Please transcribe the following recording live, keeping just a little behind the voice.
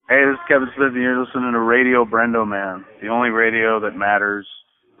Kevin Smith, and you're listening to Radio Brendo Man, the only radio that matters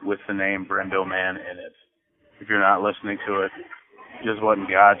with the name Brendo Man in it. If you're not listening to it, just what in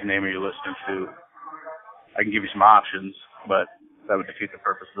God's name are you listening to? I can give you some options, but that would defeat the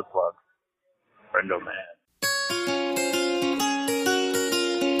purpose of the plug. Brendo Man.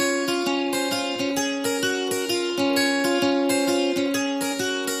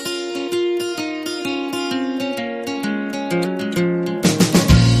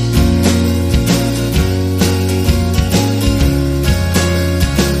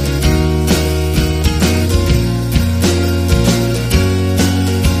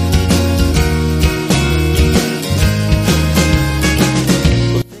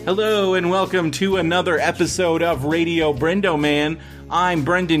 Hello and welcome to another episode of Radio Brendo Man. I'm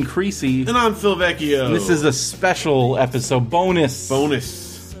Brendan Creasy. And I'm Phil Vecchio. And this is a special episode,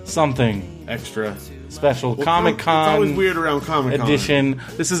 bonus something. Extra. Special Comic-Con. It's always weird around Comic-Con. Edition.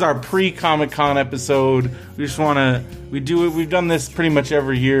 This is our pre-Comic-Con episode. We just want to, we've done this pretty much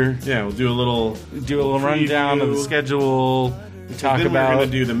every year. Yeah, we'll do a little rundown of the schedule. We talk then about. We're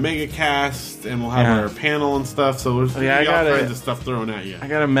going to do the mega cast, and we'll have our panel and stuff, so there's all kinds of stuff thrown at you. I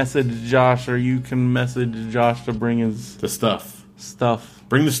got to message Josh, or you can message Josh to bring the stuff.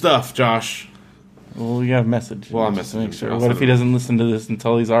 Bring the stuff, Josh. Well, we got a message. Well, I'll message him. Make sure. What if he doesn't listen to this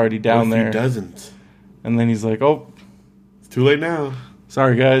until he's already down there? He doesn't. And then he's like, oh. It's too late now.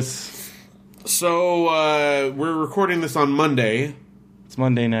 Sorry, guys. So, we're recording this on Monday. It's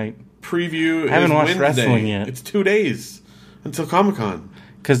Monday night. Preview I haven't watched Wednesday. wrestling yet. It's 2 days until Comic-Con.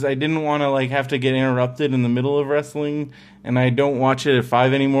 Because I didn't want to have to get interrupted in the middle of wrestling, and I don't watch it at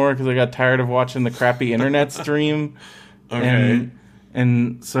 5 anymore because I got tired of watching the crappy internet stream. Okay.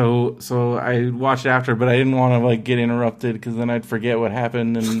 And so I watched after, but I didn't want to get interrupted because then I'd forget what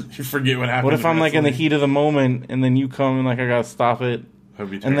happened. And you forget what happened. What if I'm in the heat of the moment and then you come and I gotta stop it,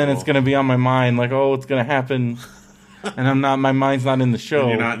 that'd be terrible. And then it's gonna be on my mind oh, it's gonna happen, and my mind's not in the show.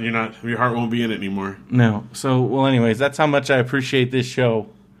 Your heart won't be in it anymore. No. So anyways, that's how much I appreciate this show.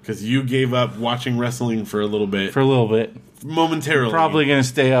 Because you gave up watching wrestling for a little bit. I'm Momentarily. probably gonna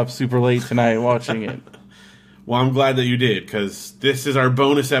stay up super late tonight watching it. Well, I'm glad that you did, because this is our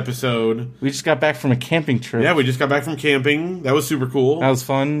bonus episode. We just got back from a camping trip. Yeah, we just got back from camping. That was super cool. That was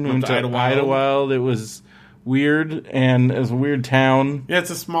fun. We went to Idlewild. It was weird, and it was a weird town. Yeah, it's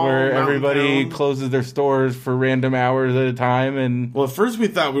a small where everybody town. Closes their stores for random hours at a time. And well, at first we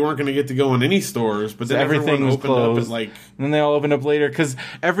thought we weren't going to get to go in any stores, but then everything was closed. Up at and then they all opened up later because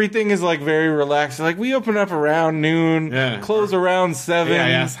everything is very relaxed. We open up around noon, close around 7. Yeah, I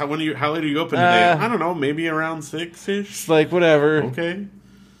asked how late are you open today? I don't know, maybe around 6-ish. It's whatever. Okay.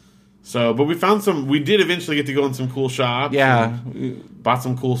 So, but we found we did eventually get to go in some cool shops. Yeah. Bought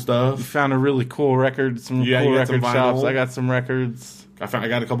some cool stuff. We found a really cool record, cool record shops. I got some records. I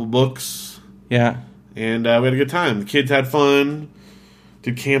got a couple books. Yeah. And we had a good time. The kids had fun.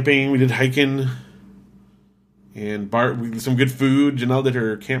 Did camping. We did hiking. And we did some good food. Janelle did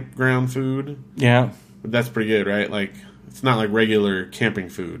her campground food. Yeah. But that's pretty good, right? It's not like regular camping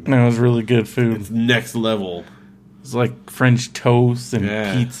food. No, it was really good food. It's next level. It's French toast and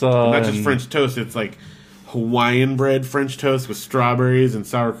pizza. Not just French toast. It's Hawaiian bread French toast with strawberries and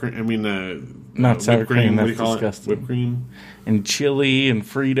sour cream. Not sour cream. What That's do you call disgusting. it? Whipped cream. And chili and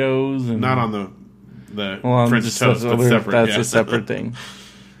Fritos. And not on the French toast, but separate. That's a separate thing.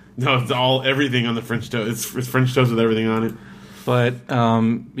 No, it's everything on the French toast. It's French toast with everything on it. But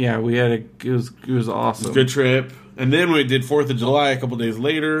we had it was awesome. It was a good trip. And then we did 4th of July a couple days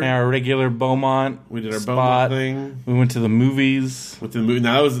later. Our regular Beaumont. We did our spot. Beaumont thing. We went to the movies.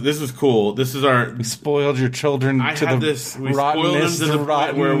 Now this was cool. This is our. We spoiled your children We spoiled them to the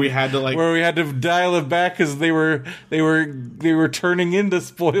point where we had to dial it back because they were turning into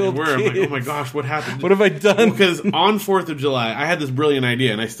spoiled kids. I'm oh my gosh, what happened? What have I done? Because on 4th of July, I had this brilliant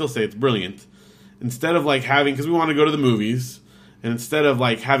idea, and I still say it's brilliant. Instead of having, because we want to go to the movies, and instead of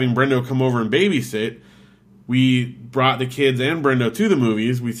having Brendo come over and babysit, we brought the kids and Brendo to the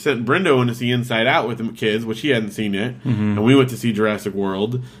movies. We sent Brendo in to see Inside Out with the kids, which he hadn't seen yet. Mm-hmm. And we went to see Jurassic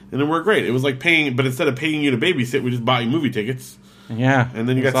World. And it worked great. It was paying, but instead of paying you to babysit, we just bought you movie tickets. Yeah. And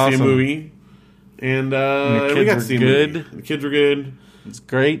then you got to see a movie. And we got to see a movie. The kids were good. It's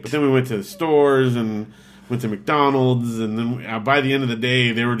great. But then we went to the stores and went to McDonald's. And then by the end of the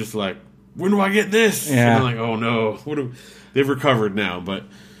day, they were just like, when do I get this? Yeah. And I'm oh no. They've recovered now, but...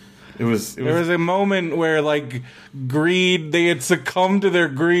 There was a moment where greed, they had succumbed to their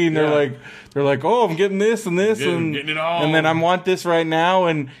greed. And they're like, oh, I'm getting this and this, getting it all. And then I want this right now,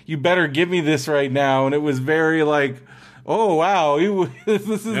 and you better give me this right now. And it was very oh wow, this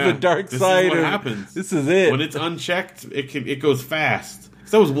is the dark side. This is what happens. This is it. When it's unchecked, it goes fast.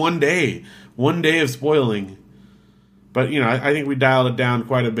 That was one day of spoiling. But, you know, I think we dialed it down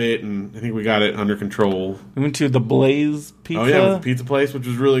quite a bit, and I think we got it under control. We went to the Blaze Pizza. Oh, yeah, with the pizza place, which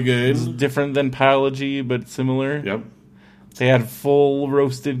was really good. It was different than Palogy, but similar. Yep. They had full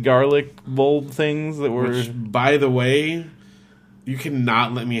roasted garlic bulb things that were... Which, by the way, you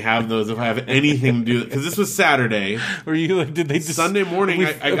cannot let me have those if I have anything to do with it. Because this was Saturday. Were you like, did they just... Sunday morning,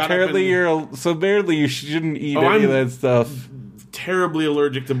 I got apparently up apparently you shouldn't eat any of that stuff. terribly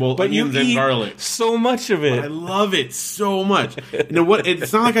allergic to both But onions you and eat garlic. so much of it. I love it so much. You know what?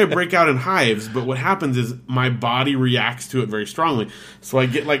 It's not like I break out in hives, but what happens is my body reacts to it very strongly. So I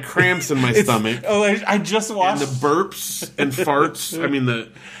get like cramps in my stomach. Oh, I just watched... And the burps and farts. I mean,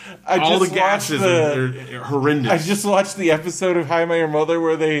 all the gases are horrendous. I just watched the episode of How I Met Your Mother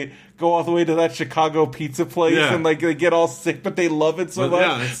where they go all the way to that Chicago pizza place and like they get all sick, but they love it so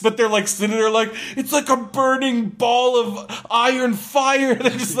much. But they're like sitting there like it's like a burning ball of iron fire. They're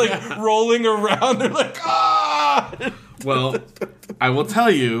just like rolling around. They're like ah. Well, I will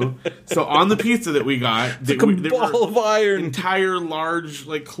tell you. So on the pizza that we got, it's like a ball of iron, entire large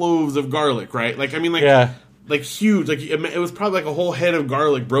like cloves of garlic, right? Like I mean, like like huge. Like it was probably like a whole head of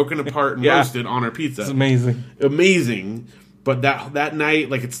garlic broken apart and roasted on our pizza. It's amazing. But that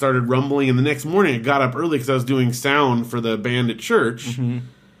night, like, it started rumbling, and the next morning I got up early because I was doing sound for the band at church. Mm-hmm.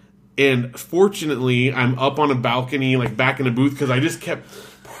 And fortunately, I'm up on a balcony, like, back in the booth, because I just kept...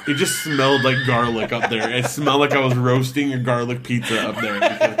 It just smelled like garlic up there. It smelled like I was roasting a garlic pizza up there.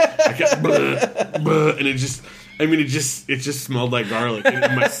 I kept... and it just... I mean, it just smelled like garlic.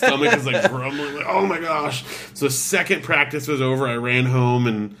 And my stomach is, like, grumbling. Like, oh, my gosh. So second practice was over. I ran home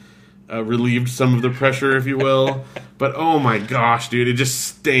and... relieved some of the pressure, if you will. But oh my gosh, dude, it just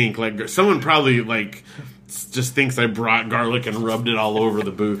stank. Like someone probably like just thinks I brought garlic and rubbed it all over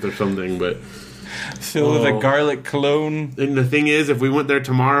the booth or something. But filled with a garlic cologne. And the thing is, if we went there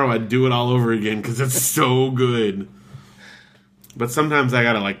tomorrow, I'd do it all over again because it's so good. But sometimes I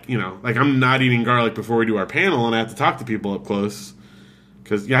gotta like I'm not eating garlic before we do our panel, and I have to talk to people up close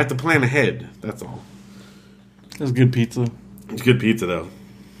because you have to plan ahead. That's all. It was good pizza. It's good pizza though.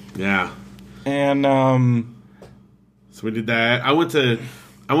 Yeah. And so we did that. I went to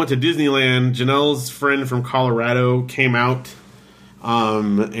Disneyland. Janelle's friend from Colorado came out,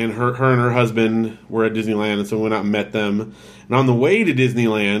 and her and her husband were at Disneyland, and so we went out and met them. And on the way to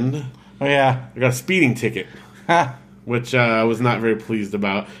Disneyland, I got a speeding ticket, which I was not very pleased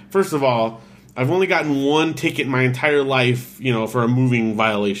about. First of all, I've only gotten one ticket in my entire life, for a moving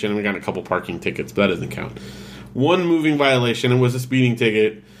violation. I've gotten a couple parking tickets, but that doesn't count. One moving violation, and was a speeding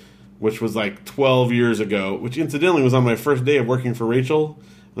ticket, which was like 12 years ago, which incidentally was on my first day of working for Rachel,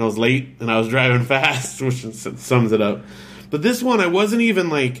 and I was late, and I was driving fast, which sums it up. But this one, I wasn't even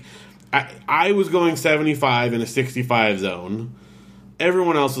like... I was going 75 in a 65 zone.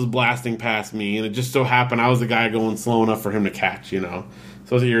 Everyone else was blasting past me, and it just so happened I was the guy going slow enough for him to catch, So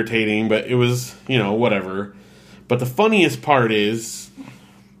it was irritating, but it was, whatever. But the funniest part is...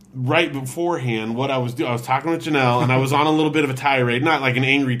 right beforehand, what I was doing, I was talking with Janelle, and I was on a little bit of a tirade, not like an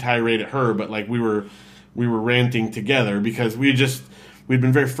angry tirade at her, but like we were ranting together because we'd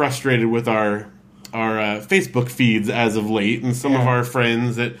been very frustrated with our Facebook feeds as of late, and some of our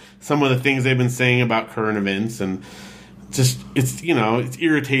friends that some of the things they've been saying about current events, and just it's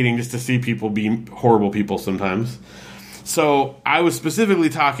irritating just to see people be horrible people sometimes. So I was specifically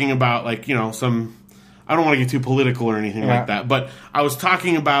talking about like some. I don't want to get too political or anything like that, but I was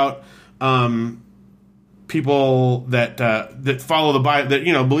talking about people that follow the Bible,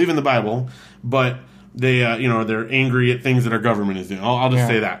 that believe in the Bible, but they they're angry at things that our government is doing. I'll just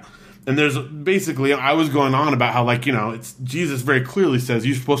say that. And there's basically, I was going on about how it's Jesus very clearly says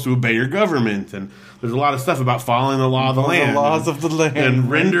you're supposed to obey your government, and there's a lot of stuff about following the law of the land, the laws of the land,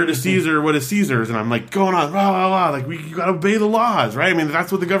 and render to Caesar what is Caesar's. And I'm like going on, like you got to obey the laws, right? I mean,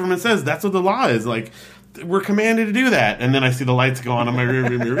 that's what the government says. That's what the law is. Like we're commanded to do that. And then I see the lights go on my rear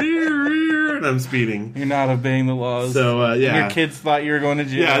view mirror, and I'm speeding. You're not obeying the laws. So your kids thought you were going to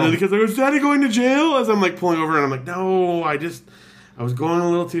jail. Yeah, and then the kids are like, "Is Daddy going to jail?" As I'm like pulling over, and I'm like, "No, I was going a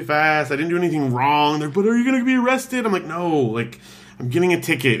little too fast. I didn't do anything wrong." They're, "But are you going to be arrested?" I'm like, "No, like I'm getting a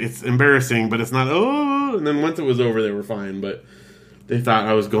ticket. It's embarrassing, but it's not." Oh, and then once it was over, they were fine, but they thought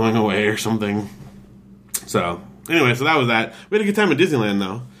I was going away or something. So anyway, so that was that. We had a good time at Disneyland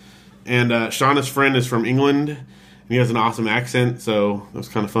though, and Shauna's friend is from England, and he has an awesome accent, so that was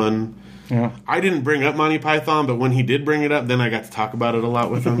kind of fun. Yeah, I didn't bring up Monty Python, but when he did bring it up, then I got to talk about it a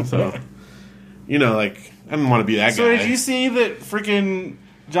lot with him. So like. I didn't want to be that guy. So did you see that freaking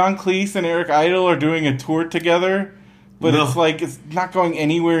John Cleese and Eric Idle are doing a tour together? But it's like, it's not going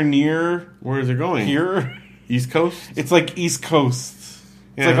anywhere near... Where is it going? Here. East Coast? It's like East Coast.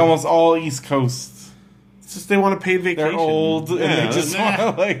 It's like almost all East Coast. It's just they want a paid vacation. They're old, and they just want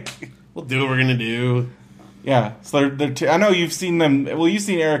to, like... We'll do what we're going to do. Yeah. So they're I know you've seen them... Well, you've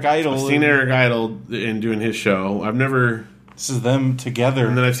seen Eric Idle. I've seen Eric Idle in doing his show. I've never... This is them together.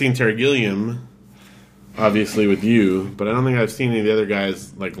 And then I've seen Terry Gilliam, obviously with you, but I don't think I've seen any of the other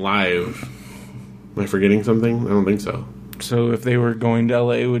guys, like, live. Am I forgetting something? I don't think so. So if they were going to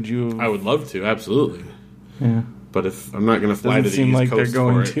LA, would you... I would love to, absolutely. Yeah. But if I'm not going to fly to the East seem like Coast they're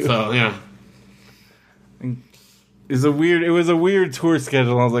going for it, to. so yeah. It was a weird tour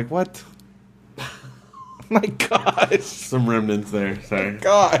schedule. I was like, what? My gosh. Some remnants there, sorry.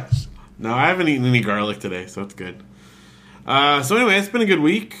 Gosh. No, I haven't eaten any garlic today, so it's good. So anyway, it's been a good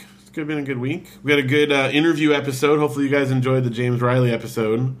week. It's been a good week. We had a good interview episode. Hopefully you guys enjoyed the James Riley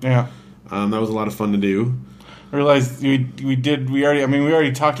episode. Yeah. That was a lot of fun to do. I realized we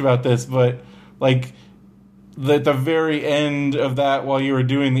already talked about this, but like the very end of that while you were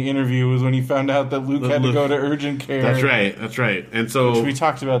doing the interview was when you found out that Luke had to go to urgent care. That's right. And so we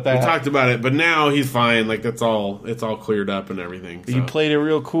talked about that. We talked about it, but now he's fine. Like it's all cleared up and everything. So. You played it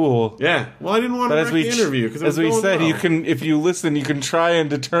real cool. Yeah. Well, I didn't want to wreck the interview because as we said, you can if you listen, you can try and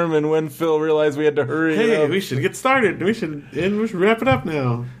determine when Phil realized we had to hurry. Hey, we should get started. We should wrap it up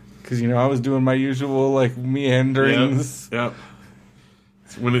now. Because I was doing my usual like meanderings. Yep.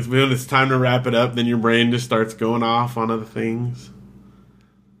 When it's time to wrap it up, then your brain just starts going off on other things.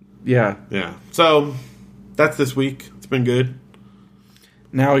 Yeah. Yeah. So, that's this week. It's been good.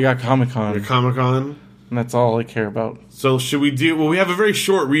 Now we got Comic-Con. And that's all I care about. So, should we do... Well, we have a very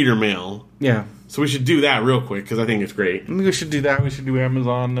short reader mail. Yeah. So, we should do that real quick, because I think it's great. I think we should do that. We should do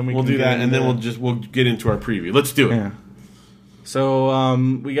Amazon. Then we'll do that, and then we'll get into our preview. Let's do it. Yeah. So,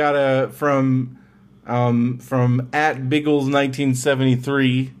 we got from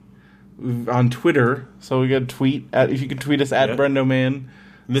 @Biggles1973 on Twitter. So we got a tweet if you could tweet us @BrendoMan.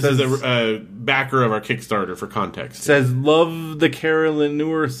 This is a backer of our Kickstarter for context. Says, love the Carolyn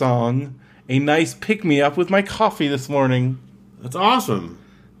Newer song. A nice pick-me-up with my coffee this morning. That's awesome.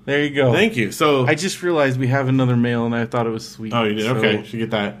 There you go. Thank you. So I just realized we have another mail, and I thought it was sweet. Oh, you did? Okay, should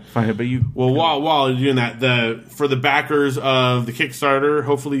get that. Fine, but you... Well, while you're doing that, for the backers of the Kickstarter,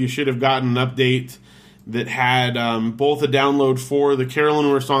 hopefully you should have gotten an update that had both a download for the Carolyn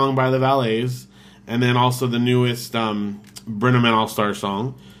Newer song by the Valets, and then also the newest Brenda Man All-Star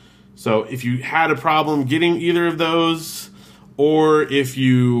song. So if you had a problem getting either of those, or if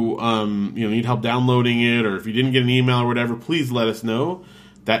you need help downloading it, or if you didn't get an email or whatever, please let us know.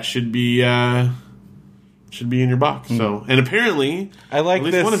 That should be in your box. So, and apparently, I like at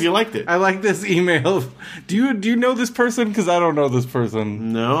least one of you liked it. I like this email. Do you know this person? Because I don't know this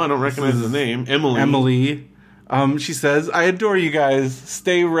person. No, I don't recognize the name. Emily. She says, "I adore you guys.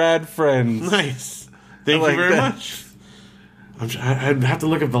 Stay rad, friends." Nice. Thank you very much. I'd have to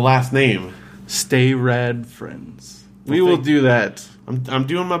look up the last name. Stay rad, friends. We will do that. I'm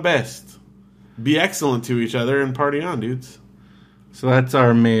doing my best. Be excellent to each other and party on, dudes. So that's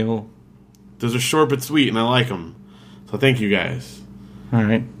our mail. Those are short but sweet, and I like them. So thank you guys. All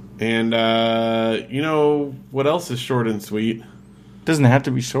right. And, what else is short and sweet? Doesn't have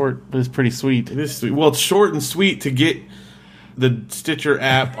to be short, but it's pretty sweet. It is sweet. Well, it's short and sweet to get the Stitcher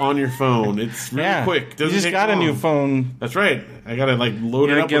app on your phone. It's really quick. You just got a new phone. That's right. I got to,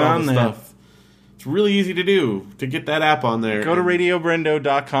 load it up with all the stuff. It's really easy to do, to get that app on there. Go to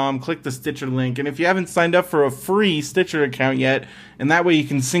radiobrendo.com, click the Stitcher link, and if you haven't signed up for a free Stitcher account yet, and that way you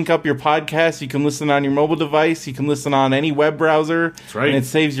can sync up your podcast, you can listen on your mobile device, you can listen on any web browser. That's right. And it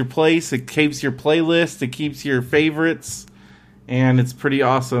saves your place, it keeps your playlist, it keeps your favorites, and it's pretty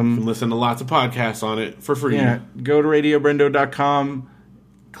awesome. You can listen to lots of podcasts on it for free. Yeah, go to radiobrendo.com,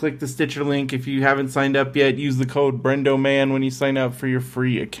 click the Stitcher link. If you haven't signed up yet, use the code BrendoMan when you sign up for your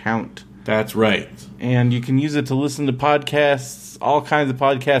free account. That's right. And you can use it to listen to podcasts, all kinds of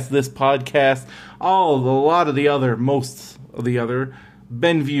podcasts, this podcast, most of the other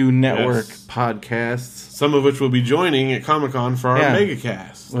Benview Network podcasts. Some of which will be joining at Comic-Con for our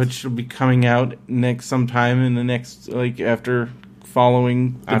MegaCast. Which will be coming out sometime in the next, after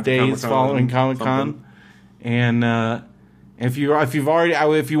following Comic-Con. And if you want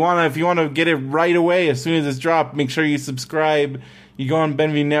to get it right away as soon as it's dropped, make sure you subscribe. You go on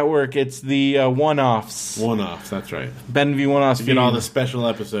Benview Network, it's the one-offs. One-offs, that's right. Benview one-offs. You get all the special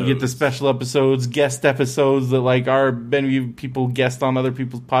episodes. You get the special episodes, guest episodes that our Benview people guest on other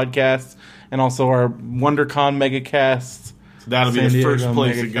people's podcasts, and also our WonderCon Megacast. So that'll be the first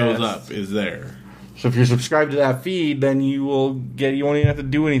place it goes up, is there. So if you're subscribed to that feed, then you won't even have to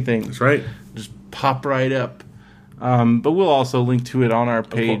do anything. That's right. Just pop right up. But we'll also link to it on our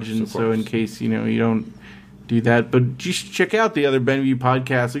page, so in case you don't do that. But you should check out the other Benview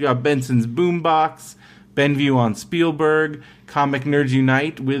podcasts. We got Benson's Boombox, Benview on Spielberg, Comic Nerds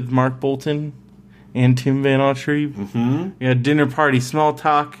Unite with Mark Bolton and Tim Van Autreve. Mm-hmm. We got Dinner Party Small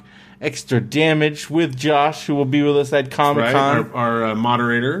Talk, Extra Damage with Josh, who will be with us at Comic-Con. Right, our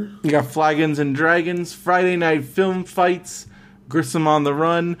moderator. We got Flagons and Dragons, Friday Night Film Fights, Grissom on the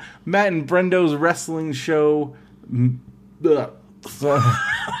Run, Matt and Brendo's Wrestling Show. That's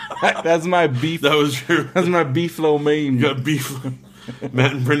my beef. That was true. That's my beef lo mein. You got beef.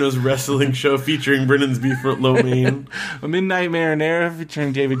 Matt and Brendo's Wrestling Show featuring Brennan's beef lo mein. A Midnight Marinara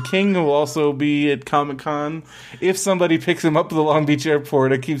featuring David King, who will also be at Comic-Con. If somebody picks him up at the Long Beach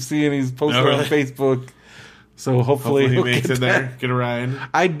airport, I keep seeing he's posted on Facebook. So hopefully he makes it there. Get a ride.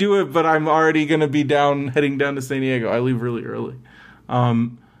 I'd do it, but I'm already going to be heading down to San Diego. I leave really early.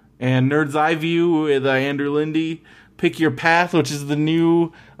 And Nerd's Eye View with Andrew Lindy. Pick Your Path, which is the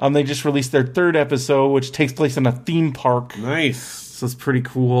new... they just released their 3rd episode, which takes place in a theme park. Nice. So it's pretty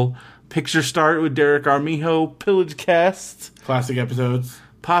cool. Picture Start with Derek Armijo. Pillage Cast. Classic episodes.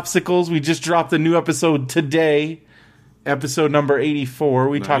 Popsicles. We just dropped a new episode today. Episode number 84.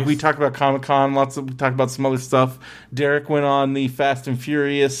 We talked about Comic-Con. We talked about some other stuff. Derek went on the Fast and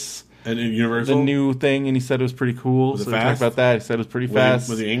Furious... And Universal? The new thing, and he said it was pretty cool. Was it so fast? We talked about that. He said it was pretty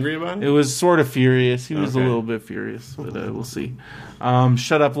fast. Was he angry about it? It was sort of furious. He was a little bit furious, but we'll see.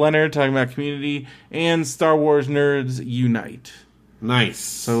 Shut Up Leonard, talking about Community, and Star Wars Nerds Unite. Nice.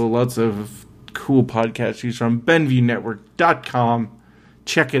 So lots of cool podcasts to choose from. BenviewNetwork.com.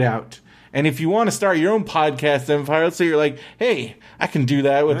 Check it out. And if you want to start your own podcast empire, let's say you're like, hey, I can do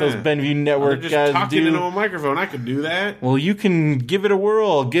that with those Benview Network just guys. Talking into a microphone, I could do that. Well, you can give it a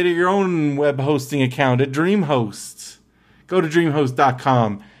whirl. Get your own web hosting account at DreamHost. Go to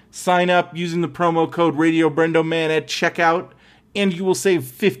DreamHost.com. Sign up using the promo code RadioBrendoMan at checkout, and you will save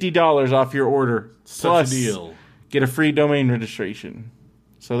 $50 off your order. Such a deal. Get a free domain registration.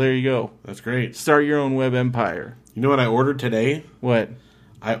 So there you go. That's great. Start your own web empire. You know what I ordered today? What?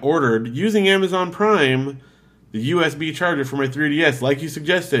 I ordered, using Amazon Prime, the USB charger for my 3DS, like you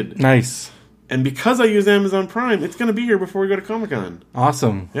suggested. Nice. And because I use Amazon Prime, it's going to be here before we go to Comic-Con.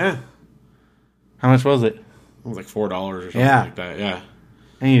 Awesome. Yeah. How much was it? It was like $4 or something like that, yeah.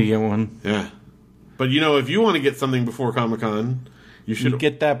 I need to get one. Yeah. But, if you want to get something before Comic-Con, you should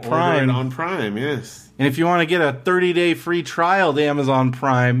get that Prime. Order it on Prime, yes. And if you want to get a 30-day free trial to Amazon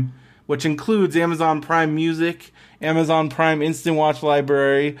Prime, which includes Amazon Prime Music, Amazon Prime Instant Watch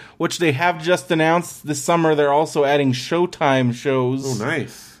Library, which they have just announced this summer. They're also adding Showtime shows. Oh,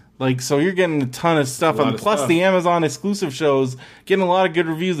 nice. So you're getting a ton of stuff. Plus the Amazon exclusive shows, getting a lot of good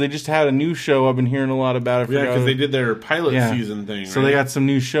reviews. They just had a new show. I've been hearing a lot about it. Yeah, because they did their pilot season thing, So they got some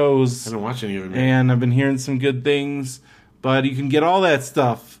new shows. I didn't watch any of them yet. And I've been hearing some good things. But you can get all that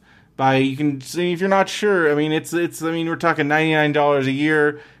stuff if you're not sure. We're talking $99 a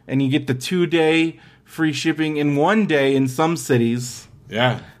year, and you get the 2-day free shipping in 1 day in some cities.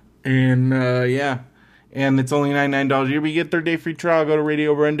 Yeah. And, And it's only $99 a year, but you get 30-day free trial. Go to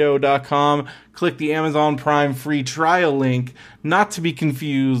RadioBrendo.com. Click the Amazon Prime free trial link, not to be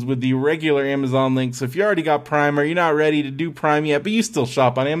confused with the regular Amazon link. So if you already got Prime or you're not ready to do Prime yet, but you still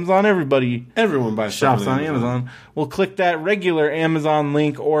shop on Amazon, everyone buys shops on Amazon. Well, click that regular Amazon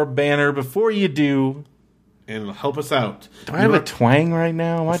link or banner before you do. And help us out. Do I have a twang right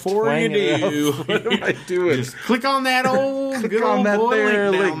now? Before you do, what am I doing? Just click on that old good old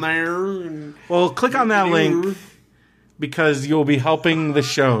boy link down there. Well, click on that link because you'll be helping the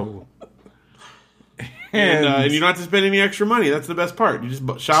show. And you don't have to spend any extra money. That's the best part. You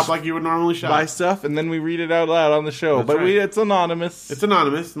just shop like you would normally shop. Buy stuff, and then we read it out loud on the show. That's right. It's anonymous. It's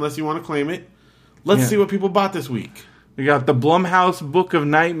anonymous, unless you want to claim it. Let's see what people bought this week. We got the Blumhouse Book of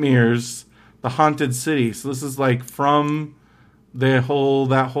Nightmares, The Haunted City. So this is from that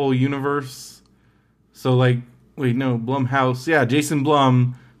whole universe. So Blumhouse. Yeah, Jason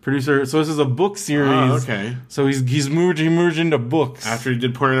Blum, producer. So this is a book series. Oh, okay. So he merged into books. After he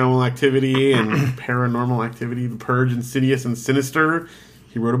did Paranormal Activity and Paranormal Activity, The Purge, Insidious, and Sinister,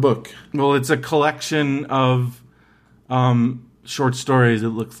 he wrote a book. Well, it's a collection of short stories, it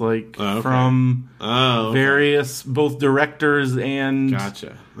looks like, from various, both directors and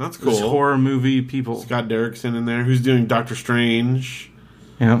gotcha. That's cool. Horror movie people. Scott Derrickson in there, who's doing Doctor Strange.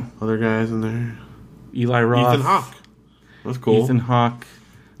 Yeah. Other guys in there. Eli Roth. Ethan Hawke. That's cool. Ethan Hawke.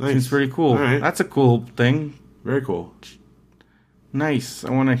 Nice. Seems pretty cool. Right. That's a cool thing. Very cool. Nice.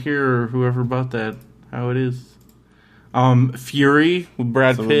 I want to hear whoever bought that, how it is. Fury with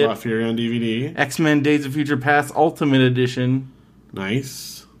Brad Pitt. Someone bought Fury on DVD. X-Men Days of Future Past Ultimate Edition.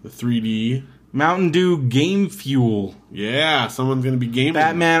 Nice. The 3D. Mountain Dew Game Fuel. Yeah, someone's going to be gaming.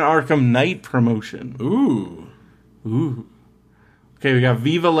 Batman Arkham Knight promotion. Ooh. Okay, we got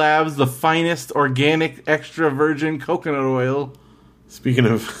Viva Labs, the finest organic extra virgin coconut oil. Speaking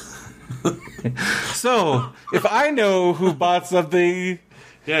of... So, if I know who bought something...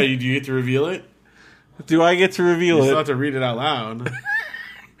 Yeah, do you get to reveal it? Do I get to reveal it? You still have to read it out loud.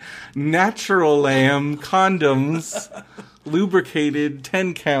 Natural Lamb condoms, lubricated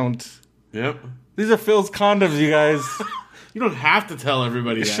 10 count. Yep. These are Phil's condoms, you guys. You don't have to tell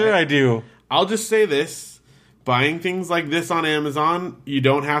everybody that. Sure I do. I'll just say this. Buying things like this on Amazon, you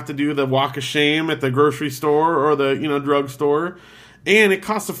don't have to do the walk of shame at the grocery store or the, drug store. And it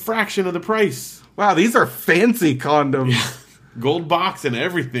costs a fraction of the price. Wow, these are fancy condoms. Yeah. Gold box and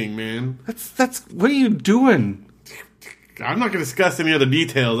everything, man. That's what are you doing? I'm not going to discuss any other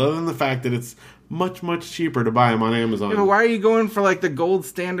details other than the fact that it's much, much cheaper to buy them on Amazon. Yeah, but why are you going for like the gold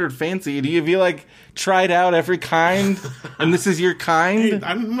standard fancy? Do you feel like tried out every kind and this is your kind? Hey,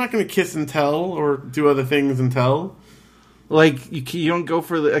 I'm not going to kiss and tell or do other things and tell. Like, you don't go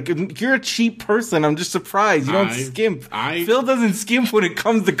for the... Like, you're a cheap person. I'm just surprised. You don't skimp. Phil doesn't skimp when it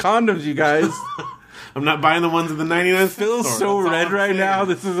comes to condoms, you guys. I'm not buying the ones at the 99 cent Phil's store. So red right now.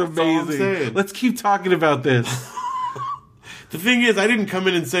 This is amazing. Let's keep talking about this. The thing is, I didn't come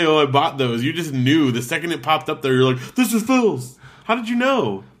in and say, I bought those. You just knew. The second it popped up there, you're like, this is Phil's. How did you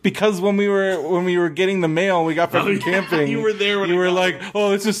know? Because when we were getting the mail, we got back from camping. You were there when you were like,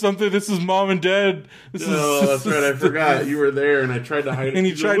 this is something. This is Mom and Dad. That's right. I forgot you were there, and I tried to hide it. And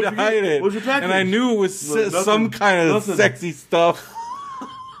you tried to hide it. What's your package? And I knew it was some kind of sexy stuff.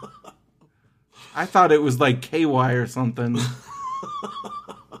 I thought it was like KY or something.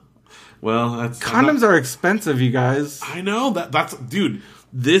 Well, that's condoms are expensive, you guys. I know that's dude.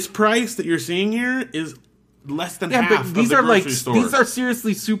 This price that you're seeing here is less than half. But these of the are grocery store. These are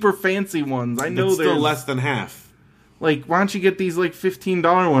seriously super fancy ones. I know it's still less than half. Like, why don't you get these like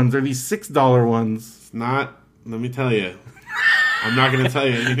 $15 ones or these $6 ones? It's not. Let me tell you. I'm not going to tell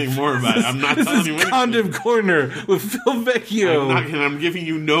you anything more about it. I'm not telling you anything. Condom Corner with Phil Vecchio. I'm giving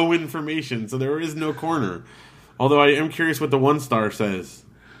you no information, so there is no corner. Although I am curious what the 1-star says.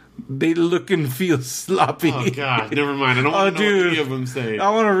 They look and feel sloppy. Oh, God. Never mind. I don't want to know what any of them say. I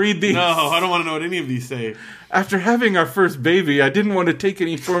want to read these. No, I don't want to know what any of these say. After having our first baby, I didn't want to take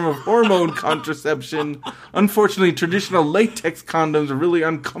any form of hormone contraception. Unfortunately, traditional latex condoms are really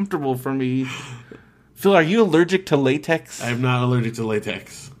uncomfortable for me. Phil, are you allergic to latex? I'm not allergic to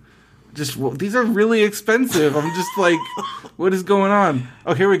latex. These are really expensive. I'm just like, what is going on?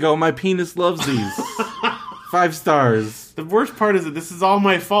 Oh, here we go. My penis loves these. 5 stars. The worst part is that this is all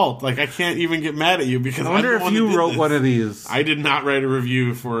my fault. Like, I can't even get mad at you because I wonder if you wrote one of these. I did not write a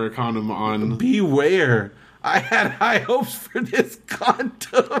review for a condom on... Beware. I had high hopes for this condom.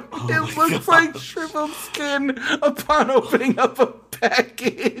 It looks like shriveled skin upon opening up a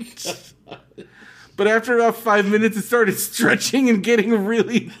package. But after about 5 minutes, it started stretching and getting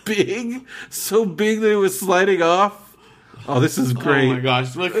really big. So big that it was sliding off. Oh, this is great. Oh my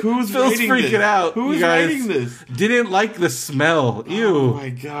gosh. Like, who's Phil's writing freaking this? out. Who's writing this? Didn't like the smell. Ew. Oh my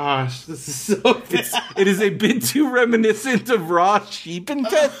gosh. This is so bad. It is a bit too reminiscent of raw sheep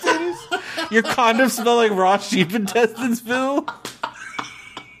intestines. Your condoms smell like raw sheep intestines, Phil.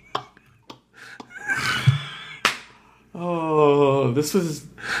 Oh, this is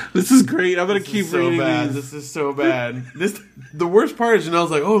great. I'm gonna keep reading these. This is so bad. The worst part is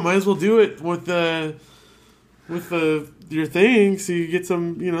Janelle's like, might as well do it with your thing so you get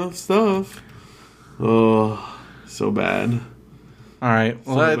some stuff. Oh, so bad. All right.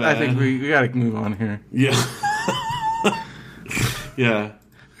 Well, I think we gotta move on here. Yeah. Yeah.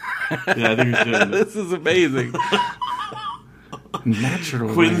 Yeah, I think we should. This is amazing.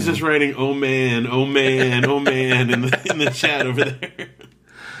 Natural. Quinn's just writing, oh man, in the chat over there.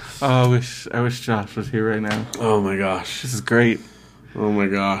 Oh, I wish Josh was here right now. Oh my gosh. This is great. Oh my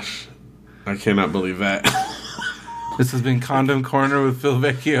gosh. I cannot believe that. This has been Condom Corner with Phil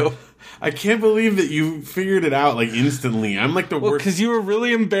Vecchio. I can't believe that you figured it out like instantly. I'm like the worst. Because you were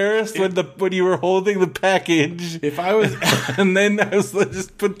really embarrassed when you were holding the package. If I was, and then I was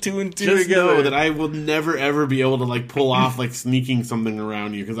just put 2 and 2 just together. Know that I will never ever be able to like pull off like sneaking something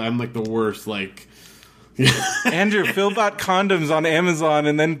around you because I'm like the worst. Like Andrew, Phil bought condoms on Amazon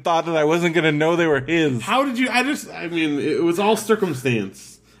and then thought that I wasn't going to know they were his. How did you? I mean, it was all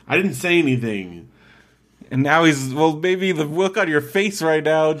circumstance. I didn't say anything. And now maybe the look on your face right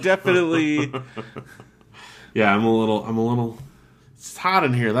now, definitely. Yeah, I'm a little. It's hot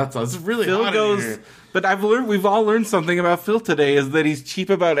in here. That's all. It's really hot in here. But we've all learned something about Phil today, is that he's cheap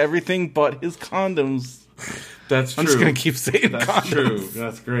about everything but his condoms. That's true. I'm just going to keep saying That's condoms. true.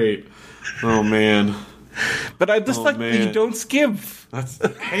 That's great. Oh, man. But I just that you don't skimp.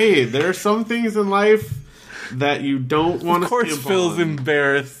 Hey, there are some things in life that you don't want to skimp on. Of course Phil's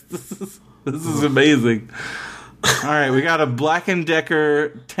embarrassed. This is amazing. All right, we got a Black & Decker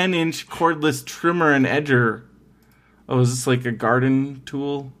 10-inch cordless trimmer and edger. Oh, is this like a garden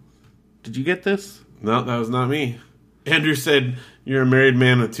tool? Did you get this? No, that was not me. Andrew said, you're a married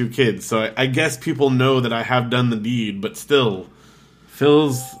man with 2 kids, so I guess people know that I have done the deed, but still.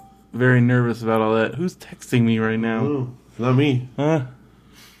 Phil's very nervous about all that. Who's texting me right now? Oh, not me. Huh?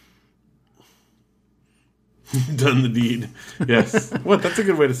 Done the deed. Yes. What? That's a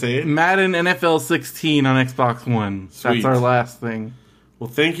good way to say it. Madden NFL 16 on Xbox One. Sweet. That's our last thing. Well,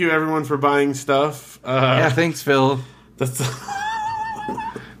 thank you everyone for buying stuff. Yeah, thanks, Phil. That's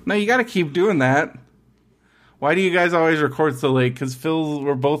No, you got to keep doing that. Why do you guys always record so late? Because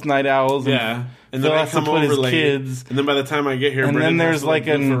we're both night owls. And Phil then I has to come put over his late, kids. and then by the time I get here, and Brendan then there's has to, like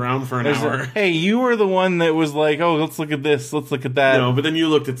goof around for an hour. Hey, you were the one that was like, oh, let's look at this, let's look at that. No, but then you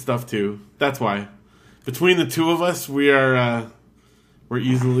looked at stuff too. That's why. Between the two of us, we're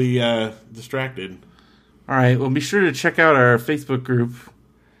easily distracted. All right, well, be sure to check out our Facebook group,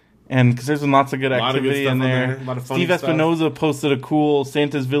 and because there's lots of good activity in there. A lot of funny Steve Espinoza posted a cool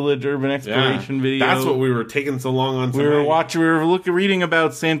Santa's Village urban exploration video. That's what we were taking so long on. We were reading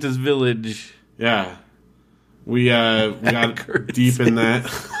about Santa's Village. Yeah, we got deep in that.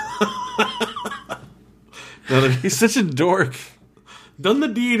 He's such a dork. Done the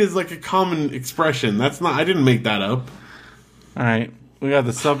deed is like a common expression. That's not. I didn't make that up. All right, we got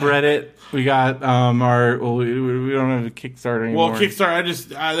the subreddit. We got we don't have a Kickstarter anymore. Well, Kickstarter,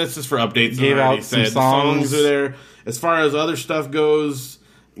 that's just for updates. Gave out some songs. The songs are there. As far as other stuff goes,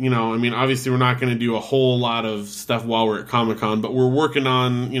 I mean, obviously we're not going to do a whole lot of stuff while we're at Comic-Con, but we're working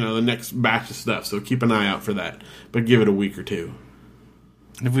on, the next batch of stuff. So keep an eye out for that. But give it a week or two.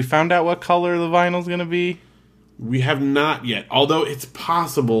 Have we found out what color the vinyl's going to be? We have not yet. Although it's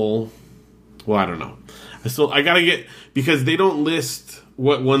possible. Well, I don't know. I got to get, because they don't list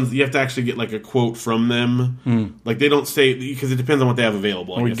what ones. You have to actually get like a quote from them. Like they don't say, because it depends on what they have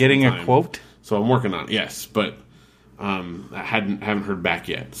available. Are we getting a quote? So I'm working on it, yes. But I haven't heard back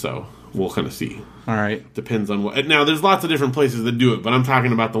yet. So we'll kind of see. All right. Depends on what. Now, there's lots of different places that do it, but I'm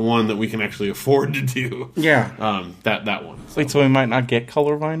talking about the one that we can actually afford to do. Yeah. That one. So. Wait, so we might not get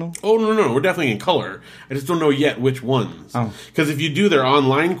color vinyl? Oh, no. We're definitely in color. I just don't know yet which ones. Oh. Because if you do their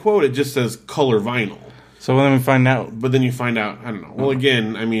online quote, it just says color vinyl. So then we find out. But then you find out, I don't know. Well,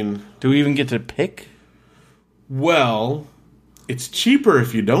 again, I mean. Do we even get to pick? Well, it's cheaper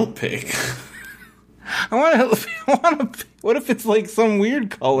if you don't pick. I want to. What if it's like some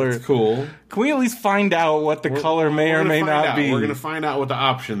weird color? It's cool. Can we at least find out what the color may or may not be? We're going to find out what the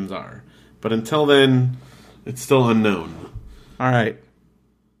options are. But until then, it's still unknown. All right.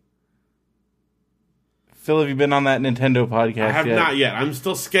 Phil, have you been on that Nintendo podcast I have not yet. I'm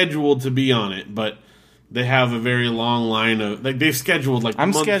still scheduled to be on it, but they have a very long line of... they've scheduled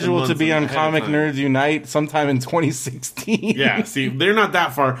I'm scheduled to be on Comic Nerds Unite sometime in 2016. Yeah, see, they're not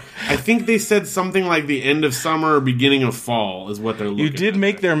that far. I think they said something like the end of summer or beginning of fall is what they're looking at. You did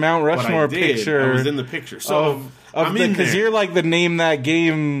make their Mount Rushmore picture. I was in the picture. So I'm in there. Because you're like the name that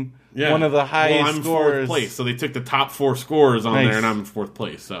game, one of the highest scores. I'm 4th place. So they took the top 4 scores on there, and I'm in 4th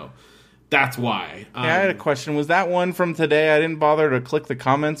place. So that's why. I had a question. Was that one from today? I didn't bother to click the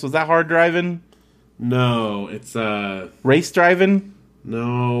comments. Was that hard driving? No, it's race driving?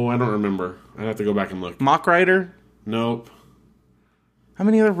 No, I don't remember. I'd have to go back and look. Mock Rider? Nope. How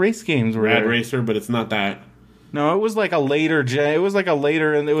many other race games were there? Rad Racer, but it's not that. No, it was like a later, and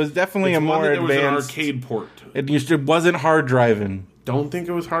it was definitely a more advanced. It was an arcade port. It wasn't hard driving. Don't think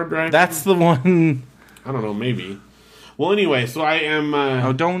it was hard driving. That's the one. I don't know, maybe. Well, anyway, so I am.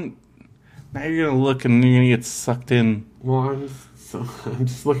 Don't. Now you're gonna look and you're gonna get sucked in. Well, I'm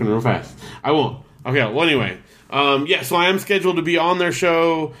just looking real fast. I won't. Okay, well, anyway. So I am scheduled to be on their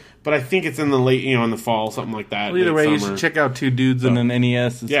show, but I think it's in the late, in the fall, something like that. Well, either way, you should check out Two Dudes and an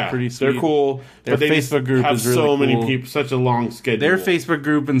NES. It's pretty sweet. They're cool. Their Facebook group is really cool. Many people, such a long schedule. Their Facebook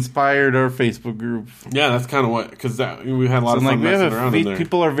group inspired our Facebook group. Yeah, that's kind of what, because we had a lot of fun messing around in there.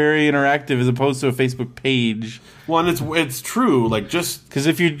 People are very interactive as opposed to a Facebook page. Well, and it's true, like just... Because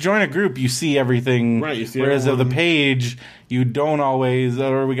if you join a group, you see everything. Right, you see whereas everyone. of the page, you don't always,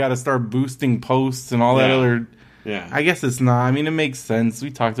 or we got to start boosting posts and all that other... Yeah. I guess it's not. I mean, it makes sense. We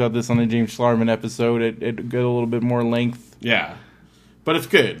talked about this on the James Schlarman episode. It got a little bit more length. Yeah. But it's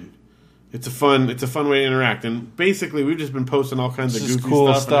good. It's a fun way to interact, and basically we've just been posting all kinds of goofy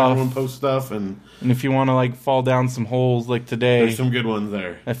cool stuff. And everyone posts stuff, and if you want to like fall down some holes, like today, there's some good ones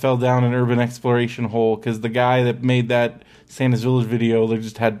there. I fell down an urban exploration hole because the guy that made that Santa's Village video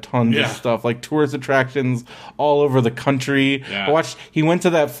just had tons of stuff, like tourist attractions all over the country. Yeah. I watched. He went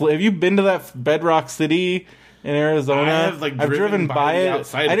to that. Have you been to that Bedrock City in Arizona? I've driven by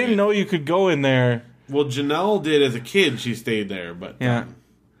it. I didn't know you could go in there. Well, Janelle did as a kid. She stayed there, but yeah.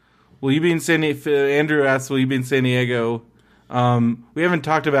 Will you be in San Diego? Andrew asked, will you be in San Diego? We haven't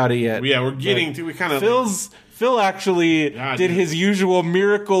talked about it yet. Yeah, we're getting to. We kind of Phil actually did his usual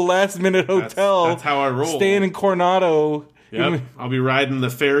miracle last minute hotel. That's how I roll. Staying in Coronado. Yep. I'll be riding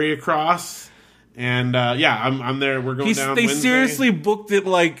the ferry across, and I'm there. We're going down. They Wednesday. Seriously booked it.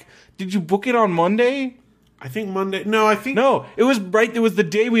 Like, did you book it on Monday? I think Monday. No, I think no. It was right. It was the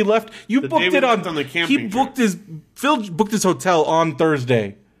day we left. You booked it on the camping. Phil booked his hotel on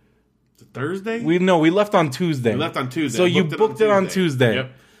Thursday. Thursday? We left on Tuesday. We left on Tuesday. So you booked it on Tuesday.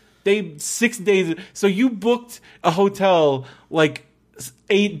 Yep. 6 days. So you booked a hotel like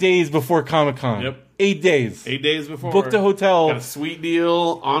 8 days before Comic-Con. Yep. 8 days. 8 days before. Booked a hotel. Got a sweet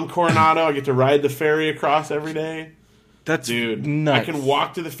deal on Coronado. I get to ride the ferry across every day. That's nuts. I can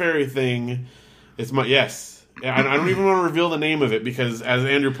walk to the ferry thing. It's my yes. I don't even want to reveal the name of it because, as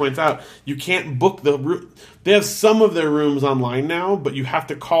Andrew points out, you can't book the room. They have some of their rooms online now, but you have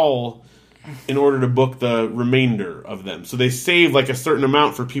to call in order to book the remainder of them. So they save like a certain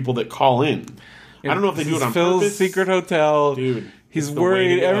amount for people that call in. I don't know if they do it on Phil's purpose. secret hotel, dude. He's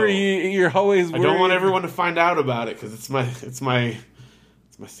worried. You're always worried. I don't want everyone to find out about it because it's my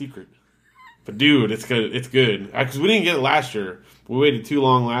secret. But dude, it's good. It's good because we didn't get it last year. We waited too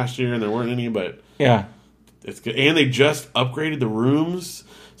long last year, and there weren't any. But yeah, it's good. And they just upgraded the rooms.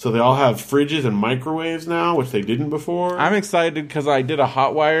 So they all have fridges and microwaves now, which they didn't before. I'm excited because I did a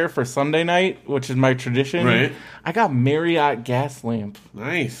hot wire for Sunday night, which is my tradition. Right. I got Marriott gas lamp.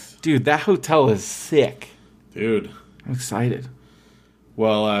 Nice. Dude, that hotel is sick. Dude. I'm excited.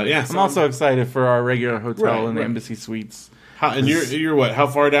 Well, yeah. I'm also excited for our regular hotel in the Embassy Suites. And you're what? How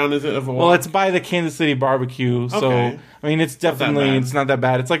far down is it? Well, it's by the Kansas City Barbecue. So, okay. I mean, it's definitely, it's not that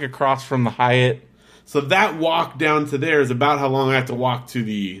bad. It's like across from the Hyatt. So that walk down to there is about how long I have to walk to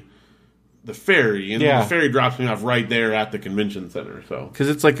the ferry, and the ferry drops me off right there at the convention center. So because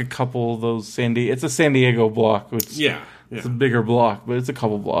it's like a couple of those it's a San Diego block, which it's a bigger block, but it's a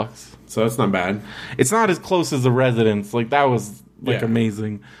couple blocks. So that's not bad. It's not as close as the Residence. Like that was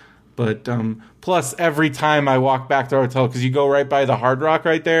amazing. But plus, every time I walk back to our hotel, because you go right by the Hard Rock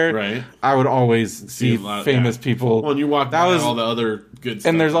right there, right? I would always see famous people. Well, and you walk by all the other good stuff.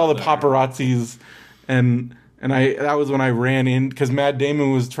 And there's all the paparazzis. And that was when I ran in, because Matt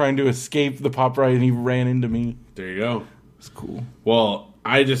Damon was trying to escape the paparazzi, and he ran into me. There you go. It's cool. Well,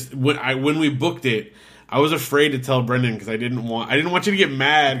 when we booked it, I was afraid to tell Brendan because I didn't want you to get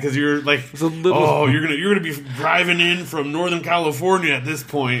mad because you're like, you're gonna be driving in from Northern California at this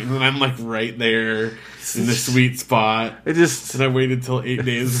point, and then I'm like right there in the sweet spot. And I waited till 8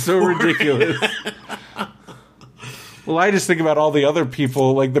 days. So ridiculous. Well, I just think about all the other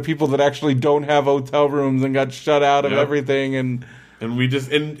people, like the people that actually don't have hotel rooms and got shut out of everything, and we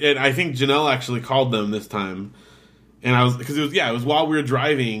just and I think Janelle actually called them this time, and I was because it was while we were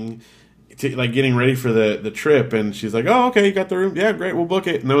driving. Like getting ready for the trip, and she's like, "Oh, okay, you got the room? Yeah, great, we'll book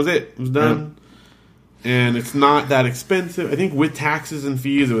it." And that was it. It was done, and it's not that expensive. I think with taxes and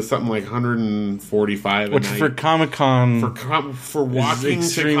fees, it was something like $145. Which for Comic-Con, for walking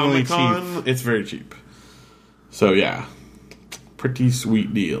to Comic-Con, it's very cheap. So yeah, pretty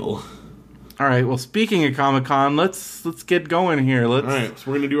sweet deal. All right. Well, speaking of Comic-Con, let's get going here. All right,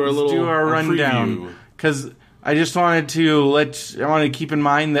 so we're gonna do our rundown because. I just wanted to keep in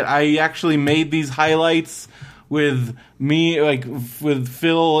mind that I actually made these highlights with me, like with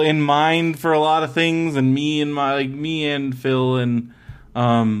Phil in mind for a lot of things, and me and Phil, and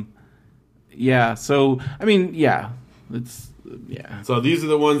So I mean, So these are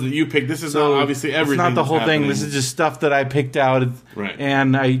the ones that you picked. This is not obviously everything. It's not the whole thing. This is just stuff that I picked out. Right.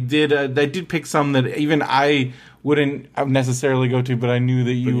 And I did pick some that even I wouldn't necessarily go to, but I knew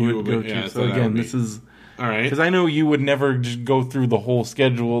that you would go to. So again, this is. All right. Because I know you would never just go through the whole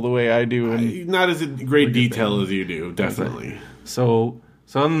schedule the way I do. And not as in great detail as you do, definitely. So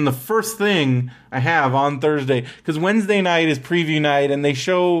then the first thing I have on Thursday, because Wednesday night is preview night, and they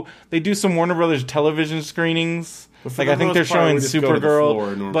do some Warner Brothers television screenings. Like I think they're showing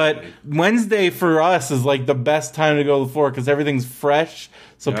Supergirl. But Wednesday for us is like the best time to go to the floor because everything's fresh.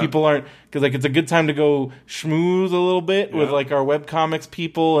 So people aren't, because like it's a good time to go schmooze a little bit with like our webcomics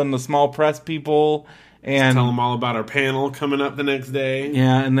people and the small press people. And tell them all about our panel coming up the next day.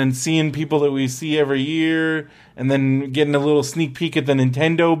 Yeah, and then seeing people that we see every year, and then getting a little sneak peek at the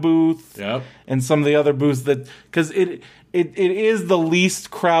Nintendo booth. Yep. And some of the other booths because it is the least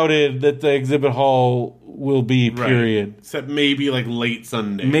crowded that the exhibit hall will be, period. Right. Except maybe like late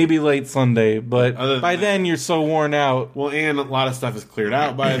Sunday. Maybe late Sunday, but by then you're so worn out. Well, and a lot of stuff is cleared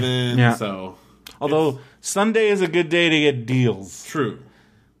out by then. Yeah. So, although Sunday is a good day to get deals. True.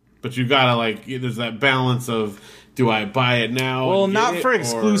 But you gotta there's that balance of, do I buy it now? Well, not for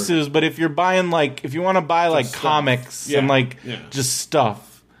exclusives, but if you're buying if you want to buy just comics and just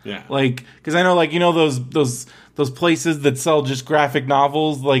stuff. Yeah. Because I know those places that sell just graphic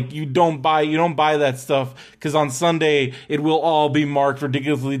novels, you don't buy that stuff because on Sunday it will all be marked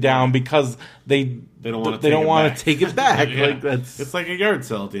ridiculously down because they don't want to take it back. Yeah. It's like a yard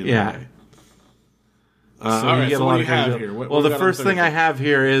sale at the end of the day. So you get a lot of have here? Well, the first thing I have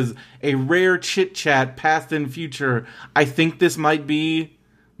here is a rare chit chat, past and future. I think this might be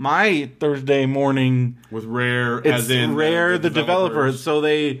my Thursday morning with Rare. It's as in Rare, the developers. So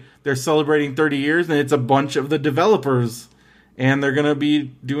they're celebrating 30 years, and it's a bunch of the developers, and they're gonna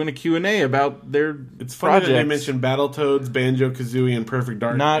be doing a Q&A about their. It's funny that they mentioned Battletoads, Banjo-Kazooie, and Perfect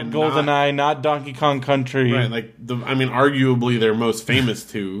Dark, not GoldenEye, not Donkey Kong Country. Right, arguably their most famous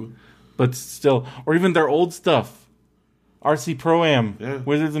two. But still, or even their old stuff, RC Pro-Am,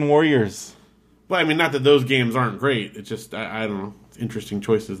 Wizards and Warriors. Well, not that those games aren't great. It's just I don't know. It's interesting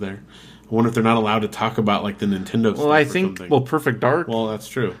choices there. I wonder if they're not allowed to talk about the Nintendo stuff. Well, I think Perfect Dark. Well, that's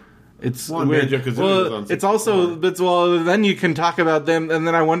true. It's Banjo-Kazooie it's also then you can talk about them, and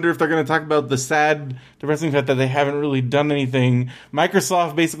then I wonder if they're going to talk about the depressing fact that they haven't really done anything.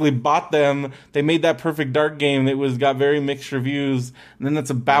 Microsoft basically bought them. They made that Perfect Dark game that got very mixed reviews, and then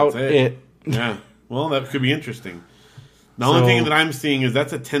that's about it. Yeah, well, that could be interesting. The only thing that I'm seeing is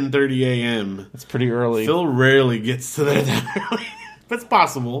that's at 10:30 a.m. That's pretty early. Phil rarely gets to there that early. But it's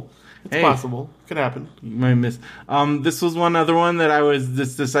possible. It's possible. Could happen. You might miss. This was one other one that I was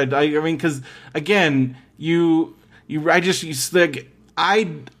decided. Because again, we have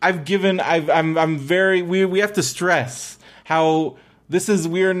to stress how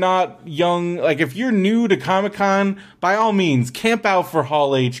we're not young. If you're new to Comic-Con, by all means, camp out for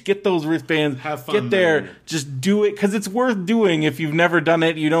Hall H, get those wristbands, have fun, get there, just do it, because it's worth doing. If you've never done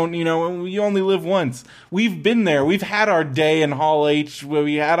it, you only live once. We've been there. We've had our day in Hall H where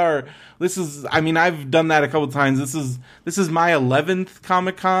we had I've done that a couple times. This is my 11th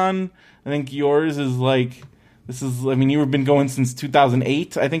Comic-Con. I think yours is you've been going since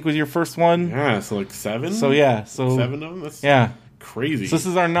 2008, I think was your first one. Yeah, so 7? So yeah, 7 of them? That's crazy. So this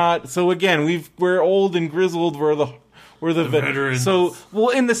is again, we're old and grizzled, we're the veterans. So,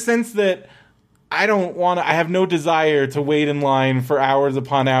 in the sense that I have no desire to wait in line for hours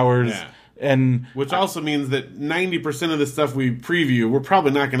upon hours. Yeah. And which also means that 90% of the stuff we preview, we're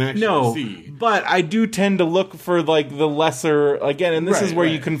probably not going to actually see. But I do tend to look for the lesser again, and this is where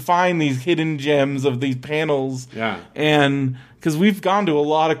you can find these hidden gems of these panels. Yeah, and because we've gone to a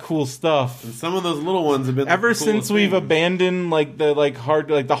lot of cool stuff, and some of those little ones have been ever since we've abandoned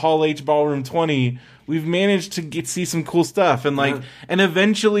the Hall H Ballroom 20. We've managed to see some cool stuff, and and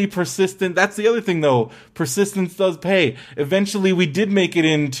eventually persistent. That's the other thing, though. Persistence does pay. Eventually, we did make it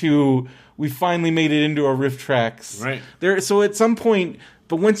into. We finally made it into a Rift Tracks. Right. So at some point,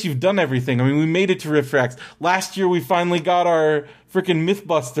 but once you've done everything, we made it to Rift Tracks. Last year, we finally got our freaking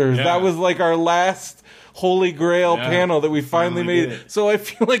Mythbusters. Yeah. That was our last Holy Grail panel that we finally made it. So I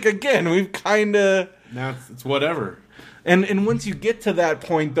feel again, we've kind of. Now it's whatever. And once you get to that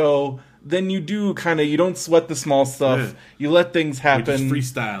point, though, then you do you don't sweat the small stuff. Yeah. You let things happen. You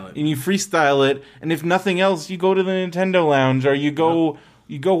just freestyle it. And you freestyle it. And if nothing else, you go to the Nintendo Lounge, or you go. Yep.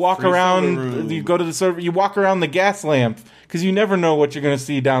 You go walk around. You go to the server. You walk around the gas lamp because you never know what you're going to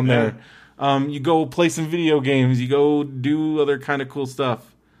see down there. You go play some video games. You go do other kind of cool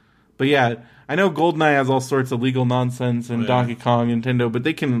stuff. But yeah, I know GoldenEye has all sorts of legal nonsense and Donkey Kong, Nintendo, but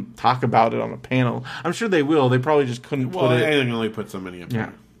they can talk about it on a panel. I'm sure they will. They probably just couldn't put it. Well, they can only put so many up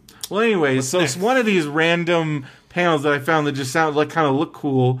there. Well, anyways, so it's one of these random panels that I found that just sound kind of look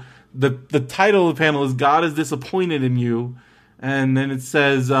cool. The title of the panel is "God is Disappointed in You." And then it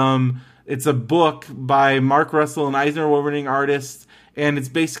says it's a book by Mark Russell, an Eisner Award-winning artist, and it's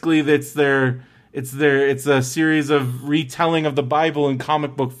basically it's a series of retelling of the Bible in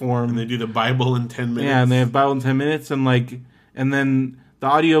comic book form. And they do the Bible in 10 minutes. Yeah, and they have Bible in 10 minutes, and then the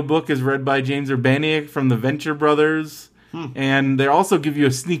audiobook is read by James Urbaniak from the Venture Brothers. And they also give you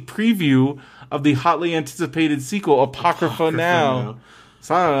a sneak preview of the hotly anticipated sequel, Apocrypha Now.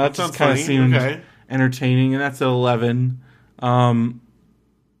 So I don't know, that just kind of seemed entertaining, and that's at 11.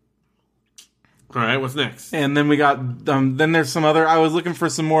 All right, what's next? And then we got, then there's some other, I was looking for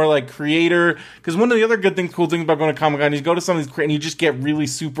some more like creator, because one of the other cool things about going to Comic-Con is you go to some of these, and you just get really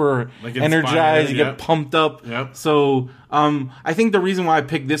super like energized, you get pumped up. Yep. So, I think the reason why I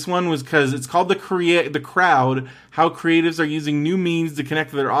picked this one was because it's called The Crowd, How Creatives Are Using New Means to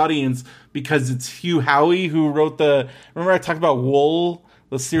Connect with Their Audience, because it's Hugh Howey who wrote remember I talked about Wool?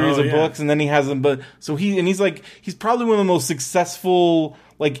 The series of books, and then he has them, he's probably one of the most successful,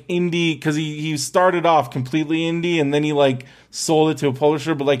 like, indie, because he started off completely indie, and then he, like, sold it to a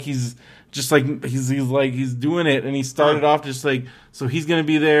publisher, but, like, he's just, like, he's doing it, and he started off just, like, so he's gonna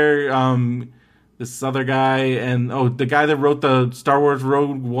be there, this other guy, and, the guy that wrote the Star Wars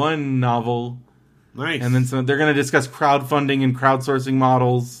Rogue One novel. Nice. And then so they're gonna discuss crowdfunding and crowdsourcing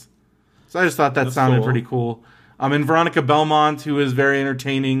models. So I just thought that sounded pretty cool. And Veronica Belmont, who is very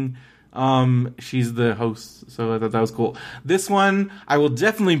entertaining. She's the host, so I thought that was cool. This one I will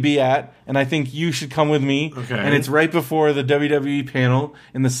definitely be at, and I think you should come with me. Okay. And it's right before the WWE panel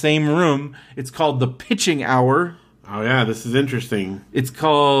in the same room. It's called the Pitching Hour. Oh yeah, this is interesting. It's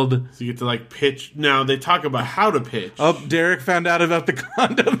called... So you get to like pitch. Now they talk about how to pitch. Oh, Derek found out about the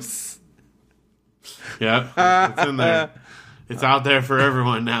condoms. Yeah, it's in there. It's out there for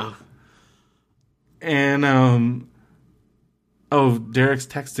everyone now. And, Derek's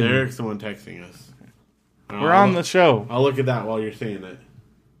texting. Derek's the one texting us. We're on the show. I'll look at that while you're saying it.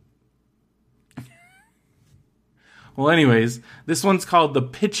 Well, anyways, this one's called The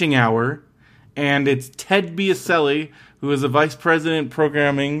Pitching Hour, and it's Ted Biaselli, who is a vice president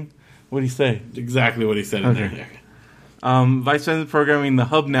programming. What did he say? Exactly what he said in there. Vice president programming the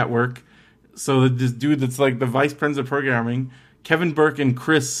Hub Network. So this dude that's like the vice president of programming, Kevin Burke and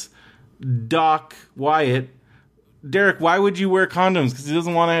Chris Doc Wyatt. Derek, why would you wear condoms? Because he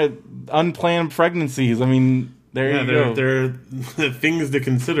doesn't want to unplanned pregnancies. I mean, there you go. There are things to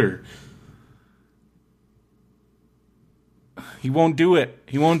consider. He won't do it.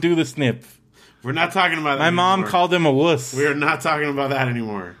 He won't do the snip. We're not talking about that anymore. My mom called him a wuss. We are not talking about that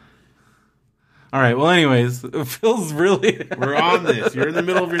anymore. All right. Well, anyways, Phil's really... We're on this. You're in the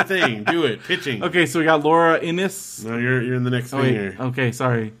middle of your thing. Do it. Pitching. Okay, so we got Laura Innes. No, you're in the next thing here. Okay,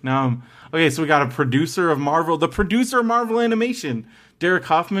 sorry. Now okay, so we got a producer of Marvel. The producer of Marvel Animation. Derek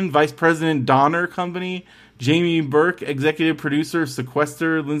Hoffman, Vice President, Donner Company. Jamie Burke, Executive Producer,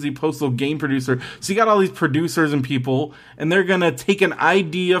 Sequester. Lindsay Postal, Game Producer. So you got all these producers and people, and they're going to take an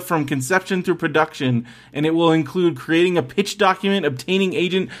idea from conception through production, and it will include creating a pitch document, obtaining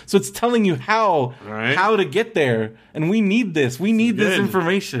agent. So it's telling you how to get there. And we need this. We need this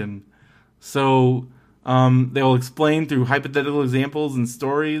information. So they will explain through hypothetical examples and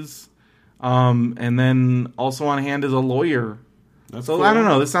stories. And then also on hand is a lawyer. That's so cool. I don't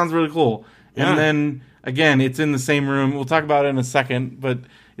know. This sounds really cool. Yeah. And then... Again, it's in the same room. We'll talk about it in a second, but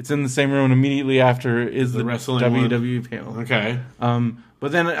it's in the same room, and immediately after is the wrestling WWE panel. Okay.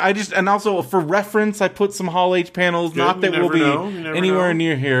 But then and also for reference, I put some Hall H panels. Good. Not that we'll be anywhere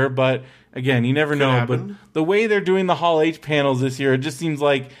near here, but again, you never know. Happen. But the way they're doing the Hall H panels this year, it just seems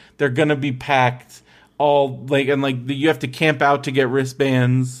like they're gonna be packed. You have to camp out to get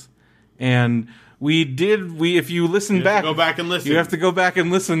wristbands, and. If you listen back... go back and listen. You have to go back and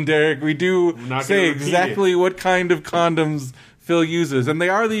listen, Derek. We do say exactly what kind of condoms Phil uses. And they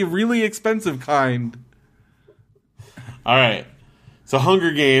are the really expensive kind. All right. So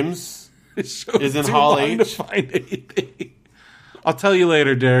Hunger Games is in Hall H. To find anything. I'll tell you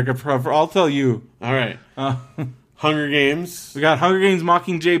later, Derek. I'll tell you. All right. Hunger Games. We got Hunger Games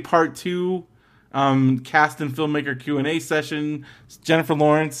Mockingjay Part 2. Cast and filmmaker Q&A session. Jennifer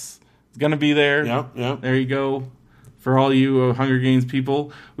Lawrence... It's going to be there. Yep. There you go. For all you Hunger Games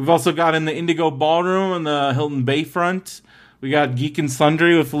people. We've also got in the Indigo Ballroom on the Hilton Bayfront. We got Geek and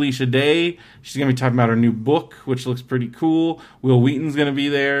Sundry with Felicia Day. She's going to be talking about her new book, which looks pretty cool. Will Wheaton's going to be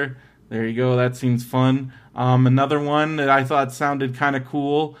there. There you go. That seems fun. Another one that I thought sounded kind of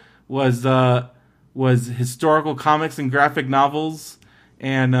cool was historical comics and graphic novels.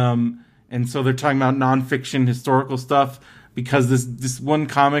 And so they're talking about nonfiction historical stuff. Because this one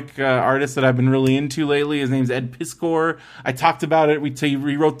comic artist that I've been really into lately, his name's Ed Piskor. I talked about it. He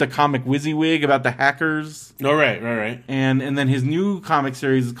rewrote the comic WYSIWYG about the hackers. Oh, right. And then his new comic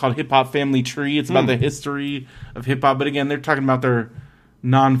series is called Hip Hop Family Tree. It's about the history of hip hop. But again, they're talking about their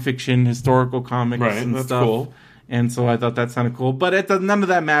nonfiction historical comics and that's stuff. Cool. And so I thought that sounded cool. But none of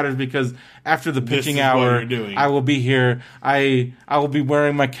that matters because after the pitching hour, I will be here. I will be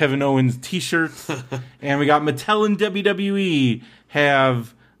wearing my Kevin Owens t-shirt. And we got Mattel and WWE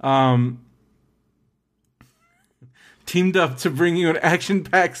have teamed up to bring you an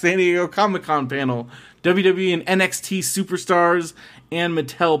action-packed San Diego Comic-Con panel WWE and NXT superstars and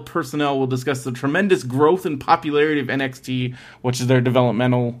Mattel personnel will discuss the tremendous growth and popularity of NXT, which is their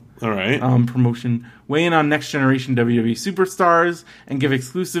developmental promotion, weigh in on next generation WWE superstars, and give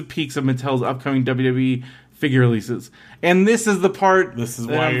exclusive peeks of Mattel's upcoming WWE figure releases. And this is the part that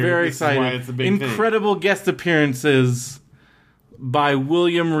I'm very excited. Why it's a big Incredible guest appearances by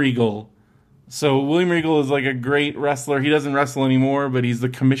William Regal. So William Regal is like a great wrestler. He doesn't wrestle anymore, but he's the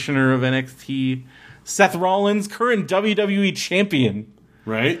commissioner of NXT. Seth Rollins, current WWE champion.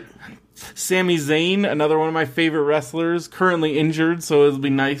 Right. Sami Zayn, another one of my favorite wrestlers, currently injured, so it'll be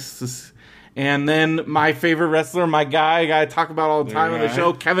nice to And then my favorite wrestler, my guy I talk about all the time on the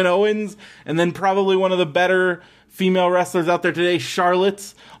show, Kevin Owens. And then probably one of the better female wrestlers out there today,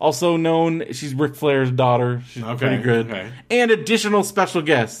 Charlotte, also known, she's Ric Flair's daughter. She's pretty good. Okay. And additional special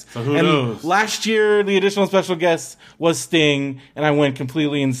guests. So who knows? Last year, the additional special guest was Sting, and I went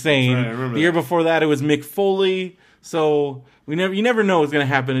completely insane. Right, I remember the year before that, it was Mick Foley. So you never know what's going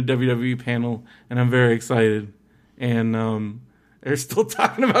to happen at WWE panel, and I'm very excited. And they're still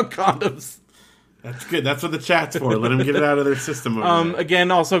talking about condoms. That's good. That's what the chat's for. Let them get it out of their system.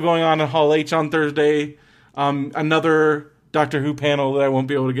 Again, also going on at Hall H on Thursday, another Doctor Who panel that I won't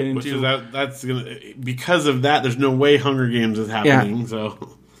be able to get into. That's gonna, because of that, there's no way Hunger Games is happening. Yeah.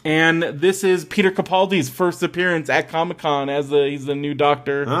 So, and this is Peter Capaldi's first appearance at Comic-Con he's the new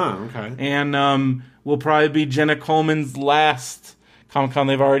Doctor. Oh, okay. And will probably be Jenna Coleman's last Comic-Con.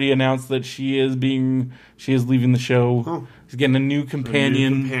 They've already announced that she is leaving the show. Oh. She's getting a new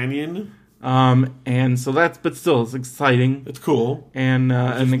companion. And so but still, it's exciting. It's cool. And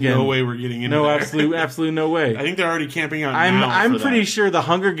again, no way we're getting into absolutely no way. I think they're already camping out. I'm pretty sure the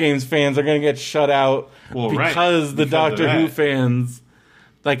Hunger Games fans are going to get shut out because the Doctor Who fans,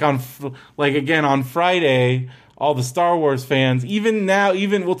 on Friday, all the Star Wars fans, even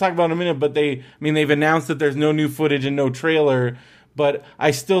we'll talk about it in a minute, but they've announced that there's no new footage and no trailer, but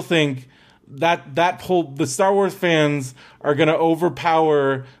I still think the Star Wars fans are going to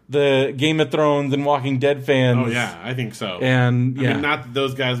overpower the Game of Thrones and Walking Dead fans. Oh yeah, I think so. And I mean, not that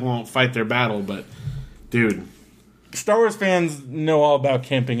those guys won't fight their battle, but dude, Star Wars fans know all about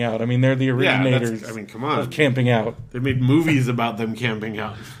camping out. I mean, they're the originators. Come on, of camping out. They made movies about them camping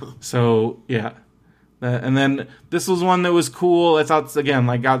out. So yeah. And then this was one that was cool. I thought, again,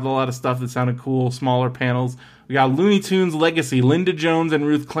 got a lot of stuff that sounded cool, smaller panels. We got Looney Tunes Legacy, Linda Jones and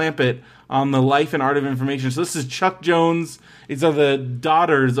Ruth Clampett on the life and art of information. So this is Chuck Jones. These are the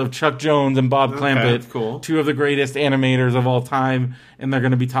daughters of Chuck Jones and Bob Clampett. That's cool. Two of the greatest animators of all time. And they're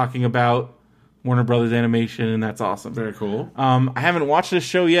going to be talking about Warner Brothers Animation, and that's awesome. Very cool. I haven't watched this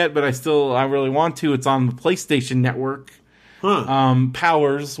show yet, but I really want to. It's on the PlayStation Network. Huh.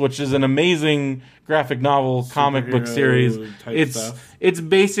 Powers, which is an amazing graphic novel comic book series. It's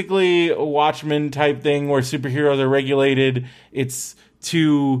basically a Watchmen type thing where superheroes are regulated. It's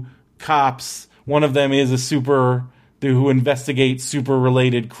two cops. One of them is who investigates super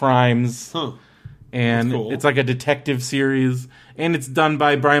related crimes. Huh. And cool. It's like a detective series, and it's done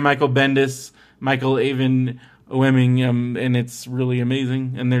by Brian Michael Bendis, Michael Avon Oeming, and it's really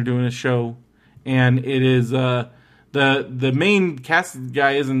amazing. And they're doing a show, and it is the main cast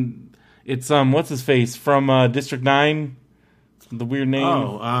guy isn't. It's what's his face from District 9, the weird name.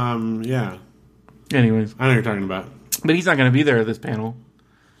 Oh, yeah. Anyways, I know what you're talking about, but he's not going to be there at this panel.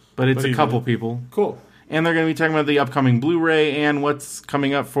 But it's a couple people. Cool. And they're going to be talking about the upcoming Blu-ray and what's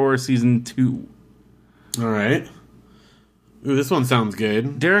coming up for season 2. All right. Ooh, this one sounds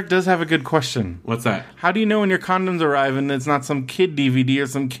good. Derek does have a good question. What's that? How do you know when your condoms arrive and it's not some kid DVD or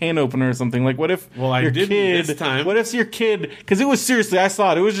some can opener or something? Like, what if this time. What if your kid... Because it was seriously, I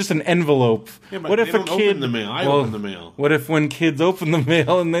saw it was just an envelope. Yeah, but what if a kid... open the mail. I open the mail. What if when kids open the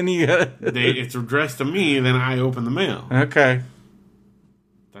mail and then you... it's addressed to me, then I open the mail. Okay.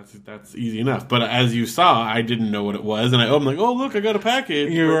 That's easy enough. But as you saw, I didn't know what it was, and I opened oh look, I got a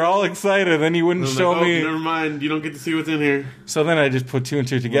package. You were all excited, then you wouldn't show me. Never mind, you don't get to see what's in here. So then I just put 2 and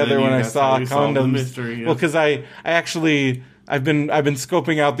 2 together when I saw condoms. Mystery, yeah. Well, because I've been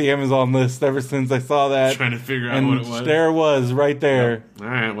scoping out the Amazon list ever since I saw that, trying to figure out what it was. There it was, right there. Yep. All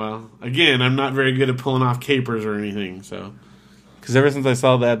right. Well, again, I'm not very good at pulling off capers or anything, so. Because ever since I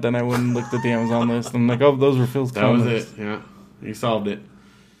saw that, then I went and looked at the Amazon list. And I'm like, oh, those were Phil's condoms. That was it. Yeah, you solved it.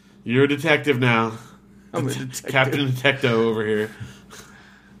 You're a detective now. I'm a detective. Captain Detecto over here.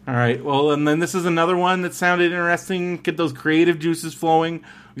 All right. Well, and then this is another one that sounded interesting. Get those creative juices flowing.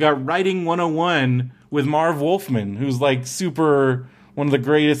 We got Writing 101 with Marv Wolfman, who's super one of the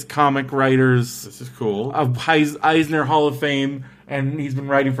greatest comic writers. This is cool. Of Eisner Hall of Fame, and he's been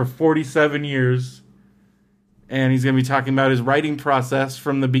writing for 47 years. And he's going to be talking about his writing process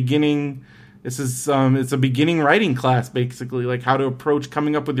from the beginning This is it's a beginning writing class, basically, like how to approach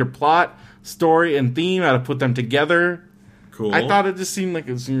coming up with your plot, story, and theme, how to put them together. Cool. I thought it just seemed like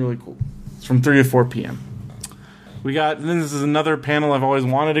it was really cool. It's from 3 to 4 p.m. Then this is another panel I've always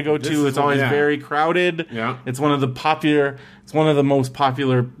wanted to go to. It's always very crowded. Yeah. It's one of the most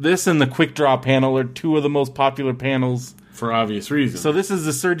popular. This and the Quick Draw panel are two of the most popular panels. For obvious reasons. So this is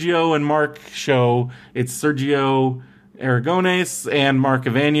the Sergio and Mark show. It's Sergio Aragones and Mark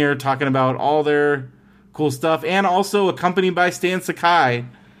Evanier talking about all their cool stuff, and also accompanied by Stan Sakai.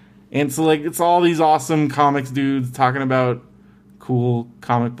 And so, like, it's all these awesome comics dudes talking about cool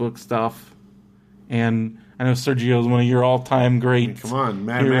comic book stuff. And I know Sergio's one of your all-time great Come on,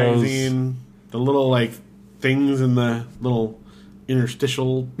 Mad heroes. Magazine, the little, like, things in the little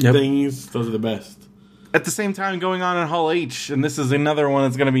interstitial thingies, those are the best. At the same time, going on in Hall H, and this is another one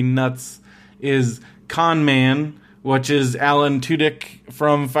that's going to be nuts, is Con Man, which is Alan Tudyk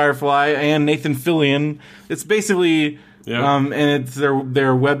from Firefly and Nathan Fillion. It's basically, and it's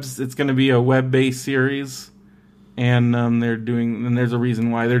their webs. It's going to be a web-based series, and there's a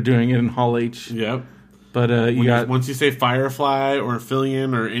reason why they're doing it in Hall H. Yep. But once you say Firefly or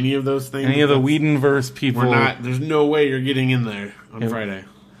Fillion or any of those things, any of the Whedonverse people, there's no way you're getting in there on Friday.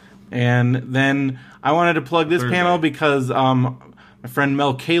 And then I wanted to plug this panel because my friend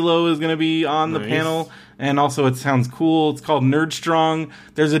Mel Kalo is going to be on the panel. And also it sounds cool. It's called Nerd Strong.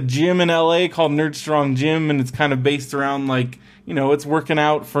 There's a gym in LA called Nerd Strong Gym, and it's kind of based around, like, it's working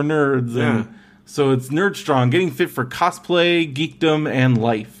out for nerds. Yeah. And so it's Nerd Strong, getting fit for cosplay, geekdom, and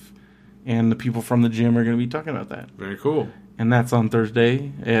life. And the people from the gym are going to be talking about that. Very cool. And that's on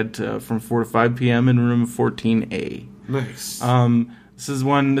Thursday at from 4 to 5 p.m. in room 14A. Nice.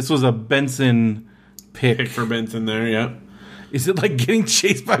 This was a Benson pick. Pick for Benson there, yep. Is it like getting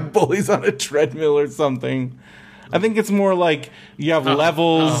chased by bullies on a treadmill or something? I think it's more like you have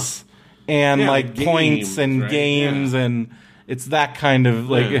levels and like games, points and games, and it's that kind of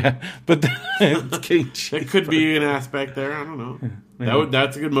like. But it's getting chased. It could be an aspect there. I don't know.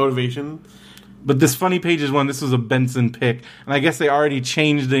 That's a good motivation. But this Funny Pages one, this was a Benson pick, and I guess they already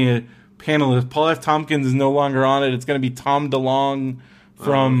changed the panelist. Paul F. Tompkins is no longer on it. It's going to be Tom DeLonge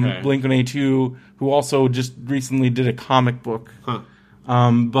from Blink-182, who also just recently did a comic book.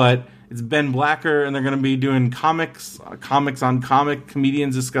 But it's Ben Blacker, and they're going to be doing comics on comic,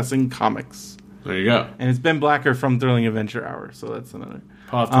 comedians discussing comics. There you go. And it's Ben Blacker from Thrilling Adventure Hour, so that's another.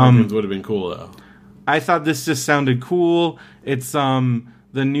 Paul F. Tompkins would have been cool, though. I thought this just sounded cool. It's the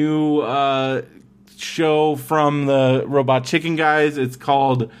new show from the Robot Chicken guys. It's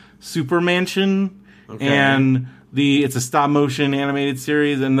called Super Mansion, and it's a stop motion animated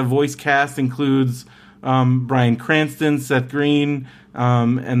series, and the voice cast includes Bryan Cranston, Seth Green,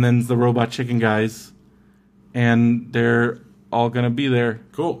 and then the Robot Chicken guys, and they're all gonna be there.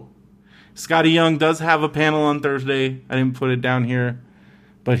 Cool. Scotty Young does have a panel on Thursday. I didn't put it down here,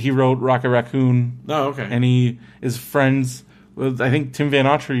 but he wrote Rocket Raccoon. Oh, okay. And he is friends with, I think, Tim Van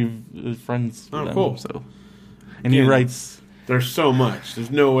Autry is friends with them. Cool. So, and he writes. There's so much.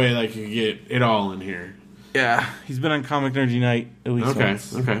 There's no way that you could get it all in here. Yeah, he's been on Comic Nerdy Night at least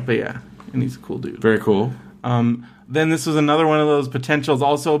once. Okay. But yeah, and he's a cool dude. Very cool. Then this was another one of those potentials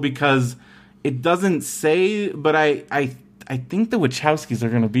also because it doesn't say, but I think the Wachowskis are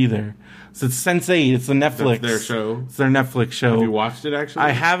going to be there. So it's Sense8. It's the Netflix. That's their show. It's their Netflix show. Have you watched it, actually? I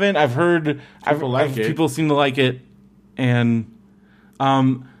haven't. I've heard people seem to like it. And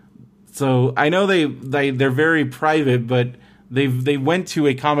so I know they're very private, but they went to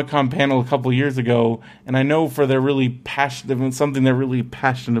a Comic-Con panel a couple years ago, and I know for their really passionate, something they're really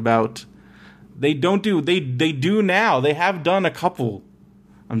passionate about. They do now. They have done a couple.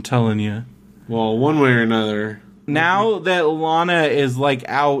 I'm telling you. Well, one way or another. Now that Lana is like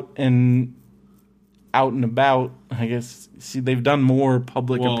out and about, I guess. See, they've done more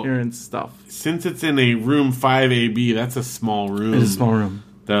public appearance stuff. Since it's in a room 5AB, that's a small room. It's a small room.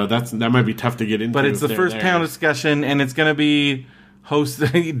 So that might be tough to get into. But it's the first panel discussion, and it's going to be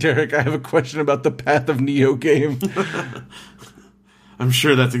hosted. Derek, I have a question about the Path of Neo game. I'm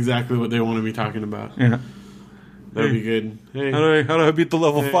sure that's exactly what they want to be talking about. Yeah. That'd be good. Hey, how do I beat the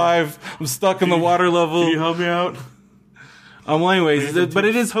level 5? I'm stuck in the water level. Can you help me out? Anyways, but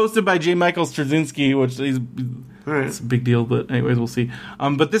it is hosted by J. Michael Straczynski, which it's a big deal. But anyways, we'll see.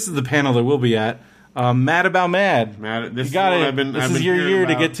 But this is the panel that we'll be at. Mad About Mad. This you got it. This is your year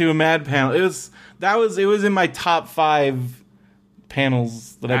to get to a Mad panel. It was in my top 5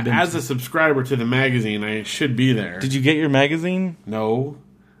 panels that I've been as to. a subscriber to the magazine. I should be there. Did you get your magazine? No.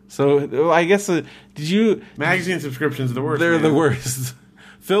 So I guess did you? Magazine subscriptions are the worst. They're the worst.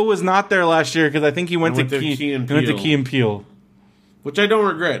 Phil was not there last year because I think he went to Key and Peele. Which I don't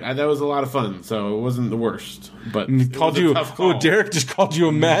regret. That was a lot of fun, so it wasn't the worst. But Derek just called you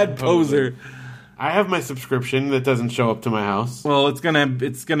a mad poser. I have my subscription that doesn't show up to my house. Well, it's gonna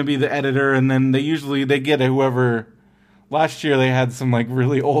be the editor, and then they get whoever. Last year they had some like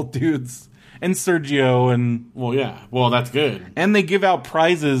really old dudes and Sergio and that's good. And they give out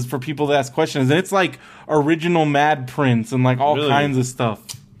prizes for people that ask questions, and it's like original Mad Prince and like all kinds of stuff.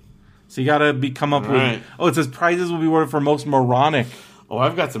 So you gotta come up with. Oh, it says prizes will be awarded for most moronic. Oh,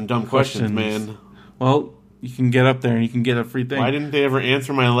 I've got some dumb questions, man. Well, you can get up there and you can get a free thing. Why didn't they ever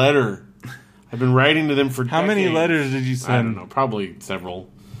answer my letter? I've been writing to them for How many letters did you send? I don't know, probably several.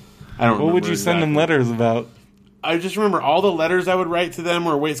 I don't know. What would you send them letters about? I just remember all the letters I would write to them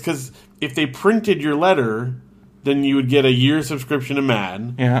were ways, because if they printed your letter, then you would get a year subscription to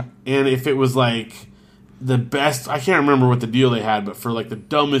Mad. Yeah. And if it was like the best, I can't remember what the deal they had, but for like the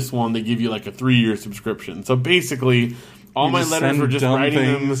dumbest one, they give you like a 3-year subscription. So basically, all my letters were just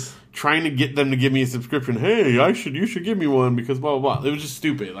writing them, trying to get them to give me a subscription. Hey, you should give me one because blah, blah, blah. It was just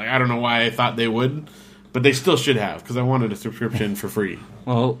stupid. Like, I don't know why I thought they would, but they still should have, because I wanted a subscription for free.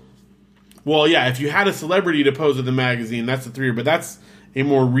 Well, yeah, if you had a celebrity to pose with the magazine, that's a 3-year, but that's a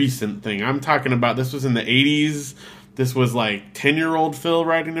more recent thing. I'm talking about, this was in the 80s. This was like 10-year-old Phil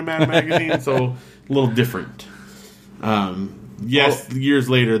writing the Mad magazine, so a little different. Years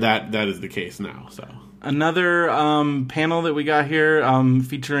later, that is the case now. So another panel that we got here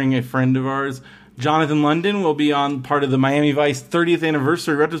featuring a friend of ours, Jonathan London, will be on part of the Miami Vice 30th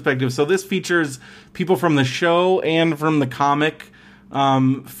anniversary retrospective. So this features people from the show and from the comic,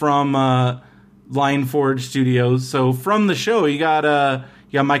 from Lion Forge Studios. So from the show, you got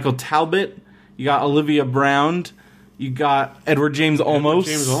Michael Talbot, you got Olivia Brown, you got Edward James Olmos.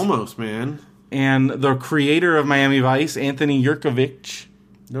 James Olmos, man. And the creator of Miami Vice, Anthony Yerkovich.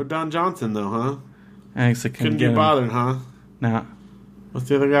 No Don Johnson, though, huh? I guess I couldn't get bothered, huh? Nah. What's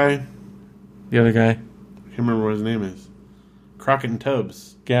the other guy? The other guy. I can't remember what his name is. Crockett and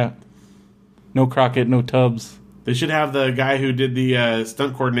Tubbs. Yeah. No Crockett, no Tubbs. They should have the guy who did the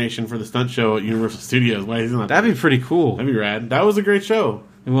stunt coordination for the stunt show at Universal Studios. Why isn't that? That'd be pretty cool. That'd be rad. That was a great show.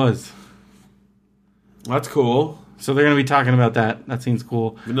 It was. That's cool. So they're going to be talking about that. That seems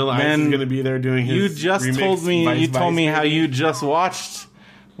cool. Vanilla Ice is going to be there doing his. You just told me how you just watched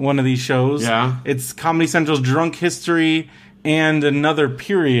one of these shows. Yeah. It's Comedy Central's Drunk History and Another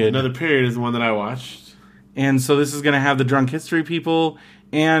Period. Another Period is the one that I watched. And so this is going to have the Drunk History people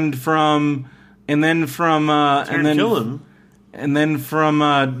and then from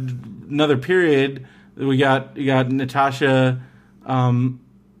Another Period, you got Natasha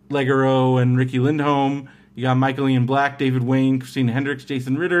Leggero and Ricky Lindholm. You got Michael Ian Black, David Wayne, Christina Hendricks,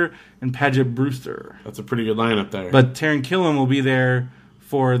 Jason Ritter, and Paget Brewster. That's a pretty good lineup there. But Taran Killam will be there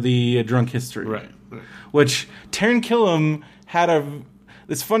for the Drunk History. Right. Which Taran Killam had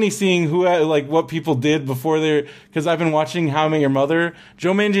it's funny seeing what people did before there, because I've been watching How I Met Your Mother.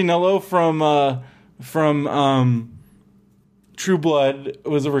 Joe Manganiello from True Blood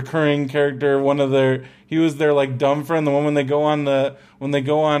was a recurring character. He was their like dumb friend. The one when they go on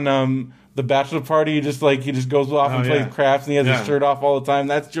the bachelor party, he just goes off and plays craps, and he has his shirt off all the time.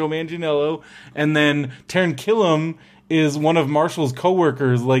 That's Joe Manganiello. And then Taran Killam is one of Marshall's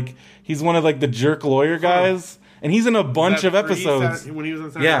coworkers. Like, he's one of the jerk lawyer guys, and he's in a bunch of episodes. When he was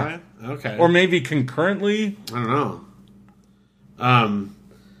on Saturday Night? Okay. Or maybe concurrently. I don't know.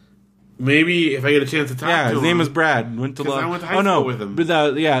 Maybe if I get a chance to talk to him. Yeah, his name is Brad. I went to high school with him. But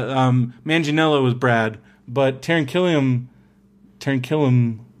Manganiello was Brad, but Taran Killam.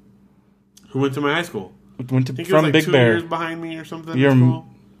 Who went to my high school? Went to from Big 2 years behind me or something. Did you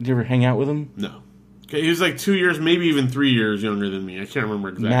ever hang out with him? No. Okay, he was 2 years, maybe even 3 years younger than me. I can't remember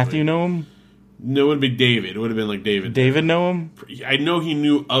exactly. Matthew know him? No, it would be David. It would have been like David. David know him? I know he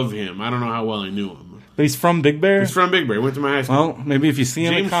knew of him. I don't know how well he knew him. But he's from Big Bear? He's from Big Bear. He went to my high school. Well, maybe if you see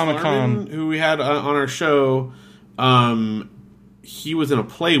him at Comic-Con. Who we had on our show, he was in a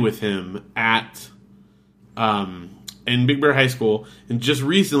play with him in Big Bear High School. And just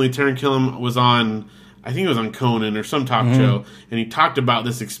recently, Taran Killam was on, I think it was on Conan or some talk show, and he talked about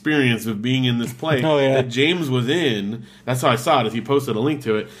this experience of being in this play that James was in. That's how I saw it, is he posted a link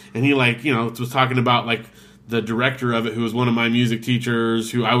to it. And he was talking about the director of it, who was one of my music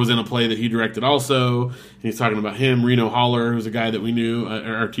teachers, who I was in a play that he directed also. And he's talking about him, Reno Holler, who's a guy that we knew,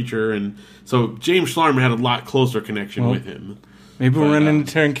 our teacher. And so James Schlarman had a lot closer connection with him. Maybe we'll run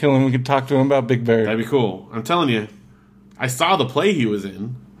into Taran Killam. We could talk to him about Big Bear. That'd be cool. I'm telling you. I saw the play he was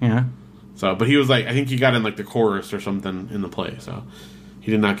in. Yeah. So, but he was I think he got in the chorus or something in the play. So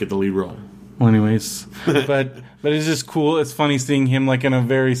he did not get the lead role. Well, anyways, but it's just cool. It's funny seeing him like in a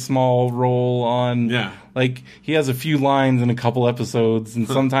very small role on. Yeah. Like he has a few lines in a couple episodes, and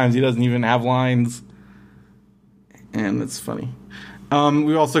sometimes he doesn't even have lines. And it's funny.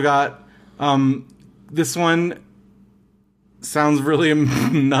 We also got this one sounds really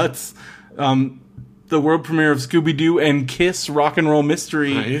nuts. The world premiere of Scooby-Doo and Kiss Rock and Roll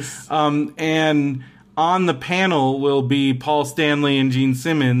Mystery. Nice. And on the panel will be Paul Stanley and Gene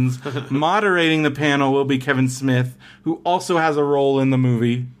Simmons. Moderating the panel will be Kevin Smith, who also has a role in the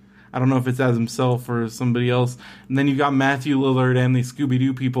movie. I don't know if it's as himself or somebody else. And then you got Matthew Lillard and the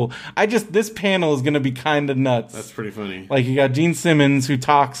Scooby-Doo people. This panel is going to be kind of nuts. That's pretty funny. Like, you got Gene Simmons, who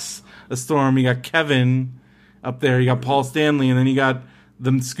talks a storm. You got Kevin up there. You got Paul Stanley. And then you got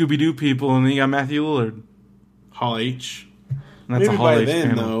the Scooby-Doo people. And then you got Matthew Lillard. Hall H. And that's maybe a Hall by H then,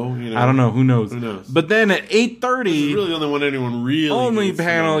 panel. though. I don't know. Who knows? Who knows? But then at 8:30... This is really the only one anyone really only needs to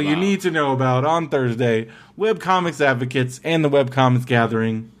panel know you about. need to know about on Thursday. Webcomics Advocates and the Webcomics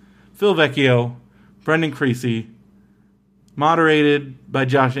Gathering. Phil Vecchio, Brendan Creasy, moderated by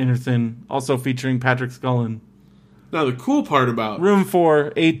Josh Anderson, also featuring Patrick Scullin. Now, the cool part about... Room 4,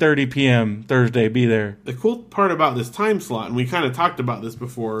 8:30 p.m. Thursday, be there. The cool part about this time slot, and we kind of talked about this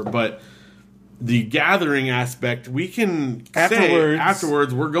before, but the gathering aspect, we can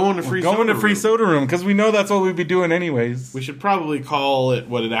afterwards we're going to free soda room, because we know that's what we'd be doing anyways. We should probably call it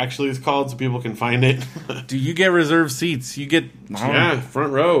what it actually is called so people can find it. Do you get reserved seats? You get...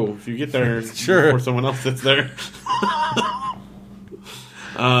 front row. If you get there sure. Before someone else sits there.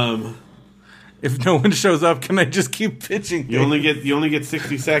 If no one shows up, can I just keep pitching? You only get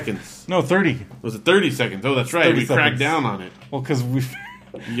 60 seconds. No, 30. Was it 30 seconds? Oh, that's right. We cracked down on it. Well, because we...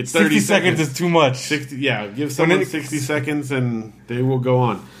 You get 30 60 seconds is too much. 60, yeah, give someone 60 seconds and they will go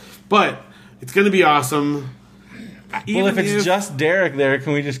on. But it's going to be awesome. Well, if it's just Derek there,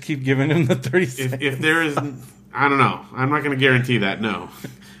 can we just keep giving him the 30 seconds? If there is... I don't know. I'm not going to guarantee that, no.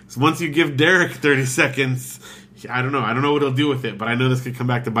 So once you give Derek 30 seconds, I don't know. I don't know what he'll do with it, but I know this could come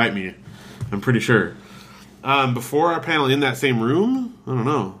back to bite me. I'm pretty sure. Before our panel in that same room? I don't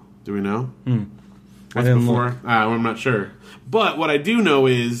know. Do we know? What's before? I'm not sure. But what I do know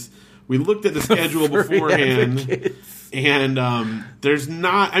is we looked at the schedule beforehand, and there's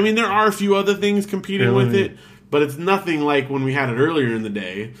not... I mean, there are a few other things competing with it, but it's nothing like when we had it earlier in the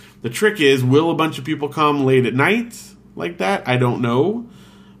day. The trick is, will a bunch of people come late at night like that? I don't know.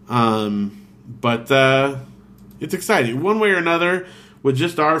 But it's exciting. One way or another, with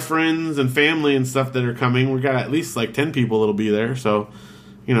just our friends and family and stuff that are coming, we got at least like 10 people that'll be there, so...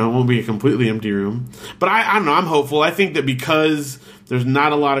 You know, it won't be a completely empty room. But I don't know, I'm hopeful. I think that because there's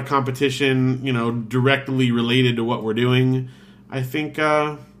not a lot of competition, you know, directly related to what we're doing, I think...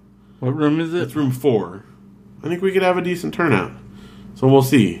 what room is it? It's room 4. I think we could have a decent turnout. So we'll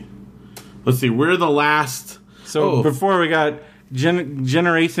see. Let's see, we're the last... So before we got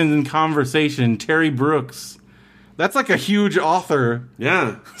Generations in Conversation, Terry Brooks. That's like a huge author.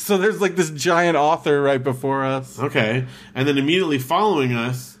 Yeah. So there's like this giant author right before us. Okay. And then immediately following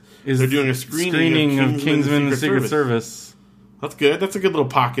us, they're doing a screening of Kingsman the Secret Service. That's good. That's a good little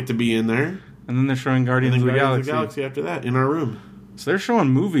pocket to be in there. And then they're showing Guardians of the Galaxy after that in our room. So they're showing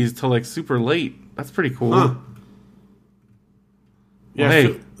movies till like super late. That's pretty cool. Huh. Yeah,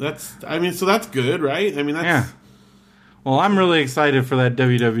 well, hey. So that's good, right? I mean, that's... Yeah. Well, I'm really excited for that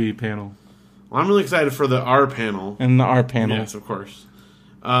WWE panel. Well, I'm really excited for our panel. And the R panel. Yes, of course.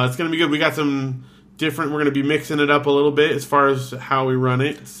 It's going to be good. We got some different... We're going to be mixing it up a little bit as far as how we run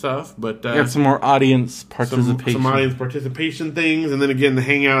it and stuff. But we got some more audience participation. Some audience participation things. And then again, the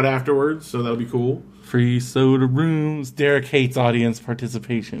hangout afterwards. So that'll be cool. Free soda rooms. Derek hates audience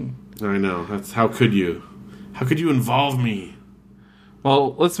participation. I know. That's... How could you? How could you involve me?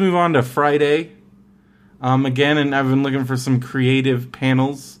 Well, let's move on to Friday. Again, and I've been looking for some creative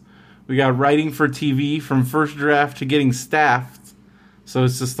panels. We got writing for TV from first draft to getting staffed. So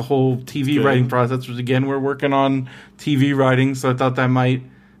it's just the whole TV writing process, which again, we're working on TV writing. So I thought that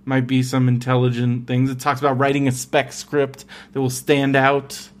might be some intelligent things. It talks about writing a spec script that will stand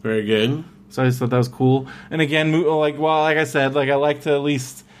out. Very good. So I just thought that was cool. And again, like I said, I like to at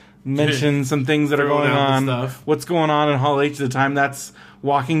least mention some things that are going on. What's going on in Hall H at the time? That's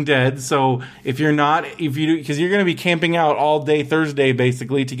Walking Dead. So because you're going to be camping out all day Thursday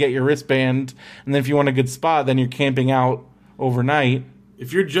basically to get your wristband, and then if you want a good spot, then you're camping out overnight.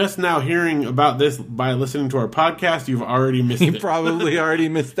 If you're just now hearing about this by listening to our podcast, you've already missed it. You probably already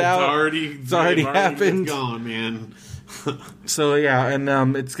missed out. It's already happened. It's gone, man. So yeah,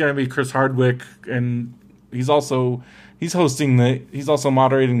 and it's going to be Chris Hardwick, and he's also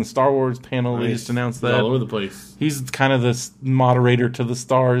moderating the Star Wars panel. Nice. They just announced that. He's all over the place. He's kind of the moderator to the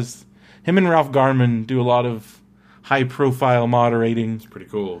stars. Him and Ralph Garman do a lot of high-profile moderating. It's pretty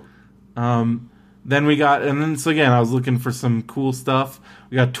cool. Then we got, and then so again, I was looking for some cool stuff.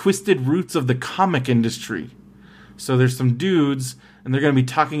 We got Twisted Roots of the Comic Industry. So there's some dudes, and they're going to be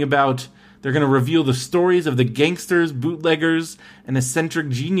talking about, they're going to reveal the stories of the gangsters, bootleggers, and eccentric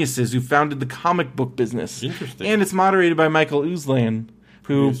geniuses who founded the comic book business. Interesting. And it's moderated by Michael Uslan,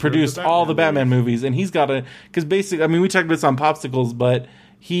 who produced all the Batman movies. And he's got because basically, I mean, we talked about this on Popsicles, but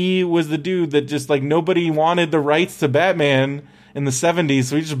he was the dude that just, like, nobody wanted the rights to Batman in the 70s,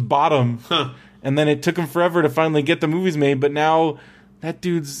 so he just bought them. Huh. And then it took him forever to finally get the movies made, but now that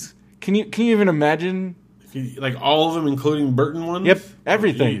dude's... Can you even imagine? Like all of them, including Burton ones? Yep,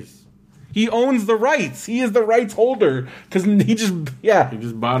 everything. He owns the rights. He is the rights holder. Because he just... Yeah. He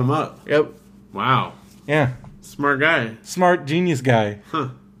just bought them up. Yep. Wow. Yeah. Smart guy. Smart, genius guy. Huh.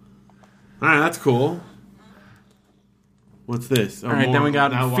 Alright, that's cool. What's this? Alright, then we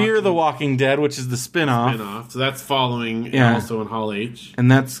got Fear the Walking Dead, which is the spin-off. So that's following also in Hall H. And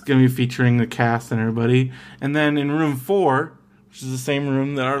that's going to be featuring the cast and everybody. And then in room 4, which is the same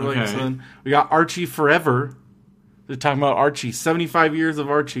room that Arling's in, we got Archie Forever. They're talking about Archie. 75 years of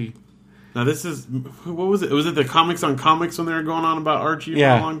Archie. Now this is... What was it? Was it the Comics on Comics when they were going on about Archie for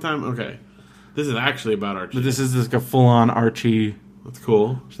a long time? Okay. This is actually about Archie. But this is like a full-on Archie... That's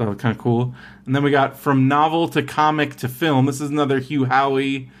cool. So that was kind of cool. And then we got From Novel to Comic to Film. This is another Hugh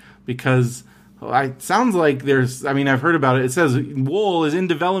Howey because it sounds like there's... I mean, I've heard about it. It says Wool is in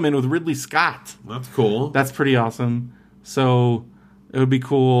development with Ridley Scott. That's cool. That's pretty awesome. So it would be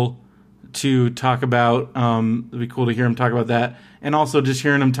cool to talk about... it'd be cool to hear him talk about that. And also just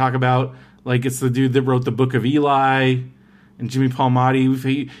hearing him talk about... Like, it's the dude that wrote the Book of Eli and Jimmy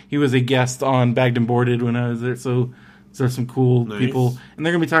Palmiotti. He was a guest on Bagged and Boarded when I was there, so... There's some cool people. And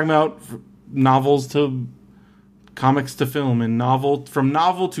they're going to be talking about novels to comics to film and from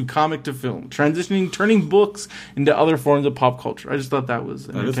novel to comic to film. Turning books into other forms of pop culture. I just thought that was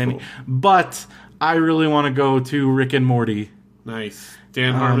entertaining. Cool. But I really want to go to Rick and Morty. Nice.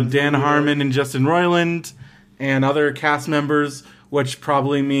 Dan Harmon. Dan Harmon and Justin Roiland and other cast members, which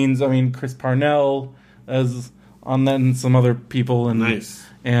probably means, I mean, Chris Parnell as on that and some other people. And nice.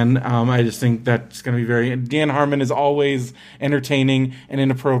 And I just think that's going to be very... Dan Harmon is always entertaining and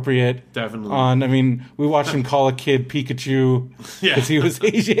inappropriate. Definitely. I mean, we watched him call a kid Pikachu because he was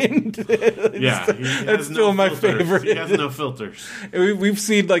Asian. That's still my favorite. He has no filters. We've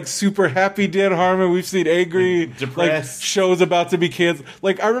seen, like, super happy Dan Harmon. We've seen angry, depressed. Like, shows about to be canceled.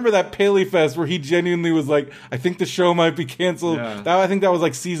 Like, I remember that Paley Fest where he genuinely was like, I think the show might be canceled. Yeah. I think that was,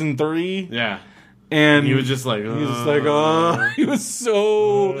 like, season 3. Yeah. And he was just like, he was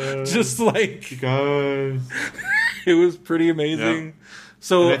so just like, guys. It was pretty amazing. Yep.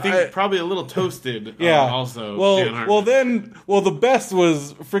 So and I think probably a little toasted. Yeah. Also. The best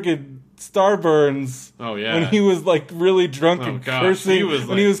was freaking Starburns. Oh yeah. When he was like really drunk and cursing.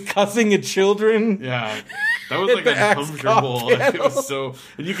 When he was cussing at children. Yeah. That was like uncomfortable. Like, it was so,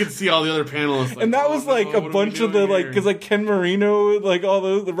 and you could see all the other panelists. Like, and that was like a bunch of the like, because like Ken Marino, like all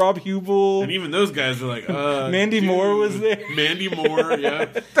the Rob Hubel, and even those guys were like, Mandy Moore was there. Mandy Moore, yeah,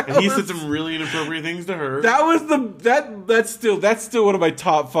 and he said some really inappropriate things to her. That was that's still one of my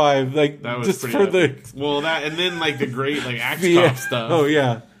top 5. Like that was just pretty for epic. That and then like the great like Axe Cop stuff. Oh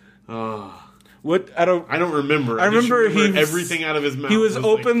yeah. What I don't remember. I remember everything out of his mouth. He was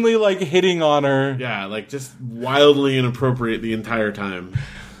openly like hitting on her. Yeah, like just wildly inappropriate the entire time.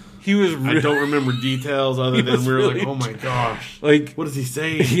 He was. I don't remember details other than we were really like, oh my gosh, like what does he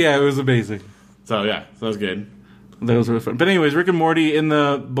say? Yeah, it was amazing. So yeah, that was good. That was really fun. But anyways, Rick and Morty in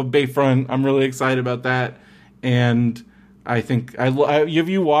the Bayfront. I'm really excited about that, and I think have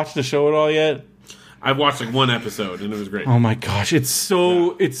you watched the show at all yet? I've watched like one episode and it was great. Oh my gosh, it's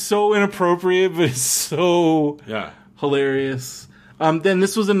so inappropriate, but it's so hilarious. Then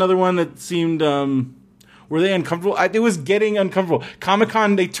this was another one that seemed were they uncomfortable? It was getting uncomfortable.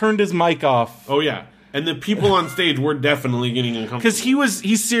 Comic-Con, they turned his mic off. Oh yeah, and the people on stage were definitely getting uncomfortable because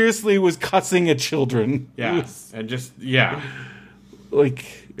he seriously was cussing at children. Yeah, and just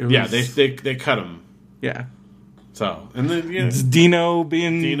like they cut him. Yeah. So, and then it's Dino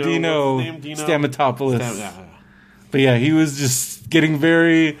being Dino Stamatopoulos. But yeah, he was just getting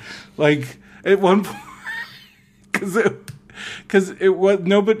very like at one point because it was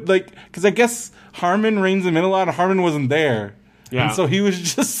nobody like because I guess Harmon reins him in a lot, and Harmon wasn't there. Yeah, and so he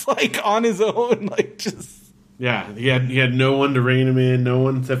was just like on his own, like just he had no one to rein him in, no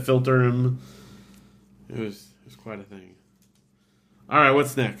one to filter him. It was quite a thing. All right,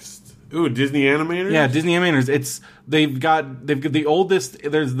 what's next? Ooh, Disney Animators? Yeah, Disney Animators. They've got the oldest.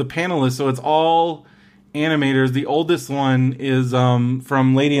 There's the panelists, so it's all animators. The oldest one is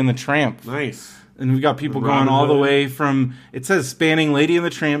from Lady and the Tramp. Nice. And we've got people going all the way from, it says spanning Lady and the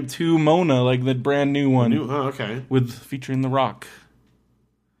Tramp to Mona, like the brand new one. Okay. Featuring The Rock.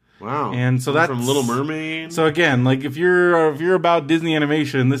 Wow. And so that's from Little Mermaid. So again, like if you're about Disney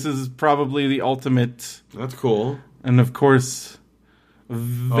animation, this is probably the ultimate. That's cool. And of course,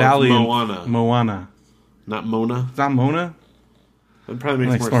 Valiant. Moana. Not Mona. It's not Mona? That probably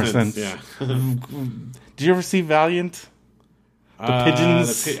makes more sense. Yeah. Did you ever see Valiant? The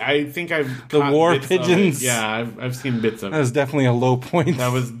pigeons. I think I've the war pigeons. Yeah, I've seen bits of it. That was definitely a low point.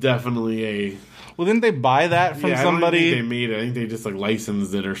 That was definitely a. Well, didn't they buy that from somebody? I don't think they made it. I think they just like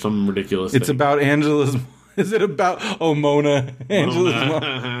licensed it or some ridiculous. It's thing. about Angela's. Is it about Mona? Angela's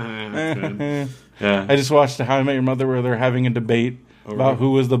mom. Yeah. I just watched How I Met Your Mother where they're having a debate about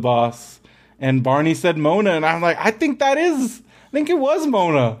who was the boss, and Barney said Mona, and I'm like, I think it was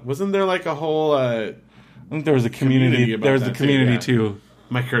Mona. Wasn't there like a whole? I think there was a community. There was a community too.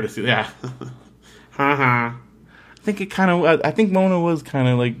 My courtesy, yeah. Haha. I think Mona was kind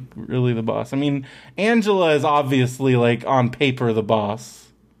of like really the boss. I mean, Angela is obviously like on paper the boss.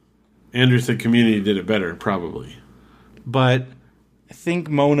 Andrew said Community did it better, probably. But I think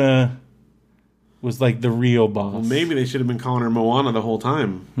Mona was like the real boss. Well, maybe they should have been calling her Moana the whole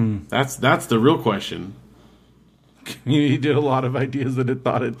time. That's the real question. Community did a lot of ideas that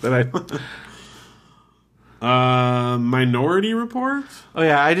Minority Report? Oh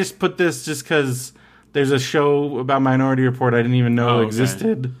yeah, I just put this just because there's a show about Minority Report I didn't even know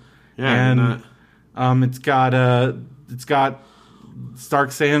existed. Yeah, and it's got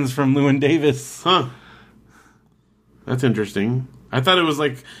Stark Sands from Llewyn Davis. Huh. That's interesting. I thought it was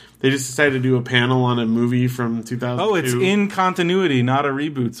like they just decided to do a panel on a movie from 2002. Oh, it's in continuity, not a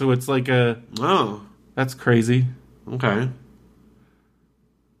reboot. So it's like that's crazy. Okay.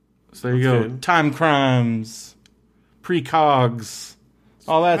 So there you go. Good. Time Crimes, Precogs,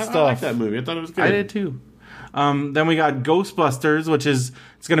 all that stuff. I like that movie. I thought it was good. I did too. Then we got Ghostbusters, which is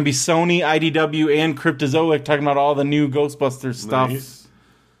it's going to be Sony, IDW, and Cryptozoic talking about all the new Ghostbusters stuff. Nice.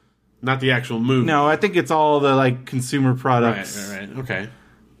 Not the actual movie. No, I think it's all the like consumer products. Right. Okay.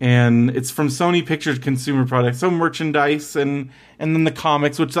 And it's from Sony Pictures Consumer Products, so merchandise and then the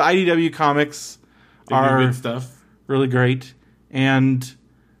comics, which the IDW comics are good stuff, really great. And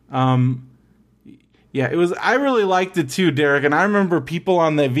it was. I really liked it too, Derek. And I remember people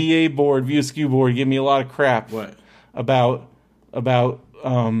on the VA board, VSQ board, gave me a lot of crap. What about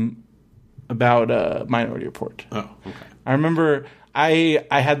Minority Report? Oh, okay. I remember I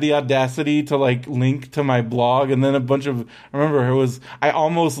had the audacity to like link to my blog, and then I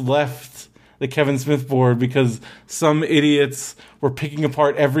almost left the Kevin Smith board because some idiots were picking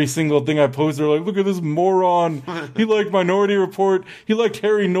apart every single thing I posted. They're like, look at this moron. He liked Minority Report. He liked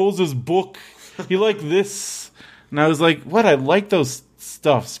Harry Knowles' book. He liked this. And I was like, what? I like those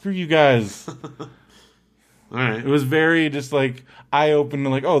stuff. Screw you guys. All right. It was very just like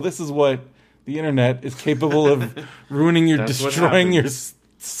eye-opening, like, oh, this is what the internet is capable of ruining destroying your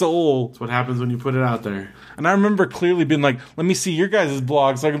soul. That's what happens when you put it out there. And I remember clearly being like, let me see your guys'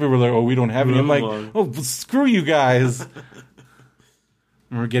 blog. So people were like, oh, we don't have any. I'm like, oh, screw you guys.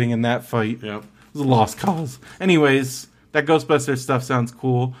 And we're getting in that fight. Yep. It was a lost cause. Anyways, that Ghostbusters stuff sounds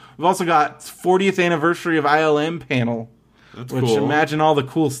cool. We've also got 40th anniversary of ILM panel. That's which cool. Imagine all the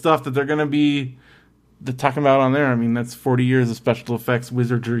cool stuff that they're going to be talking about on there. I mean, that's 40 years of special effects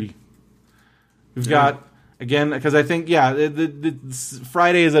wizardry. We've got, again, because I think,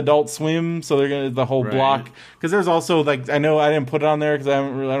 Friday is Adult Swim, so they're going to the whole block. Because there's also, like, I know I didn't put it on there because I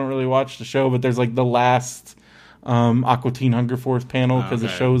don't really watch the show, but there's, like, the last Aqua Teen Hunger Force panel because the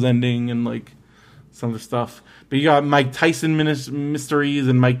show's ending and, like, some other stuff. But you got Mike Tyson mysteries,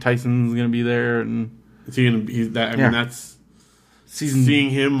 and Mike Tyson's going to be there. And is he going to be that? I mean, that's seeing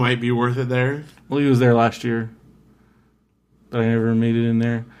him might be worth it there. Well, he was there last year, but I never made it in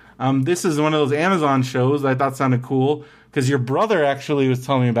there. This is one of those Amazon shows that I thought sounded cool because your brother actually was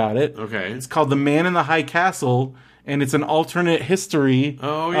telling me about it. Okay. It's called The Man in the High Castle, and it's an alternate history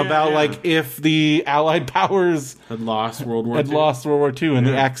about like if the Allied powers had lost World War II and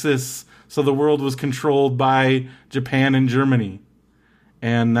the Axis, so the world was controlled by Japan and Germany.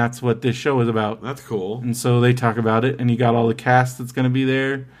 And that's what this show is about. That's cool. And so they talk about it, and you got all the cast that's going to be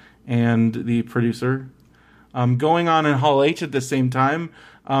there and the producer. Going on in Hall H at the same time,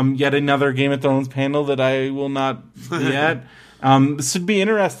 yet another Game of Thrones panel that I will not be at. This should be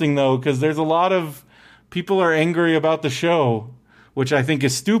interesting, though, because there's a lot of people are angry about the show, which I think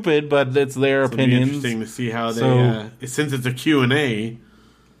is stupid, but it's their opinions. It'll be interesting to see how they, since it's a Q&A.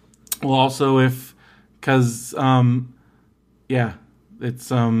 Well, also it's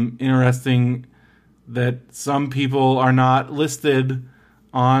interesting that some people are not listed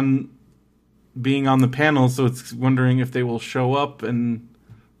on being on the panel, so it's wondering if they will show up, and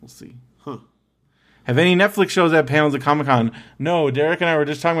we'll see. Have any Netflix shows at panels at Comic-Con? No, Derek and I were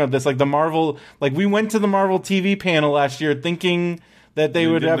just talking about this. Like the Marvel, like we went to the Marvel TV panel last year thinking that they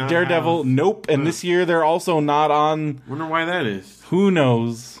would have Daredevil. Nope. And this year they're also not on. Wonder why that is. Who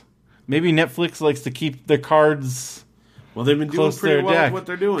knows? Maybe Netflix likes to keep their cards. Well, they've been doing pretty well with what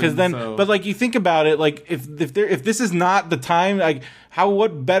they're doing. Because then, but like you think about it, like if this is not the time, like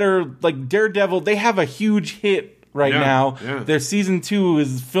what better, like Daredevil, they have a huge hit right now. Yeah. Their season 2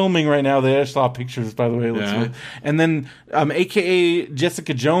 is filming right now. They just saw pictures, by the way. Good. And then, AKA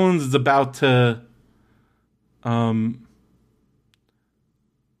Jessica Jones is about to,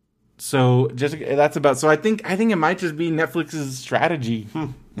 so Jessica, that's about. So I think it might just be Netflix's strategy.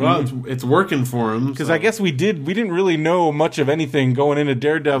 Well, it's working for them. Because I guess we didn't really know much of anything going into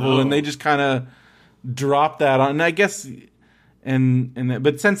Daredevil, and they just kind of dropped that on. And I guess, but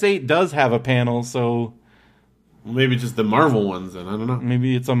Sense8 does have a panel, so. Maybe just the Marvel ones, then. I don't know.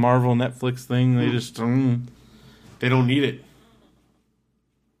 Maybe it's a Marvel Netflix thing. They just... They don't need it.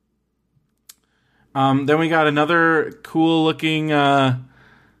 Then we got another cool-looking one.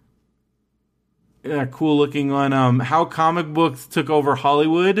 How Comic Books Took Over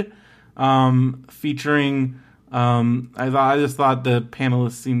Hollywood. Featuring... I just thought the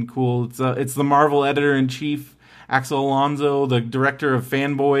panelists seemed cool. It's the Marvel editor-in-chief, Axel Alonso, the director of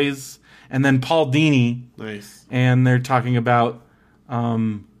Fanboys, and then Paul Dini. Nice. And they're talking about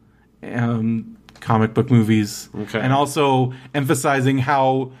comic book movies. Okay. And also emphasizing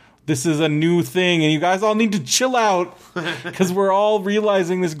how this is a new thing and you guys all need to chill out because we're all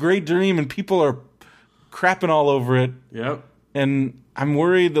realizing this great dream and people are crapping all over it. Yep. And I'm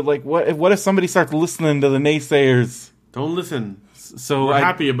worried that, like, what if somebody starts listening to the naysayers? Don't listen. So we're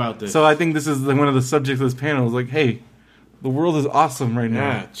happy about this. So I think this is one of the subjects of this panel is like, hey, the world is awesome right now.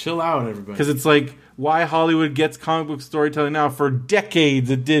 Yeah, chill out, everybody. Because it's like, why Hollywood gets comic book storytelling now. For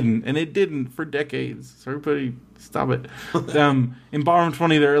decades, it didn't. And it didn't for decades. So everybody, stop it. In Ballroom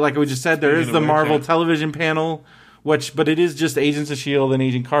 20, there, like we just said, there is the Marvel television panel, but it is just Agents of S.H.I.E.L.D. and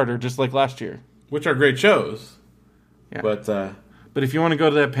Agent Carter, just like last year. Which are great shows. Yeah. But if you want to go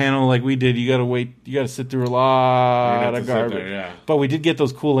to that panel like we did, you got to wait. You got to sit through a lot of garbage. There, yeah. But we did get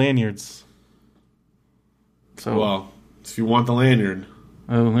those cool lanyards. So, well, if you want the lanyard...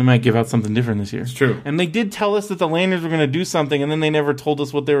 Oh, they might give out something different this year. It's true. And they did tell us that the lanyards were going to do something, and then they never told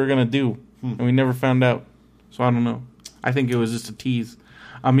us what they were going to do. And we never found out. So I don't know. I think it was just a tease.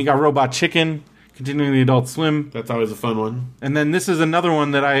 You got Robot Chicken, continuing the Adult Swim. That's always a fun one. And then this is another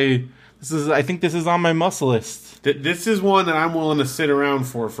one that I think this is on my must list. This is one that I'm willing to sit around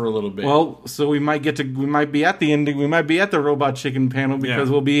for a little bit. Well, so we might be at the Robot Chicken panel because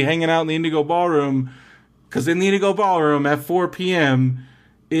we'll be hanging out in the Indigo Ballroom. Because in the Indigo Ballroom at 4 p.m.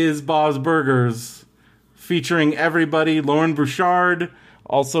 is Bob's Burgers, featuring everybody. Lauren Bouchard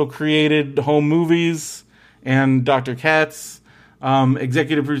also created Home Movies and Dr. Katz.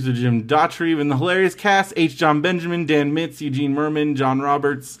 Executive producer Jim Daughtry, and the hilarious cast: H. John Benjamin, Dan Mitz, Eugene Merman, John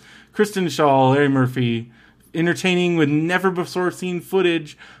Roberts, Kristen Shaw, Larry Murphy. Entertaining with never-before-seen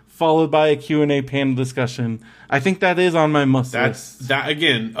footage, followed by a Q&A panel discussion. I think that is on my must list. That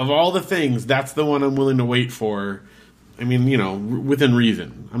again, of all the things, that's the one I'm willing to wait for. I mean, within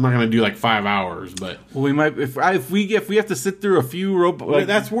reason. I'm not going to do like 5 hours, but we might if we have to sit through a few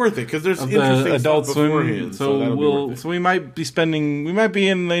that's worth it because there's interesting Adult stuff Swim. beforehand. So we might be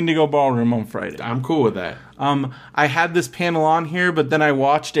in the Indigo Ballroom on Friday. I'm cool with that. I had this panel on here, but then I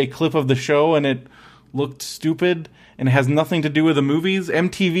watched a clip of the show and it looked stupid and it has nothing to do with the movies.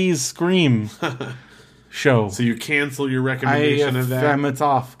 MTV's Scream show. So you cancel your recommendation of that? It's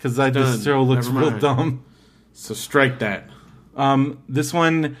off because this show looks real dumb. So strike that. This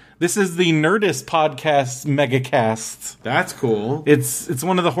is the Nerdist podcast megacast. That's cool. It's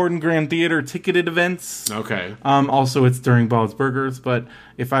one of the Horton Grand Theater ticketed events. Okay. Also it's during Bob's Burgers, but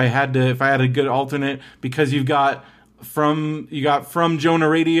if I had a good alternate, because you got from Jonah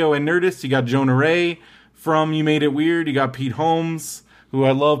Radio and Nerdist, you got Jonah Ray. From You Made It Weird, you got Pete Holmes, who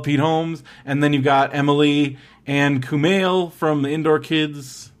I love Pete Holmes, and then you've got Emily and Kumail from the Indoor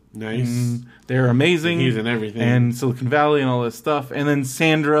Kids. Nice. They're amazing. He's in everything. And Silicon Valley and all this stuff. And then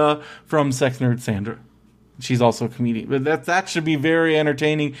Sandra from Sex Nerd Sandra. She's also a comedian. But that should be very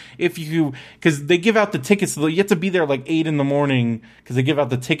entertaining because they give out the tickets. You have to be there like 8 a.m. because they give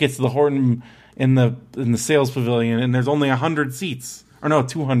out the tickets to the Horton in the sales pavilion, and there's only 100 seats. Or no,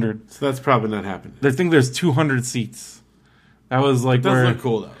 200. So that's probably not happening. I think there's 200 seats. That was like it does look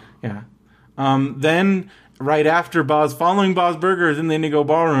cool though. Yeah. Then right after following Bob's Burgers in the Indigo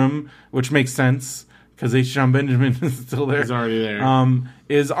Ballroom, which makes sense, because H. John Benjamin is still there. He's already there.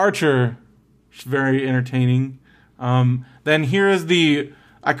 Is Archer. Very entertaining. Then here is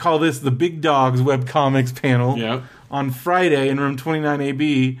I call this the Big Dogs webcomics panel. Yep. On Friday in room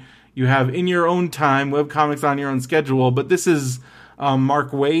 29AB, you have In Your Own Time, webcomics on your own schedule. But this is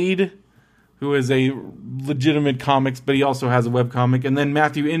Mark Waid, who is a legitimate comics, but he also has a webcomic. And then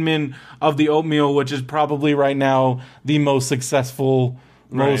Matthew Inman of The Oatmeal, which is probably right now the most successful,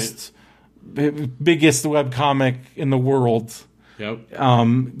 biggest webcomic in the world. Yep.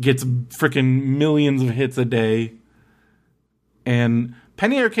 Gets freaking millions of hits a day. And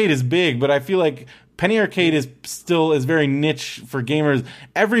Penny Arcade is big, but I feel like Penny Arcade is very niche for gamers.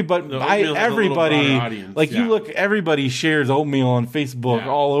 Everybody, everybody shares Oatmeal on Facebook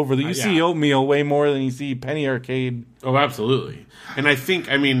all over. You see Oatmeal way more than you see Penny Arcade. Oh, absolutely. And I think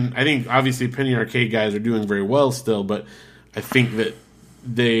obviously Penny Arcade guys are doing very well still, but I think that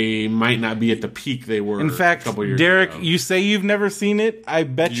they might not be at the peak they were. In fact, a couple years Derek, ago. You say you've never seen it. I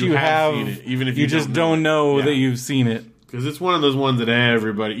bet you have seen it, even if you just don't know that you've seen it. Because it's one of those ones that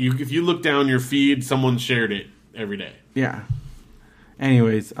everybody... if you look down your feed, someone shared it every day. Yeah.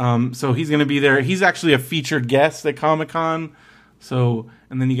 Anyways, so he's going to be there. He's actually a featured guest at Comic-Con. So,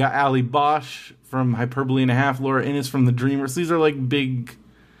 and then you got Ali Bosch from Hyperbole and a Half, Laura Innes from The Dreamers. These are big...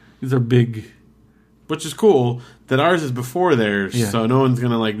 Which is cool that ours is before theirs, so no one's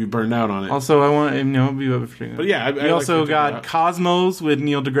going to be burned out on it. Also, I want to be up for... But yeah, we also got Cosmos with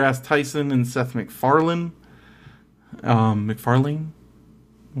Neil deGrasse Tyson and Seth MacFarlane. McFarlane?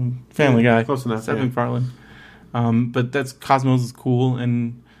 Family Guy. Close enough. Seth MacFarlane. But that's Cosmos is cool,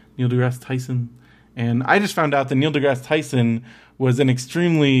 and Neil deGrasse Tyson. And I just found out that Neil deGrasse Tyson was an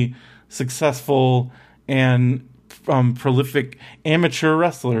extremely successul and prolific amateur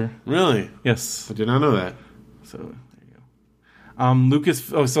wrestler. Really? Yes. I did not know that. So there you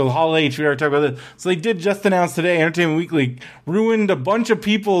go. So Hall H, we already talked about this. So they did just announce today, Entertainment Weekly ruined a bunch of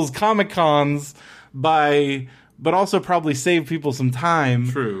people's Comic-Cons but also probably saved people some time.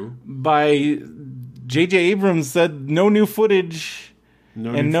 True. By J.J. Abrams said no new footage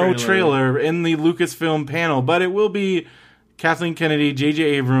no trailer in the Lucasfilm panel, but it will be Kathleen Kennedy, J.J.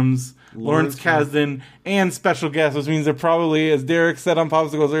 Abrams, Lawrence Kasdan, and special guests, which means they're probably, as Derek said on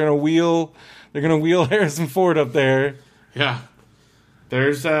Popsicles, they're gonna wheel Harrison Ford up there. Yeah.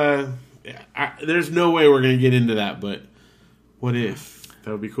 There's no way we're gonna get into that, but what if?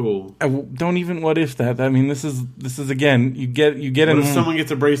 That would be cool. Don't even what if that. I mean, this is again. You get. What if someone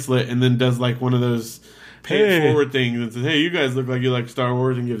gets a bracelet and then does one of those pay it forward things and says, "Hey, you guys look like you like Star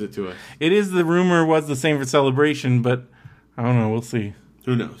Wars," and gives it to us. It is the rumor was the same for Celebration, but I don't know. We'll see.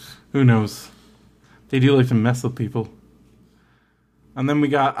 Who knows? Who knows? They do like to mess with people. And then we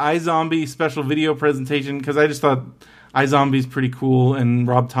got iZombie special video presentation because I just thought iZombie's pretty cool and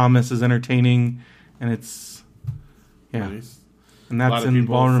Rob Thomas is entertaining, and it's nice. And that's in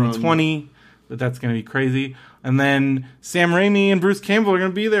Ballroom 20, but that's going to be crazy. And then Sam Raimi and Bruce Campbell are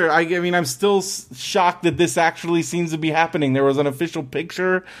going to be there. I mean, I'm still shocked that this actually seems to be happening. There was an official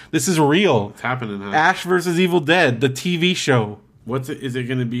picture. This is real. It's happening, huh? Ash vs. Evil Dead, the TV show. Is it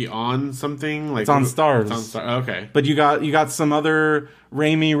going to be on something? It's on Starz. It's on Starz. Okay. But you got some other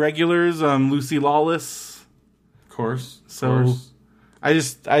Raimi regulars, Lucy Lawless. Of course.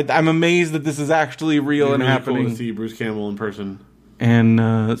 I'm amazed that this is actually real and happening. Cool to see Bruce Campbell in person. And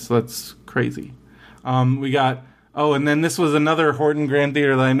so that's crazy. We got... Oh, and then this was another Horton Grand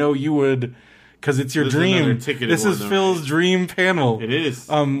Theater that I know you would... Because it's your dream. This is Phil's dream panel. It is.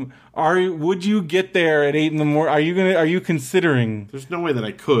 Would you get there at 8 a.m? Are you considering? There's no way that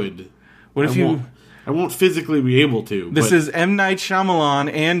I could. What if you... I won't physically be able to. This is M. Night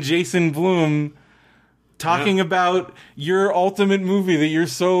Shyamalan and Jason Blum talking about your ultimate movie that you're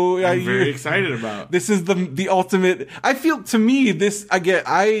so... I'm very excited about. This is the ultimate... I feel, to me,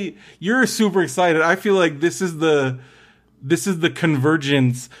 you're super excited. I feel like this is the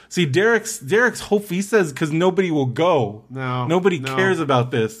convergence. See, Derek's hope, he says, because nobody will go. Nobody cares about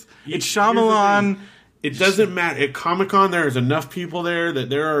this. It's Shyamalan. It doesn't matter. At Comic-Con, there is enough people there that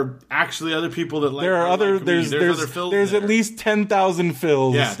there are actually other people that like. There's other Phils. There's at least 10,000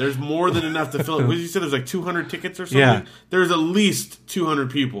 Phils. Yeah, there's more than enough to fill it. What you said, there's 200 tickets or something. Yeah. There's at least 200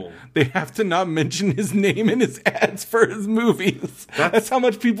 people. They have to not mention his name in his ads for his movies. That's how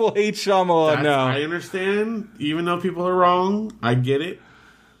much people hate Shyamalan now. I understand. Even though people are wrong, I get it.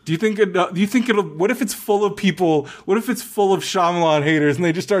 Do you think it'll? What if it's full of people? What if it's full of Shyamalan haters and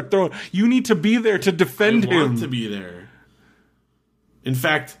they just start throwing? You need to be there to defend him. I want to be there. In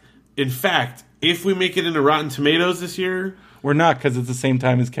fact, if we make it into Rotten Tomatoes this year, we're not because it's the same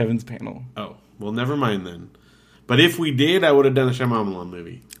time as Kevin's panel. Oh well, never mind then. But if we did, I would have done a Shyamalan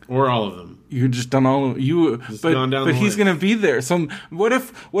movie. Or all of them. You just done all of you, just but he's gonna be there. So what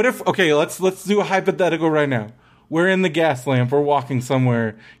if? Okay, let's do a hypothetical right now. We're in the gas lamp. We're walking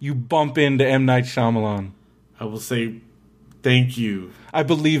somewhere. You bump into M. Night Shyamalan. I will say, thank you. I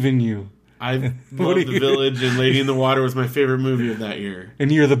believe in you. I love The Village, and Lady in the Water was my favorite movie of that year.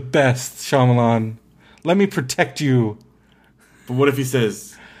 And you're the best, Shyamalan. Let me protect you. But what if he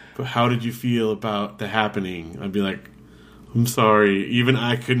says, "But how did you feel about The Happening?" I'd be like, I'm sorry, even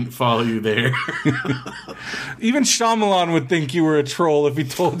I couldn't follow you there. Even Shyamalan would think you were a troll if he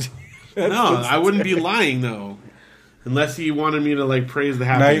told you. No, I wouldn't be lying, though. Unless he wanted me to, like, praise The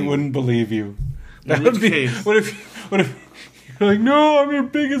Happening. Knight wouldn't believe you. That would be... Case. What if you're like, no, I'm your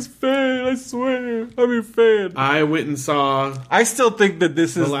biggest fan, I swear. I'm your fan. I went and saw... I still think that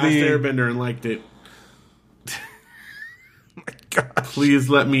this is The Last Airbender and liked it. Oh my God. Please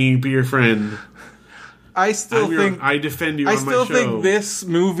let me be your friend. I defend you on my show. I still think this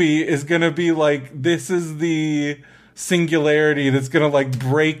movie is going to be like, this is the singularity that's going to like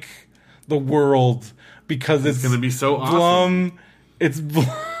break the world because it's going to be so awesome. It's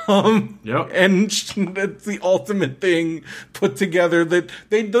Blum. Yep. And it's the ultimate thing put together that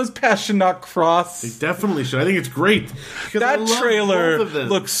those paths should not cross. They definitely should. I think it's great. That trailer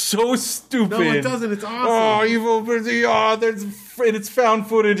looks so stupid. No, it doesn't. It's awesome. Oh, evil. And it's found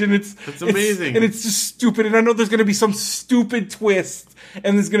footage, and it's amazing. And it's just stupid. And I know there's going to be some stupid twist,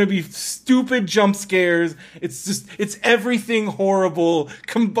 and there's going to be stupid jump scares. It's everything horrible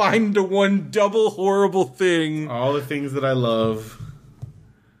combined into one double horrible thing. All the things that I love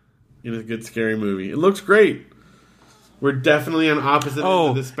in a good scary movie. It looks great. We're definitely on opposite ends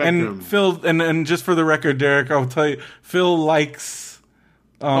of the spectrum. And Phil, and just for the record, Derek, I'll tell you, Phil likes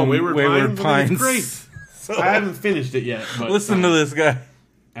Wayward Pines. It's great. So, I haven't finished it yet. But listen to this guy.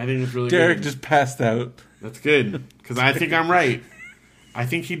 I think it's really Derek good. just passed out. That's good, because I think I'm right. I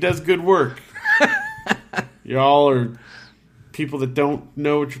think he does good work. Y'all are people that don't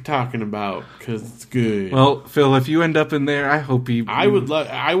know what you're talking about, because it's good. Well, Phil, if you end up in there, I hope you... I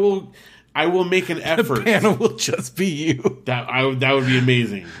will make an effort. The panel will just be you. That would be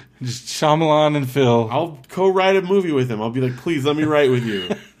amazing. Just Shyamalan and Phil. I'll co-write a movie with him. I'll be like, please, let me write with you.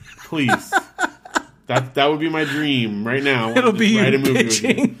 Please. That would be my dream right now. It'll be you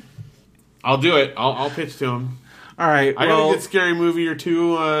pitching. I'll do it. I'll pitch to him. All right. I got a good scary movie or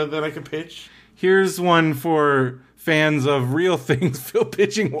two that I could pitch. Here's one for fans of real things. Phil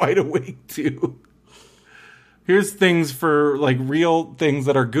pitching Wide Awake too. Here's things for like real things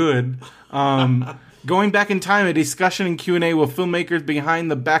that are good. Going back in time, a discussion and Q&A with filmmakers behind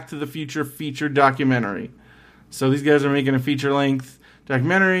the Back to the Future feature documentary. So these guys are making a feature-length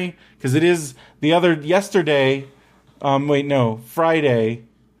documentary because it is Friday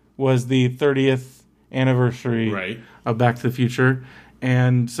was the 30th anniversary of Back to the Future,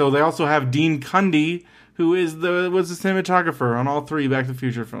 and so they also have Dean Cundy, who was the cinematographer on all three Back to the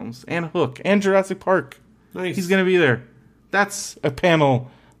Future films, and Hook, and Jurassic Park. Nice. He's going to be there. That's a panel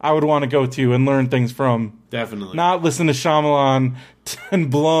I would want to go to and learn things from. Definitely. Not listen to Shyamalan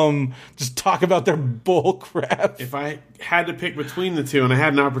and Blum just talk about their bull crap. If I had to pick between the two and I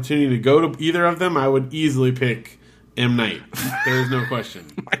had an opportunity to go to either of them, I would easily pick M. Night. There is no question.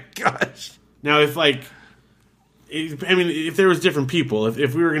 My gosh. Now, if there was different people,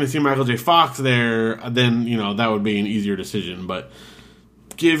 if we were going to see Michael J. Fox there, then, that would be an easier decision. But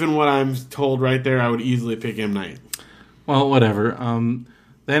given what I'm told right there, I would easily pick M. Night. Well, whatever.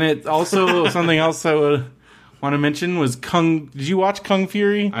 Then it also, something else I would want to mention was Did you watch Kung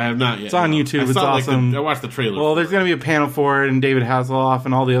Fury? I have not yet. It's on YouTube. It's awesome. I watched the trailer. Well, there's going to be a panel for it, and David Hasselhoff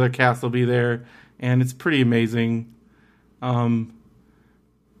and all the other cast will be there, and it's pretty amazing. And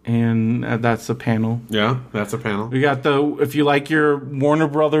that's a panel. Yeah, that's a panel. We got if you like your Warner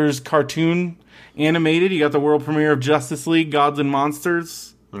Brothers cartoon animated, you got the world premiere of Justice League, Gods and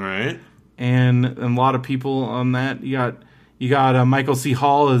Monsters. All right. And a lot of people on that. You got Michael C.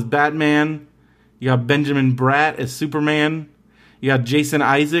 Hall as Batman. You got Benjamin Bratt as Superman. You got Jason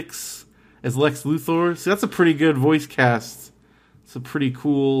Isaacs as Lex Luthor. So that's a pretty good voice cast. It's a pretty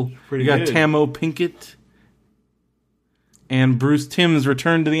cool. You got Tammo Pinkett. And Bruce Timm's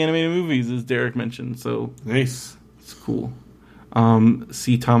return to the animated movies, as Derek mentioned. So nice. It's cool.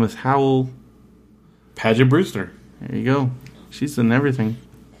 C. Thomas Howell. Paget Brewster. There you go. She's in everything.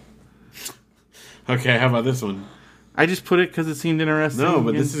 Okay, how about this one? I just put it because it seemed interesting. No,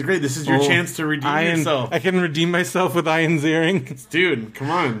 but this is great. This is your chance to redeem yourself. I can redeem myself with Ian Ziering. Dude, come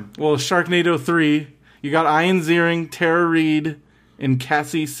on. Well, Sharknado 3. You got Ian Ziering, Tara Reid, and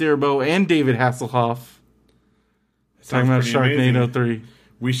Cassie Serbo, and David Hasselhoff. Talking about Sharknado 3.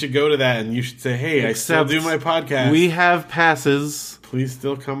 We should go to that, and you should say, "Hey, I still do my podcast. We have passes. Please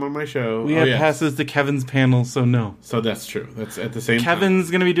still come on my show." We have passes to Kevin's panel, so no. So that's true. That's at the same time.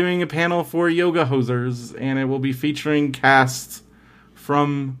 Kevin's going to be doing a panel for Yoga Hosers, and it will be featuring casts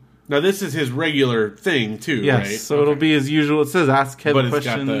from... Now, this is his regular thing, too, yes, right? So it'll be as usual. It says Ask Kevin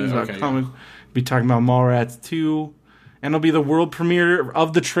questions about comics. Yeah. Be talking about Mallrats 2. And it'll be the world premiere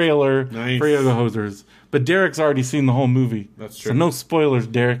of the trailer for Yoga Hosers. But Derek's already seen the whole movie. That's true. So no spoilers,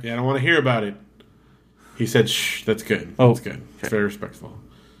 Derek. Yeah, I don't want to hear about it. He said, shh, that's good. Oh, that's good. Okay. It's very respectful.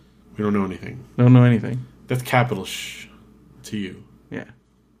 We don't know anything. Don't know anything. That's capital shh to you. Yeah.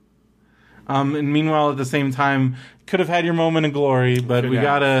 And meanwhile, at the same time, could have had your moment of glory, but you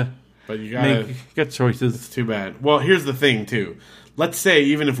gotta make good choices. It's too bad. Well, here's the thing, too. Let's say,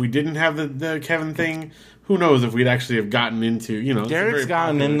 even if we didn't have the Kevin thing, who knows if we'd actually have gotten into, Derek's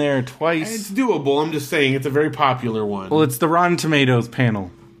gotten in there twice. It's doable. I'm just saying it's a very popular one. Well, it's the Rotten Tomatoes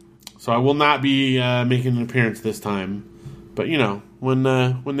panel. So I will not be making an appearance this time. But,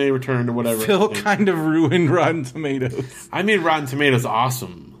 when they return or whatever. Phil kind of ruined Rotten Tomatoes. I made Rotten Tomatoes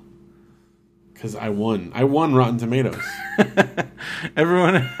awesome. Because I won. I won Rotten Tomatoes.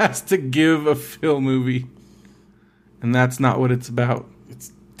 Everyone has to give a Phil movie. And that's not what it's about.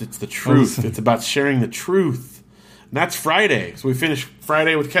 It's the truth. It's about sharing the truth. And that's Friday. So we finish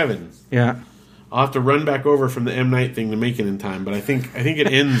Friday with Kevin. Yeah. I'll have to run back over from the M. Night thing to make it in time. But I think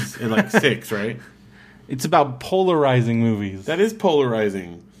it ends in 6, right? It's about polarizing movies. That is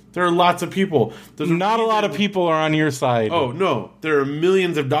polarizing. There are lots of people. Not a lot of people are on your side. Oh, no. There are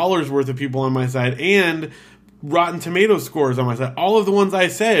millions of dollars worth of people on my side. And Rotten Tomatoes scores on my side. All of the ones I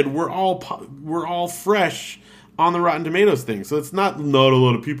said were all fresh on the Rotten Tomatoes thing. So it's not a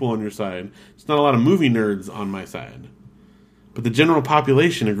lot of people on your side. It's not a lot of movie nerds on my side. But the general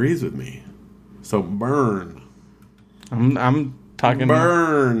population agrees with me. So burn. I'm talking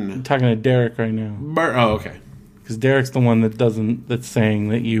burn. I'm talking to Derek right now. Burn. Oh, okay. Because Derek's the one that's saying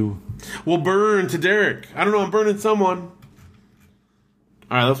that you... Well, burn to Derek. I don't know, I'm burning someone.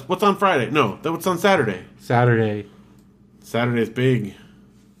 All right, what's on Friday? No, what's on Saturday? Saturday's big.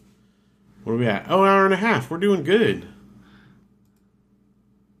 What are we at? Oh, an hour and a half. We're doing good.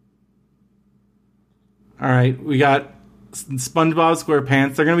 All right, we got SpongeBob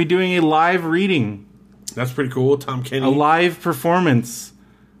SquarePants. They're going to be doing a live reading. That's pretty cool. Tom Kenny. A live performance.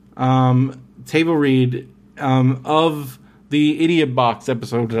 Table read of the Idiot Box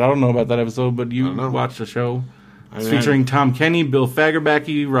episode. I don't know about that episode, but you watched the show. It's featuring Tom Kenny, Bill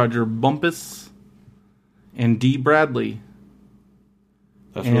Fagerbakke, Roger Bumpus, and Dee Bradley.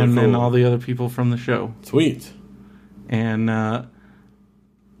 That's really cool. And then all the other people from the show. Sweet. And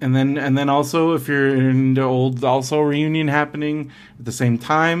then also, if you're into old, also a reunion happening at the same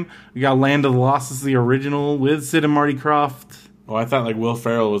time. We got Land of the Lost, is the original with Sid and Marty Krofft. Oh, I thought Will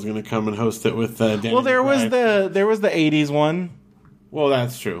Ferrell was going to come and host it with Danny. Well, there was the 80s one. Well,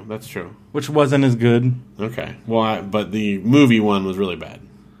 that's true. Which wasn't as good. Okay. Well, but the movie one was really bad.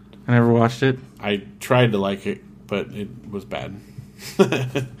 I never watched it. I tried to like it, but it was bad.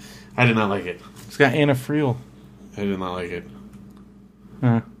 I did not like it. It's got Anna Friel. I did not like it.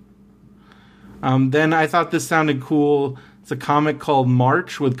 Huh. Then I thought this sounded cool. It's a comic called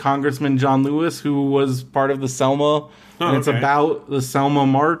March with Congressman John Lewis, who was part of the Selma. And it's about the Selma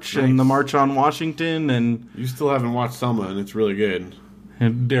March and the March on Washington. And you still haven't watched Selma, and it's really good.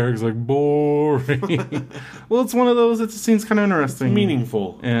 And Derek's like, boring. Well, it's one of those. It seems kind of interesting, it's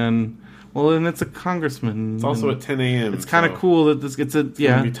meaningful, and it's a congressman. It's also at 10 a.m. It's kind of cool that this gets it's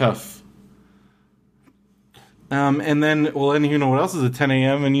gonna be tough. And then you know what else is at 10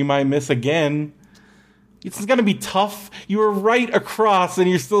 a.m. and you might miss again. It's going to be tough. You were right across, and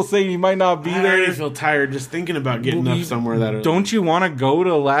you're still saying you might not be there. I already feel tired just thinking about getting up somewhere that. Don't you want to go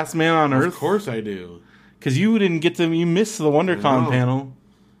to Last Man on Earth? Of course I do. Because you missed the WonderCon panel.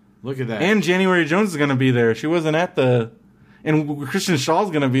 Look at that. And January Jones is going to be there. She wasn't at and Christian Shaw's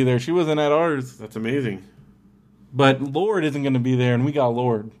going to be there. She wasn't at ours. That's amazing. But Lord isn't going to be there, and we got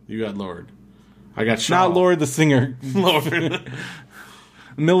Lord. You got Lord. I got Shaw. Not Lord the singer. Lord.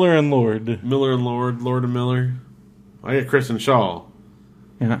 Miller and Lord. Lord and Miller. I got Chris and Shaw.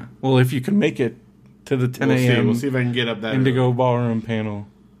 Yeah. Well, if you can make it to the 10 a.m. We'll see if I can get up that Indigo Ballroom panel.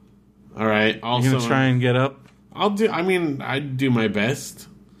 All right. Also, you gonna try and get up? I'd do my best,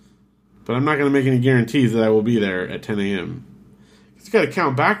 but I'm not gonna make any guarantees that I will be there at 10 a.m. You got to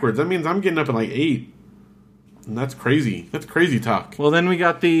count backwards. That means I'm getting up at 8, and that's crazy. That's crazy talk. Well, then we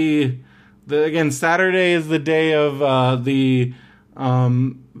got the again, Saturday is the day of the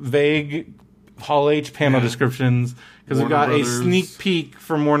vague Hall H panel descriptions, because we got a sneak peek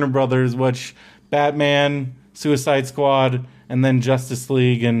from Warner Brothers, which Batman, Suicide Squad, and then Justice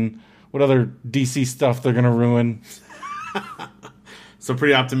League and what other DC stuff they're gonna ruin. So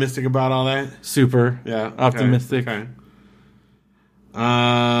pretty optimistic about all that? Super. Yeah. Okay, optimistic. Okay.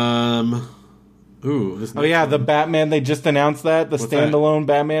 The Batman. They just announced that. What's standalone that?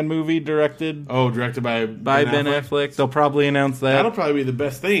 Batman movie directed. Directed by Ben Affleck. They'll probably announce that. That'll probably be the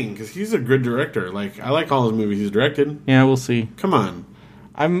best thing, because he's a good director. Like, I like all his movies he's directed. Yeah, we'll see. Come on.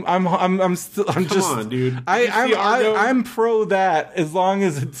 I'm Come on, dude. I'm pro that, as long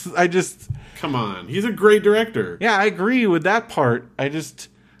as it's, Come on. He's a great director. Yeah, I agree with that part. I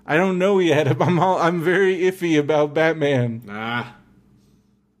don't know yet. I'm very iffy about Batman. All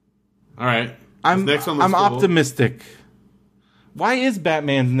right. I'm optimistic. Why is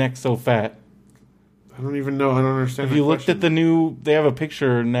Batman's neck so fat? I don't even know. I don't understand. Have you looked at they have a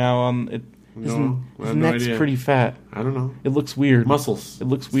picture now on it. His neck's pretty fat. I don't know. It looks weird. Muscles. It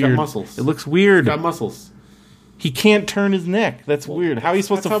looks weird. Got muscles. It looks weird. Got muscles. He can't turn his neck. That's weird. How are you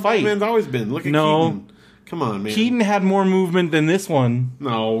supposed to fight? Batman's always been. Look at Keaton. Come on, man. Keaton had more movement than this one.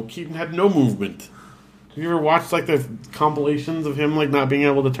 No, Keaton had no movement. Have you ever watched like the compilations of him like not being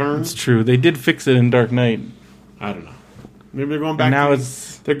able to turn? It's true. They did fix it in Dark Knight. I don't know. Maybe they're going back.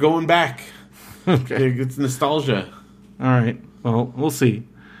 They're going back. Okay. It's nostalgia. All right. Well, we'll see.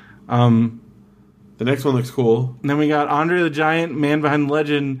 The next one looks cool. And then we got Andre the Giant, Man Behind the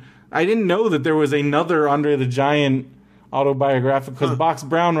Legend. I didn't know that there was another Andre the Giant autobiographical, because Box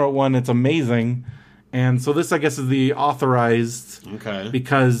Brown wrote one. It's amazing. And so this, I guess, is the authorized. Okay.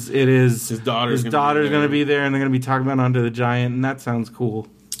 Because it is his daughter's going to be there, and they're going to be talking about Andre the Giant, and that sounds cool.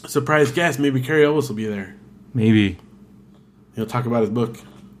 Surprise guest, maybe Carrie Ellis will be there. Maybe. He'll talk about his book.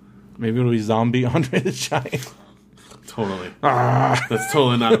 Maybe it'll be zombie Andre the Giant. Totally. That's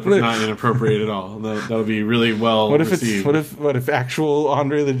totally not inappropriate at all. That'll be really well received. What if actual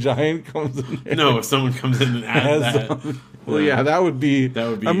Andre the Giant comes in there? No, if someone comes in and adds that. Well, yeah, that would be.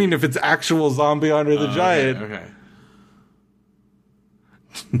 I mean, if it's actual zombie Andre the Giant. Okay.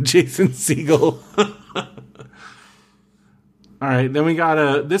 Jason Segel. All right, then we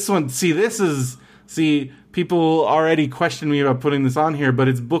got this one. People already question me about putting this on here, but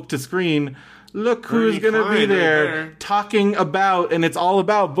it's Book to Screen. Look who's going to be there talking about, and it's all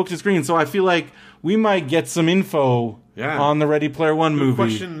about Book to Screen. So I feel like we might get some info on the Ready Player One movie.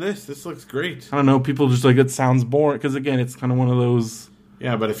 Question this. This looks great. I don't know. People just like, it sounds boring. Because again, it's kind of one of those.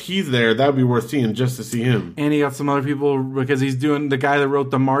 Yeah, but if he's there, that would be worth seeing just to see him. And he got some other people, because he's doing the guy that wrote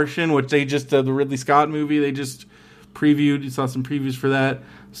The Martian, which they just, the Ridley Scott movie, they just previewed. You saw some previews for that.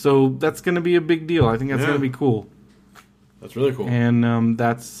 So that's going to be a big deal. I think that's going to be cool. That's really cool. And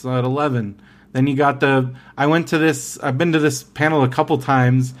that's at 11. Then you got I've been to this panel a couple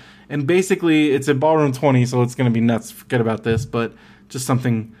times, and basically it's at Ballroom 20, so it's going to be nuts. Forget about this, but just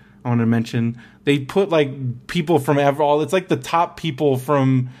something I want to mention. They put like people from it's like the top people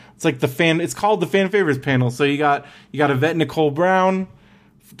from, it's called the Fan Favorites panel. So you got Yvette Nicole Brown,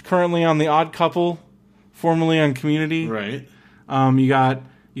 currently on The Odd Couple, formerly on Community. Right. You got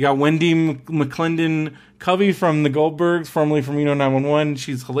Wendy McClendon Covey from The Goldbergs, formerly from Reno 911.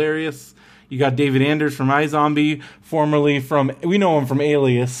 She's hilarious. You got David Anders from iZombie, formerly we know him from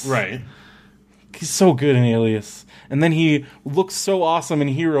Alias. Right. He's so good in Alias. And then he looks so awesome in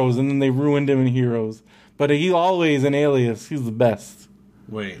Heroes, and then they ruined him in Heroes. But he always in Alias, he's the best.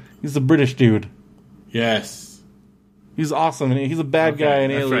 Wait. He's the British dude. Yes. He's awesome, and he's a bad guy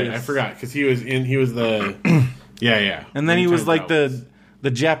in Alias. That's right. I forgot, because he was the... yeah. And then he was like the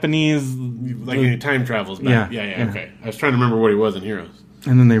Japanese... Like he time travels back. Yeah, okay. I was trying to remember what he was in Heroes.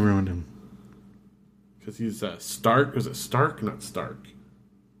 And then they ruined him. Because he's Stark. Was it Stark? Not Stark.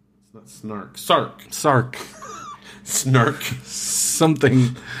 It's not Snark. Sark. Snark.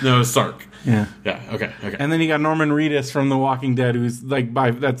 Something. No, Sark. Yeah. Yeah. Okay. And then you got Norman Reedus from The Walking Dead, who's like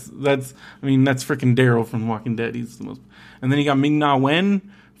that's freaking Daryl from The Walking Dead. He's the most. And then you got Ming-Na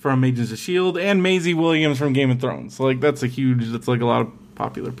Wen from Agents of S.H.I.E.L.D. and Maisie Williams from Game of Thrones. So like that's like a lot of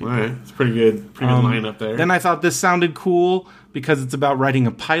popular people. All right. It's pretty good. Pretty good lineup there. Then I thought this sounded cool, because it's about writing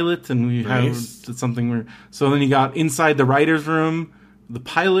a pilot, and we have something so then you got Inside the Writer's Room, the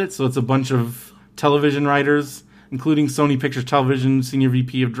pilot, so it's a bunch of television writers, including Sony Pictures Television Senior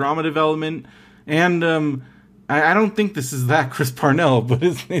VP of Drama Development, and I don't think this is that Chris Parnell, but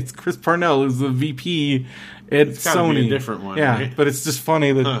it's Chris Parnell who's the VP at Sony. Be a different one, yeah, right? But it's just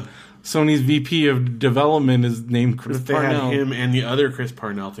funny that Sony's VP of Development is named Chris Parnell. They had him and the other Chris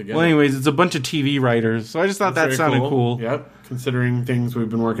Parnell together. Well, anyways, it's a bunch of TV writers, so I just thought that sounded cool. Yep, considering things we've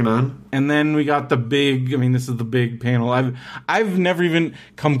been working on. And then we got this is the big panel. I've never even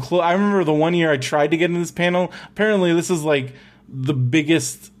come close. I remember the one year I tried to get in this panel. Apparently, this is like the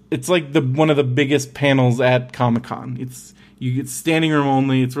biggest. It's like one of the biggest panels at Comic-Con. You get standing room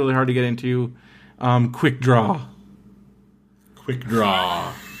only. It's really hard to get into. Quick draw. Quick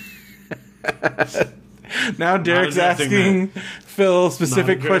draw. Now Derek's asking Phil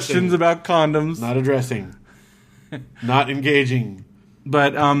specific questions about condoms. Not addressing. Not engaging.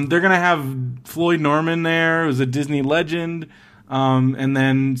 But they're going to have Floyd Norman there, who's a Disney legend, and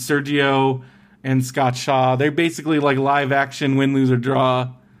then Sergio and Scott Shaw. They're basically like live action win, lose, or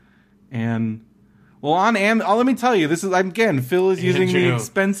draw. And, well, let me tell you, this is, again, Phil is using the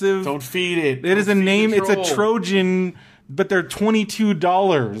expensive. Don't feed it. It is a name, it's a Trojan, but they're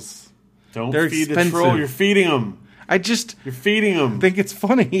 $22. They're feed expensive. The troll, you're feeding them. You're feeding them. Think it's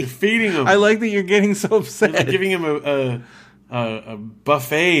funny. You're feeding them. I like that you're getting so upset. You're giving him a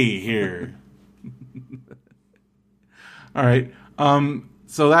buffet here. All right.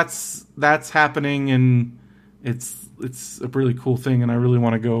 So that's happening, and it's a really cool thing, and I really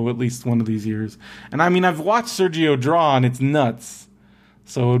want to go at least one of these years. And I mean, I've watched Sergio draw, and it's nuts.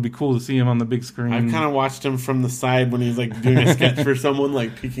 So it would be cool to see him on the big screen. I've kind of watched him from the side when he's like doing a sketch for someone,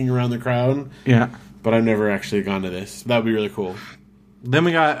 like peeking around the crowd. Yeah. But I've never actually gone to this. That would be really cool. Then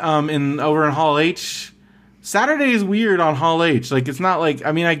we got over in Hall H. Saturday is weird on Hall H. Like, it's not like,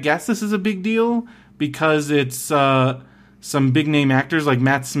 I mean, I guess this is a big deal because it's some big name actors, like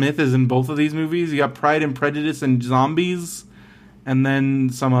Matt Smith is in both of these movies. You got Pride and Prejudice and Zombies, and then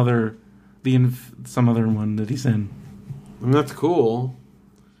some other one that he's in. I mean, that's cool.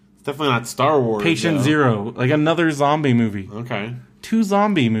 It's definitely not Star Wars. Patient Zero, like another zombie movie. Okay. 2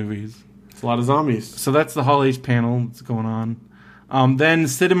 zombie movies. It's a lot of zombies. So that's the Hall H panel that's going on. Then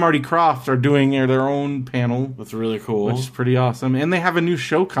Sid and Marty Krofft are doing their own panel. That's really cool. Which is pretty awesome. And they have a new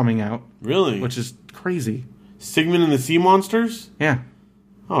show coming out. Really? Which is crazy. Sigmund and the Sea Monsters? Yeah.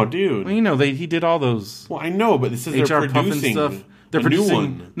 Oh, dude. Well, you know, he did all those. Well, I know, but this is they're producing stuff. They're producing, new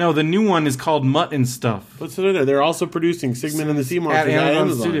one. No, the new one is called Mutt and Stuff. What's it? They're also producing Sigmund and the Sea Monsters at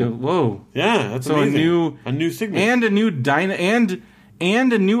Amazon Studio. Whoa. Yeah, that's so amazing. a new Sigmund. And a new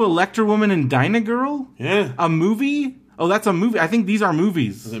and a new Electra Woman and Dyna Girl? Yeah. A movie? Oh, that's a movie. I think these are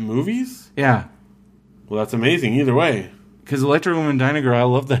movies. Is it movies? Yeah. Well, that's amazing either way. Because Electra Woman and Dyna Girl, I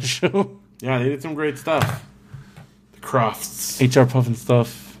love that show. Yeah, they did some great stuff. The Crofts. HR Puff and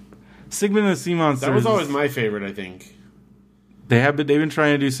Stuff. Sigmund and the Sea Monsters. That was always my favorite, I think. They've been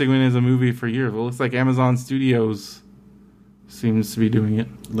trying to do Sigmund as a movie for years. Well, it looks like Amazon Studios seems to be doing it.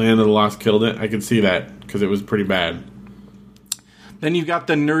 Land of the Lost killed it. I could see that because it was pretty bad. Then you've got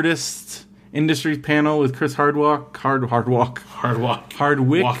the Nerdist Industries panel with Chris Hardwick, Walk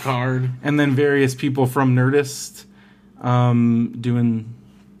Hard, and then various people from Nerdist doing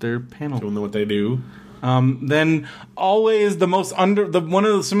their panel, doing what they do. Then always some of the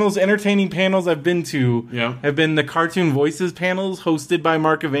most entertaining panels I've been to have been the Cartoon Voices panels hosted by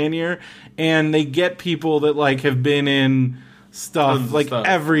Mark Evanier, and they get people that like have been in stuff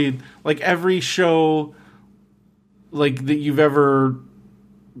every show like that you've ever.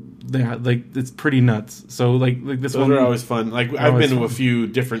 Like it's pretty nuts. So like this those one are always fun. Like I've been to a few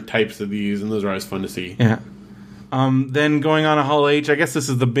different types of these, and those are always fun to see. Yeah. Then going on a Hall H, I guess this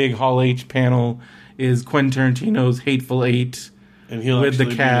is the big Hall H panel. Is Quentin Tarantino's Hateful Eight, and he'll with the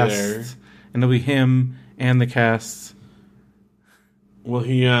actually cast, be there. And it'll be him and the cast. Well,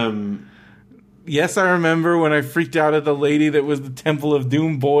 he Yes, I remember when I freaked out at the lady that was the Temple of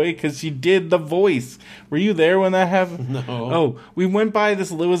Doom boy because she did the voice. Were you there when that happened? No. Oh, we went by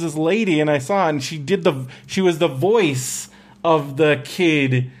this lady and I saw it, and she was the voice of the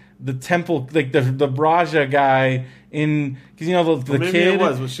kid, the temple, like the Braja guy in, because you know the maybe kid. It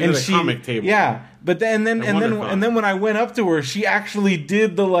was she was at a comic table. Yeah. But then when I went up to her, she actually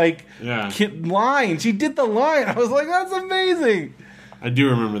did the kid line. She did the line. I was like, that's amazing. I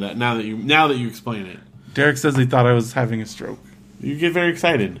do remember that now that you explain it. Derek says he thought I was having a stroke. You get very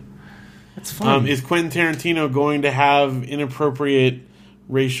excited. That's fun. Is Quentin Tarantino going to have inappropriate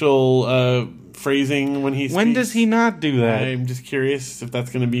racial phrasing when he speaks? When does he not do that? I'm just curious if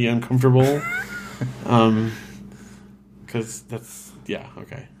that's going to be uncomfortable. Because that's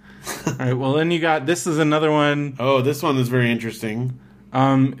okay. All right. Well, then you got this is another one. Oh, this one is very interesting.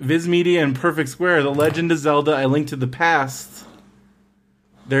 Viz Media and Perfect Square, The Legend of Zelda: A Link to the Past.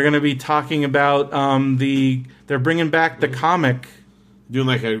 They're going to be talking about they're bringing back the comic. Doing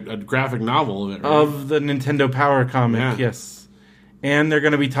like a graphic novel of it, right? Of the Nintendo Power comic, yes. And they're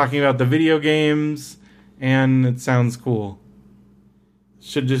going to be talking about the video games, and it sounds cool.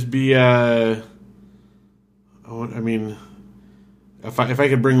 Should just be, if I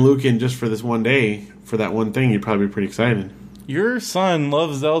could bring Luke in just for this one day, for that one thing, you'd probably be pretty excited. Your son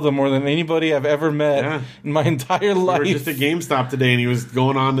loves Zelda more than anybody I've ever met in my entire life. We were just at GameStop today, and he was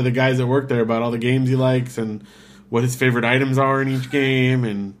going on to the guys that work there about all the games he likes and what his favorite items are in each game,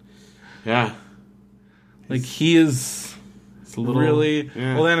 and yeah, like he is really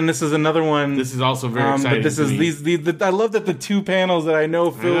well. Then, and this is another one. This is also very exciting. But this is these. I love that the two panels that I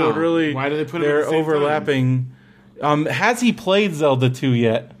know Phil would really. Why do they put them they're at the same overlapping? Has he played Zelda 2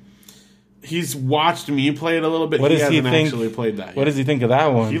 yet? He's watched me play it a little bit. What does he hasn't think? Actually played that. What does he think of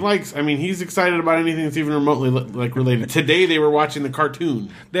that one? He likes. I mean, he's excited about anything that's even remotely related. Today they were watching the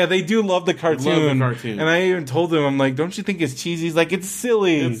cartoon. Yeah, they do love the cartoon. And I even told him, I'm like, don't you think it's cheesy? He's like, it's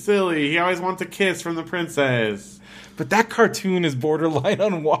silly. It's silly. He always wants a kiss from the princess. But that cartoon is borderline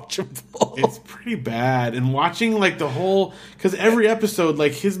unwatchable. It's pretty bad. And watching like the whole, because every episode,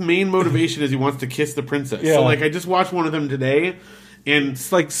 like his main motivation is he wants to kiss the princess. Yeah. So like I just watched one of them today. And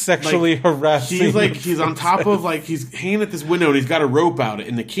it's like sexually harassing. He's on top of like he's hanging at this window and he's got a rope out it,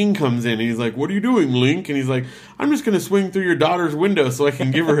 and the king comes in and he's like, "What are you doing, Link?" And he's like, "I'm just gonna swing through your daughter's window so I can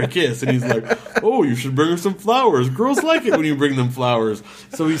give her a kiss." And he's like, "Oh, you should bring her some flowers. Girls like it when you bring them flowers."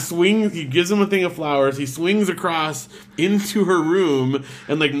 So he gives him a thing of flowers. He swings across into her room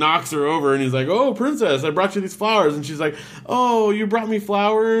and like knocks her over, and he's like, "Oh, princess, I brought you these flowers." And she's like, "Oh, you brought me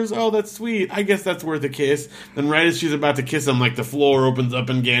flowers? Oh, that's sweet. I guess that's worth a kiss." And right as she's about to kiss him, like the floor opens up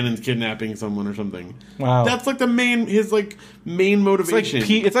and Ganon's kidnapping someone or something. Wow, that's like his main motivation.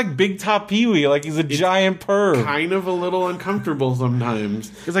 It's like Big Top Pee-wee, like he's a giant perv. Kind of a little uncomfortable sometimes.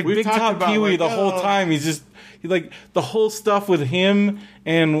 It's like Big Top Pee-wee the whole time. He's like the whole stuff with him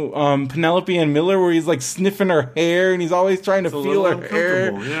and Penelope and Miller, where he's like sniffing her hair and he's always trying to feel her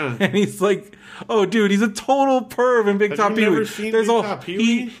hair. Yeah. And he's like, oh, dude, he's a total perv in Big Top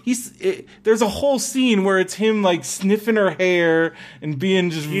Pee-wee. There's a whole scene where it's him like sniffing her hair and being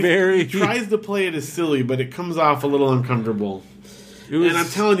just He tries to play it as silly, but it comes off a little uncomfortable. And I'm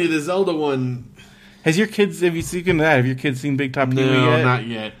telling you, the Zelda one. Have your kids seen Big Top Pee-wee yet? No,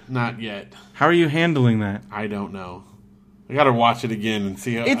 not yet. How are you handling that? I don't know. I gotta watch it again and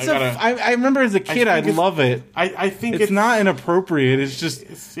see how. I remember as a kid, I'd love it. I think it's not inappropropriate. It's just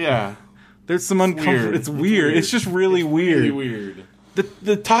There's some uncomfortable. It's weird. It's just really weird. Really weird.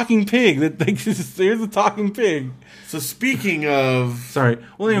 The talking pig. Here's the talking pig. So speaking of, sorry.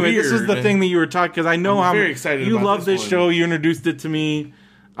 Well, anyway, this was the thing that you were talking, because I know I'm very excited. You about love this show. You introduced it to me.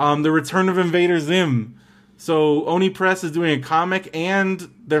 The Return of Invader Zim. So Oni Press is doing a comic, and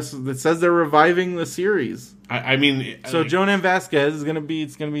it says they're reviving the series. I mean, so Jonan Vasquez is gonna be.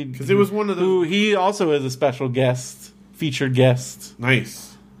 It's gonna be because it was one of those. Who he also is a special guest, featured guest.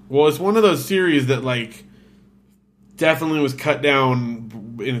 Nice. Well, it's one of those series that like definitely was cut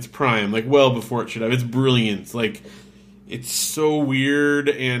down in its prime, like well before it should have. It's brilliant. Like it's so weird,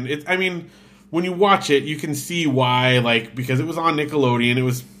 and I mean, when you watch it, you can see why. Like because it was on Nickelodeon, it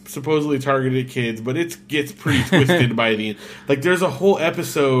was supposedly targeted at kids, but it gets pretty twisted by the end. Like there's a whole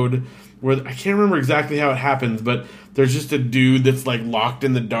episode where I can't remember exactly how it happens, but there's just a dude that's like locked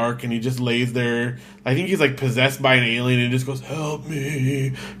in the dark and he just lays there. I think he's like possessed by an alien and he just goes, "Help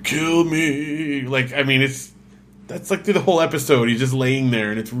me, kill me." Like, I mean, that's like through the whole episode. He's just laying there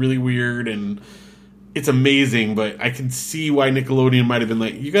and it's really weird and it's amazing, but I can see why Nickelodeon might have been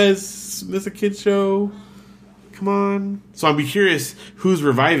like, "You guys, this a kid's show? Come on." So I'd be curious who's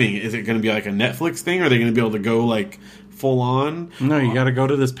reviving it. Is it going to be like a Netflix thing? Or are they going to be able to go like full on? No, you got to go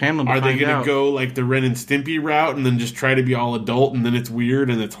to this panel. Are they going to go like the Ren and Stimpy route and then just try to be all adult and then it's weird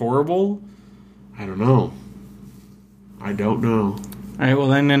and it's horrible? I don't know. All right, well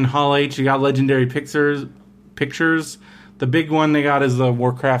then in Hall H you got Legendary Pictures. The big one they got is the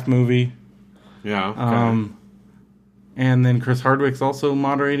Warcraft movie. Yeah. Okay. And then Chris Hardwick's also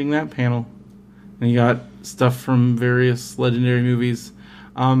moderating that panel. And you got stuff from various Legendary movies.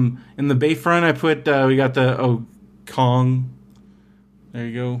 In the Bayfront I put we got the Kong. There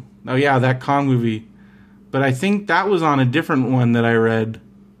you go. Oh yeah, that Kong movie. But I think that was on a different one that I read.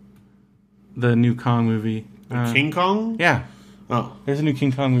 The new Kong movie. King Kong? Yeah. Oh. There's a new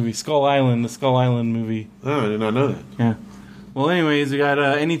King Kong movie. Skull Island, the Skull Island movie. Oh, I did not know that. Yeah. Well, anyways, we got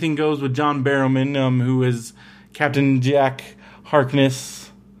Anything Goes with John Barrowman, who is Captain Jack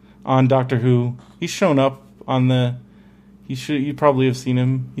Harkness on Doctor Who. He's shown up on the... You probably have seen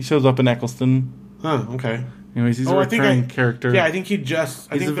him. He shows up in Eccleston. Huh, okay. Anyways, he's a recurring character. Yeah, I think he's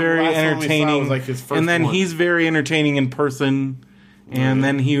very entertaining. Was like his first and then one. He's very entertaining in person. And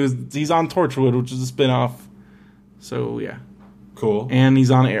then he's on Torchwood, which is a spinoff. So, yeah. Cool. And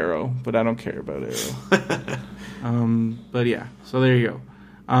he's on Arrow, but I don't care about Arrow. But yeah, so there you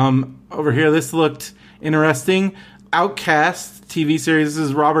go. Over here, this looked interesting. Outcast TV series. This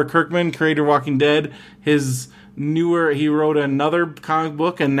is Robert Kirkman, creator of Walking Dead. He wrote another comic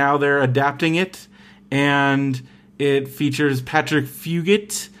book, and now they're adapting it. And it features Patrick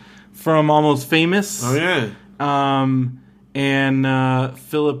Fugit from Almost Famous. Oh, yeah. and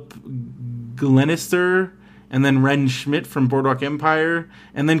Philip Glenister, and then Ren Schmidt from Boardwalk Empire,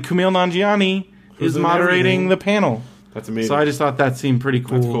 and then Kumail Nanjiani is moderating the panel. That's amazing. So I just thought that seemed pretty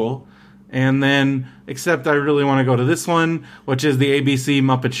cool. That's cool. And then, except I really want to go to this one, which is the ABC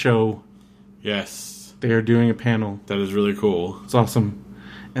Muppet Show. Yes. They are doing a panel. That is really cool. It's awesome.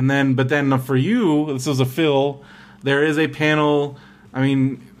 And then, but then for you, this was a Phil, there is a panel. I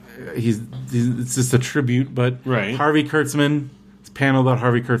mean, it's just a tribute, but right. Harvey Kurtzman. It's a panel about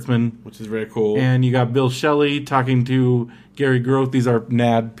Harvey Kurtzman. Which is very cool. And you got Bill Shelley talking to Gary Groth. These are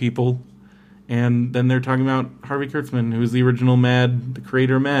NAD people. And then they're talking about Harvey Kurtzman, who's the original MAD, the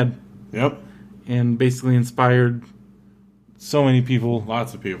creator of MAD. Yep. And basically inspired so many people.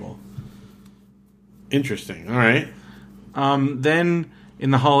 Lots of people. Interesting. All right. Then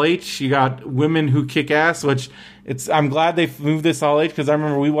in the Hall H, you got Women Who Kick Ass, which I'm glad they moved this Hall H because I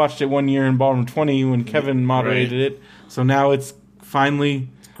remember we watched it one year in Ballroom 20 when Kevin moderated it. So now it's finally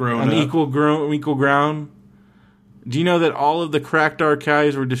on equal ground. Do you know that all of the cracked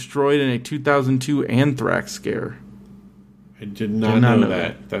archives were destroyed in a 2002 anthrax scare? I did not know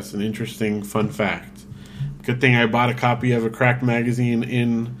that. That's an interesting fun fact. Good thing I bought a copy of a Cracked magazine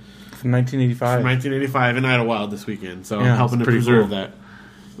from 1985. From 1985 in Idlewild this weekend, so I'm helping to preserve that.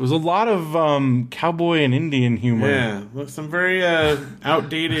 There was a lot of cowboy and Indian humor. Yeah, some very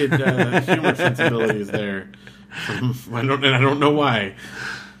outdated humor sensibilities there. I don't know why.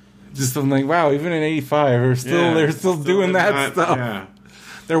 Just I'm like, wow, even in '85, they're still doing that stuff. Yeah.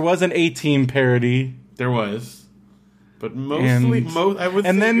 There was an A-Team parody. There was, but mostly, I would.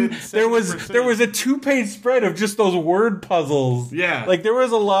 And then there was a 2-page spread of just those word puzzles. Yeah, like there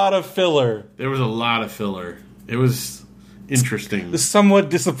was a lot of filler. There was a lot of filler. It was interesting. It was somewhat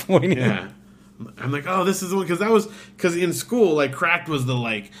disappointing. Yeah, I'm like, oh, this is the one because in school, like, Cracked was the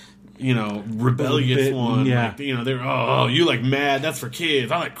rebellious one. Yeah. Like, they're you like MAD, that's for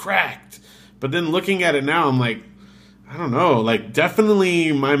kids. I like Cracked. But then looking at it now, I'm like, I don't know. Like,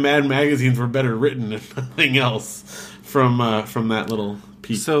 definitely my MAD magazines were better written than nothing else from that little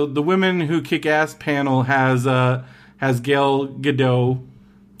piece. So the Women Who Kick Ass panel has Gal Gadot.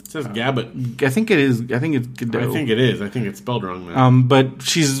 It says Gabbett. I think it is. I think it's Gadot. I think it is. I think it's spelled wrong, though. But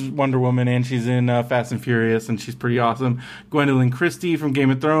she's Wonder Woman, and she's in Fast and Furious, and she's pretty awesome. Gwendolyn Christie from Game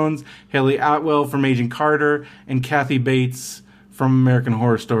of Thrones, Haley Atwell from Agent Carter, and Kathy Bates from American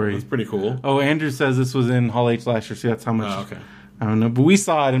Horror Story. That's pretty cool. Oh, Andrew says this was in Hall H last year. See, that's how much. Oh, okay. I don't know, but we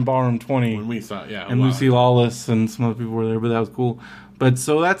saw it in Ballroom 20. When we saw it, yeah. And Lucy Lawless and some other people were there, but that was cool. But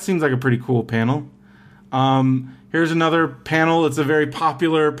so that seems like a pretty cool panel. Here's another panel. It's a very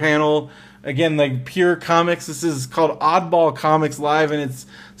popular panel. Again, like pure comics. This is called Oddball Comics Live, and it's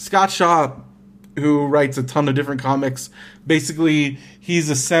Scott Shaw, who writes a ton of different comics. Basically, he's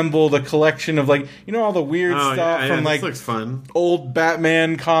assembled a collection of all the weird stuff from this looks fun. Old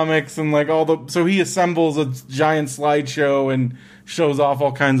Batman comics and all the. So he assembles a giant slideshow and shows off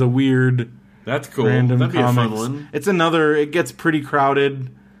all kinds of weird. That's cool. Random That'd comics. Be a fun one. It's another. It gets pretty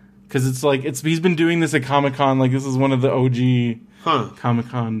crowded. Because he's been doing this at Comic-Con. Like, this is one of the OG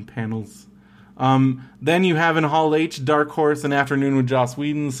Comic-Con panels. Then you have in Hall H, Dark Horse, An Afternoon with Joss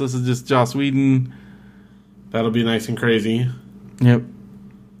Whedon. So this is just Joss Whedon. That'll be nice and crazy. Yep.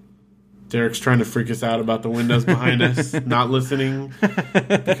 Derek's trying to freak us out about the windows behind us, not listening.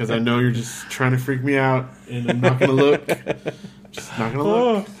 Because I know you're just trying to freak me out, and I'm not going to look. Just not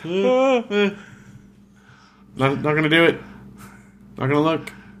going to look. Not going to do it. Not going to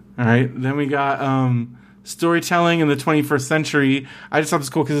look. All right, then we got storytelling in the 21st century. I just thought this was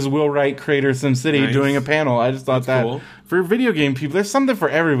cool because it's Will Wright, creator of SimCity, doing a panel. I just thought that's cool. For video game people, there's something for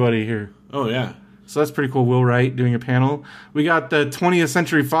everybody here. Oh, yeah. So that's pretty cool, Will Wright doing a panel. We got the 20th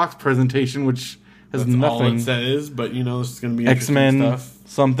Century Fox presentation, which has nothing. That's all it says, but this is going to be X-Men, stuff.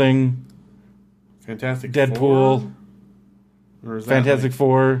 Something. Fantastic Deadpool. Or is that Fantastic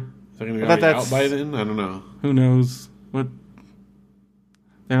Four. Is that going to be out by then? I don't know. Who knows? What?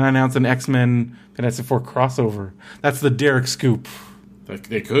 Then I announced an X-Men Fantastic Four crossover. That's the Derek scoop.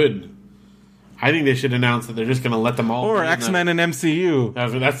 They could. I think they should announce that they're just going to let them all. Or X-Men and MCU.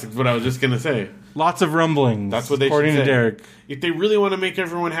 That's what I was just going to say. Lots of rumblings. That's what they according should say. To Derek. If they really want to make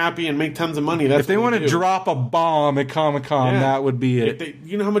everyone happy and make tons of money, that's if they want to drop a bomb at Comic-Con, that would be it.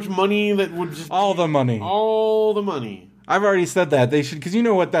 You know how much money that would just all the money. All the money. I've already said that they should, because you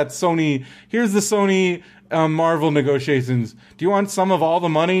know what that Sony. Here's the Sony Marvel negotiations. Do you want some of all the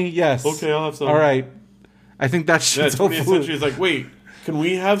money? Yes. Okay, I'll have some. All right. I think that should. 20th Century is like, wait, can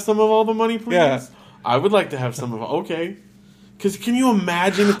we have some of all the money, please? Yeah. I would like to have some of. Okay. Because can you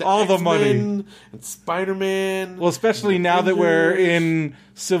imagine if all X-Men the money and Spider-Man? Well, especially now that we're in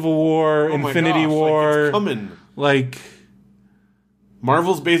Civil War, Infinity War, like it's coming. Like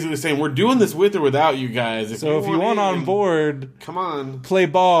Marvel's basically saying we're doing this with or without you guys. If you want on board, come on, play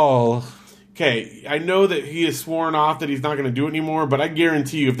ball. Okay, I know that he has sworn off that he's not going to do it anymore, but I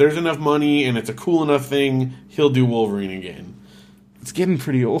guarantee you, if there's enough money and it's a cool enough thing, he'll do Wolverine again. It's getting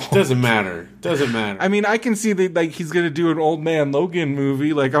pretty old. Doesn't matter. I mean, I can see that like he's going to do an Old Man Logan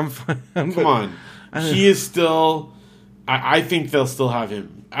movie. Like I'm fine. Come on, he is still. I think they'll still have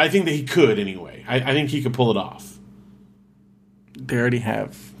him. I think that he could anyway. I think he could pull it off. They already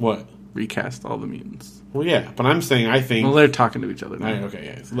have what recast all the mutants. Well, yeah, but I'm saying I think. Well, they're talking to each other now. Okay,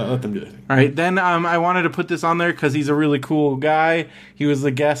 yeah, so let them do that. All right, then I wanted to put this on there because he's a really cool guy. He was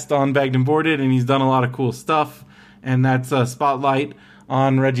the guest on Bagged and Boarded, and he's done a lot of cool stuff. And that's a spotlight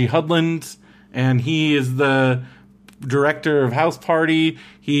on Reggie Hudlin, and he is the director of House Party.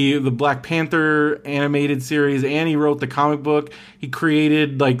 The Black Panther animated series, and he wrote the comic book. He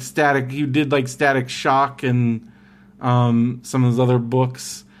created He did Static Shock and some of his other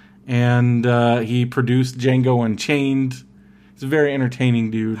books, and he produced Django Unchained. He's a very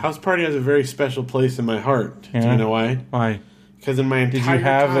entertaining dude. House Party has a very special place in my heart. Yeah? Do you know why? Why? Because in my entire Did you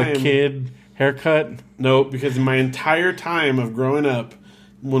have a kid haircut? No, because in my entire time of growing up,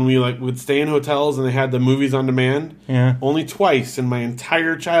 when we would stay in hotels and they had the movies on demand, only twice in my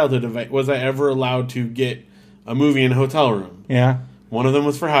entire childhood was I ever allowed to get a movie in a hotel room. Yeah. One of them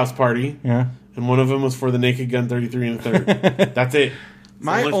was for House Party. Yeah. And one of them was for the Naked Gun 33 and a third. That's it.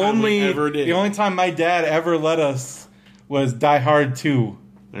 The only time my dad ever let us was Die Hard 2.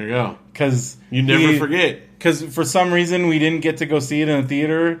 There you go. Because you never forget. Because for some reason we didn't get to go see it in a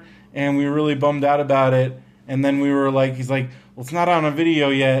theater, and we were really bummed out about it. And then we were like, he's like, well, it's not on a video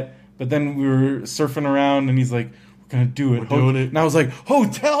yet. But then we were surfing around, and he's like, we're gonna do it. We're doing it. And I was like,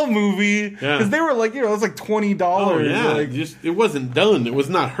 hotel movie, because they were like, it was like $20. Oh yeah, it wasn't done. It was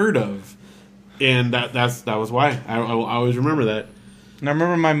not heard of, and that was why I always remember that. And I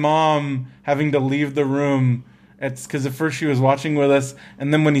remember my mom having to leave the room. It's because at first she was watching with us,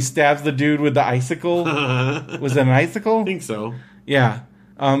 and then when he stabs the dude with the icicle, was it an icicle? I think so. Yeah.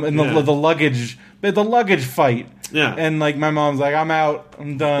 And the luggage fight. Yeah. And my mom's like, I'm out.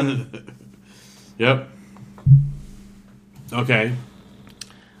 I'm done. Yep. Okay.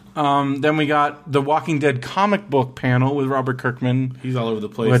 Then we got the Walking Dead comic book panel with Robert Kirkman. He's all over the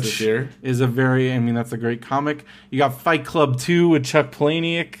place this year. Is that's a great comic. You got Fight Club 2 with Chuck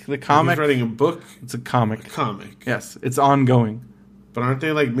Palahniuk, the comic. He's writing a book? It's a comic. Yes, it's ongoing. But aren't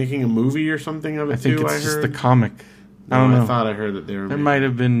they making a movie or something of it too? I think it's just the comic. I don't know. I thought I heard that they were. There might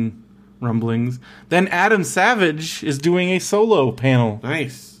have been rumblings. Then Adam Savage is doing a solo panel.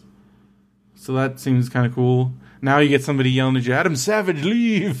 Nice. So that seems kind of cool. Now you get somebody yelling at you, Adam Savage,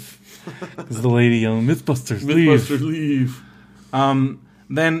 leave! Because the lady yelling, Mythbusters, leave.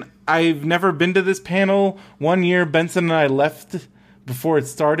 Then I've never been to this panel. One year, Benson and I left before it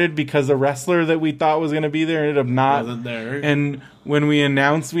started because a wrestler that we thought was going to be there ended up not. Wasn't there. And when we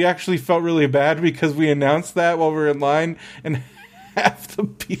announced, we actually felt really bad because we announced that while we were in line, and half the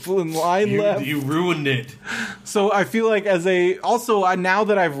people in line left. You ruined it. So I feel like now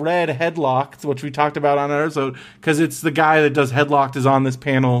that I've read Headlocked, which we talked about on our episode, because it's the guy that does Headlocked is on this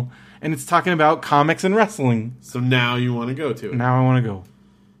panel, and it's talking about comics and wrestling. So now you want to go to it. Now I want to go.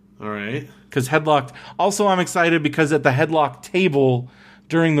 All right. Because Headlocked. Also, I'm excited because at the Headlock table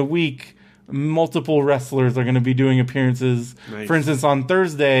during the week, multiple wrestlers are going to be doing appearances. Nice. For instance, on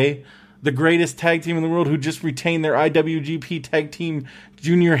Thursday, the greatest tag team in the world who just retained their IWGP Tag Team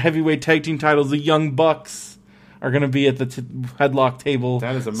Junior Heavyweight Tag Team titles, the Young Bucks, are going to be at the Headlock table.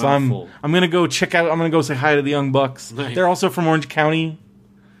 That is a mouthful. I'm going to go check out. I'm going to go say hi to the Young Bucks. Nice. They're also from Orange County.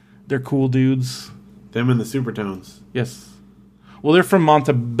 They're cool dudes. Them and the Supertones. Yes. Well, they're from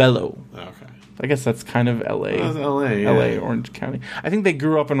Montebello. Okay. I guess that's kind of L.A. That's L.A., yeah. L.A., Orange County. I think they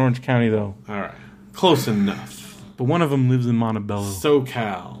grew up in Orange County, though. All right. Close enough. But one of them lives in Montebello.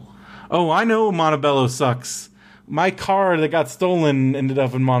 SoCal. Oh, I know Montebello sucks. My car that got stolen ended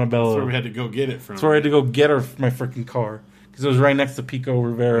up in Montebello. That's where we had to go get it from. That's where I had to go get my freaking car. Because it was right next to Pico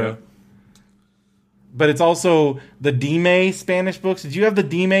Rivera. Yep. But it's also the Dime Spanish books. Did you have the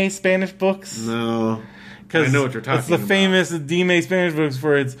Dime Spanish books? No. I know what you're talking about. It's the famous Dime Spanish books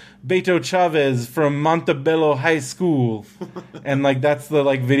where it's Beto Chavez from Montebello High School. And that's the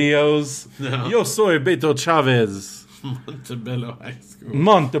videos. No. Yo soy Beto Chavez. Montebello High School.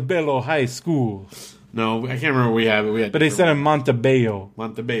 Montebello High School. No, I can't remember what we had. But they said in Montebello.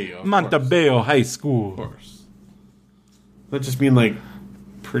 Montebello High School. Of course. That just mean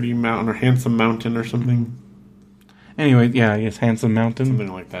pretty mountain or handsome mountain or something? Anyway, yeah, I guess Handsome Mountain.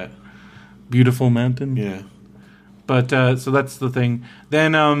 Something like that. Beautiful Mountain. Yeah. But, so that's the thing.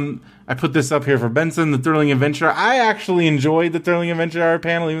 Then, I put this up here for Benson, The Thrilling Adventure. I actually enjoyed the Thrilling Adventure Hour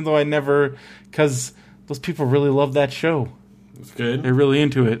panel, even though I never, because those people really love that show. It's good. They're really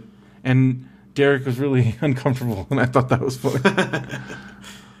into it. And Derek was really uncomfortable, and I thought that was funny.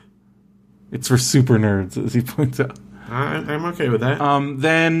 It's for super nerds, as he points out. I'm okay with that.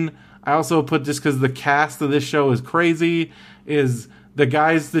 Then I also put, just because the cast of this show is crazy, is the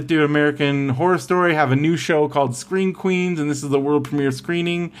guys that do American Horror Story have a new show called Screen Queens, and this is the world premiere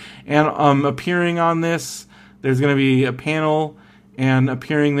screening. And appearing on this, there's going to be a panel, and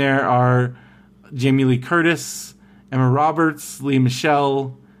appearing there are Jamie Lee Curtis, Emma Roberts, Lea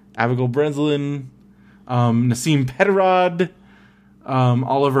Michele, Abigail Breslin, Nassim Petarod,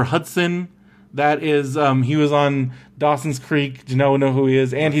 Oliver Hudson. That is, he was on Dawson's Creek. Do you know who he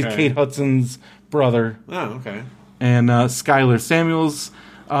is? And he's Kate Hudson's brother. Oh, okay. And Skylar Samuels.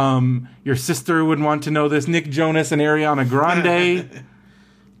 Your sister would want to know this. Nick Jonas and Ariana Grande.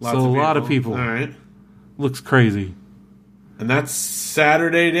 So a lot of people. All right. Looks crazy. And that's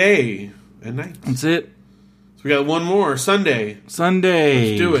Saturday day and night. That's it. So we got one more. Sunday. Let's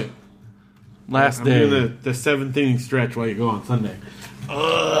do it. Last day. I'm doing the 7th inning stretch while you go on Sunday.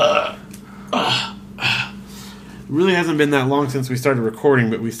 It really hasn't been that long since we started recording,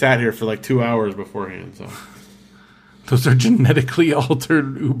 but we sat here for like 2 hours beforehand. So those are genetically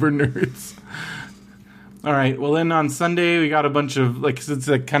altered uber nerds. All right. Well, then on Sunday we got a bunch of it's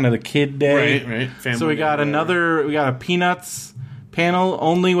like kind of the kid day, right? Family so we got we got a Peanuts panel.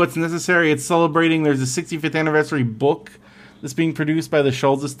 Only What's Necessary. It's celebrating. There's a 65th anniversary book that's being produced by the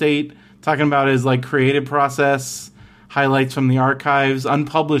Schultz Estate, talking about his creative process, highlights from the archives,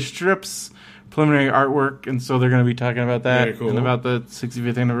 unpublished strips, preliminary artwork, and so they're going to be talking about that. Very cool. And about the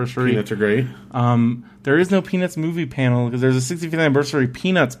 65th anniversary. Peanuts are great. There is no Peanuts movie panel because there's a 65th anniversary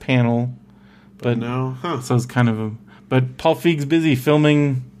Peanuts panel, but no, so it's kind of But Paul Feig's busy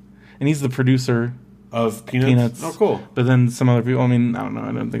filming, and he's the producer of Peanuts. Oh, cool. But then some other people. I mean, I don't know.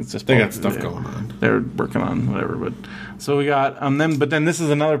 I don't think it's just they got stuff going on. They're working on whatever. But so we got then this is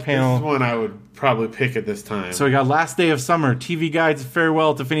another panel. This is one I would probably pick at this time. So we got Last Day of Summer, TV Guide's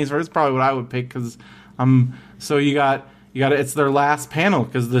Farewell to Phineas Ferb. It's probably what I would pick because So you got it's their last panel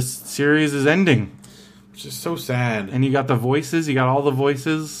because the series is ending, which is so sad. And you got the voices. You got all the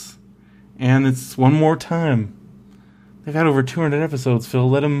voices, and it's one more time. They've had over 200 episodes. Phil,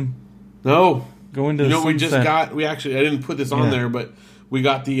 let them go into. We just got. I didn't put this on there, but we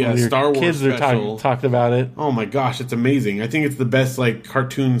got the Star Wars kids special. Talked about it. Oh my gosh, it's amazing! I think it's the best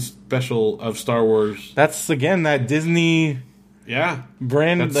cartoon special of Star Wars. That's again that Disney. Yeah,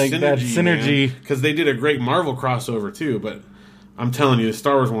 brand that synergy because they did a great Marvel crossover too. But I'm telling you, the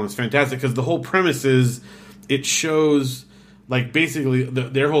Star Wars one is fantastic because the whole premise is it shows. Basically,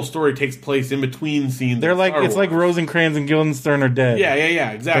 their whole story takes place in between scenes. They're it's like Rosencrantz and Guildenstern are dead. Yeah,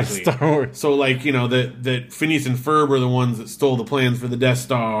 exactly. Star Wars. So, that Phineas and Ferb are the ones that stole the plans for the Death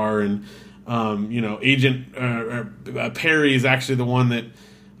Star, and Agent Perry is actually the one that.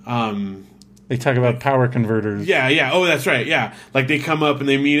 They talk about power converters. Yeah. Oh, that's right. Yeah. They come up and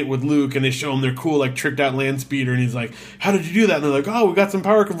they meet it with Luke and they show him their cool, tricked out land speeder. And he's like, how did you do that? And they're like, oh, we got some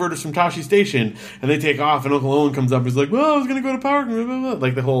power converters from Tashi Station. And they take off and Uncle Owen comes up and he's like, well, I was going to go to power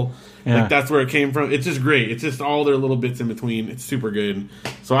converter. The whole, that's where it came from. It's just great. It's just all their little bits in between. It's super good.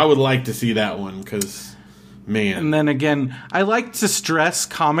 So I would like to see that one because... Man. And then again, I like to stress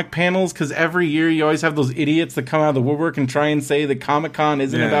comic panels because every year you always have those idiots that come out of the woodwork and try and say that Comic-Con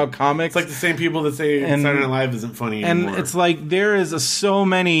isn't about comics. It's the same people that say Saturday Night Live isn't funny anymore. And it's there is so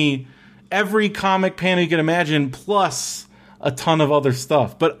many, every comic panel you can imagine, plus a ton of other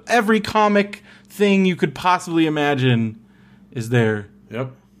stuff. But every comic thing you could possibly imagine is there.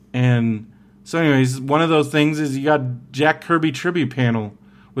 Yep. And so anyways, one of those things is you got Jack Kirby tribute panel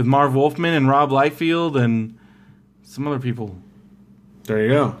with Marv Wolfman and Rob Liefeld and some other people. There you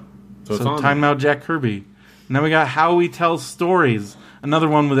go. So it's on Time Out Jack Kirby. And then we got How We Tell Stories. Another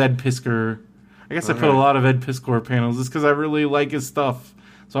one with Ed Piskor. I guess I put a lot of Ed Piskor panels just because I really like his stuff.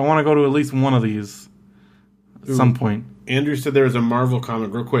 So I want to go to at least one of these at some point. Andrew said there was a Marvel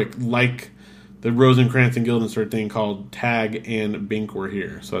comic, real quick, like the Rosencrantz and Guildenstern thing called Tag and Bink Were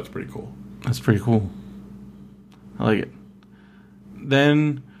Here. So that's pretty cool. That's pretty cool. I like it.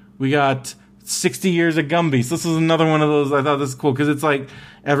 Then we got 60 Years of Gumby. So this is another one of those. I thought this is cool because it's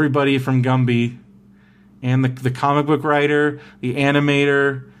everybody from Gumby and the comic book writer, the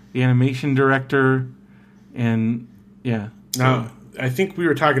animator, the animation director, and yeah. Now, I think we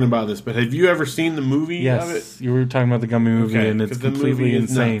were talking about this, but have you ever seen the movie of it? Yes, you were talking about the Gummy movie, and it's completely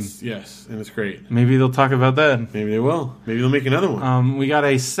insane. Nuts. Yes, and it's great. Maybe they'll talk about that. Maybe they will. Maybe they'll make another one. We got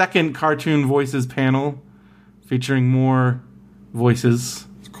a second Cartoon Voices panel featuring more voices.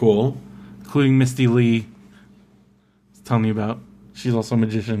 It's cool. Including Misty Lee. I was telling you about. She's also a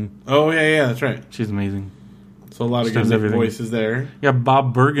magician. Oh, yeah, that's right. She's amazing. So a lot of good voices there. Yeah,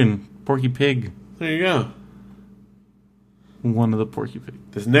 Bob Bergen, Porky Pig. There you go. One of the Porky Pig.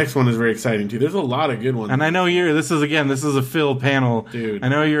 This next one is very exciting too. There's a lot of good ones. And I know this is a Phil panel. Dude. I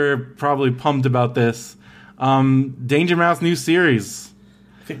know you're probably pumped about this. Danger Mouse new series.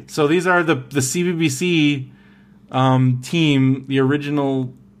 So these are the CBBC team, the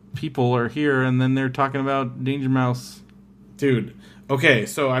original people are here, and then they're talking about Danger Mouse. Dude. Okay,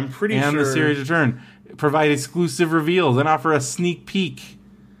 so I'm pretty sure... And the series return. Provide exclusive reveals and offer a sneak peek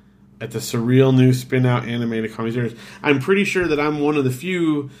at the surreal new spin-out animated comedy series. I'm pretty sure that I'm one of the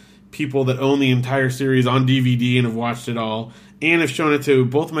few people that own the entire series on DVD and have watched it all, and have shown it to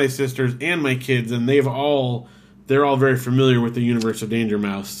both my sisters and my kids, and they're all very familiar with the universe of Danger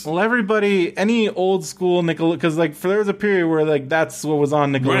Mouse. Well, everybody, any old school Nickelodeon, because there was a period where that's what was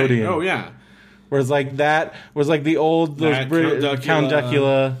on Nickelodeon. Right. Oh yeah. Whereas that was the old Count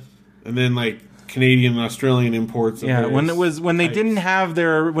Duckula, and then Canadian and Australian imports. When they didn't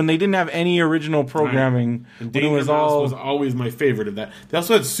have any original programming. And Danger Mouse was always my favorite of that. They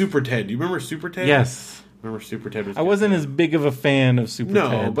also had Super Ted. Do you remember Super Ted? Yes. Remember Super Ted? I wasn't as big of a fan of Super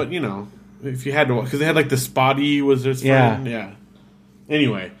Ted. No, but if you had to, because they had the Spotty was their friend. Yeah.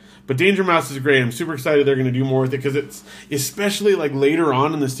 Anyway. But Danger Mouse is great. I'm super excited they're going to do more with it because it's, especially later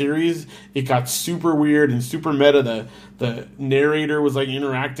on in the series, it got super weird and super meta. The narrator was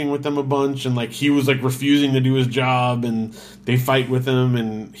interacting with them a bunch, and he was refusing to do his job, and they fight with him,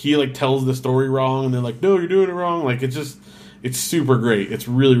 and he tells the story wrong, and they're no, you're doing it wrong. It's super great. It's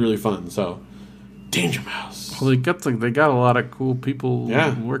really, really fun. So Danger Mouse. Well, they got a lot of cool people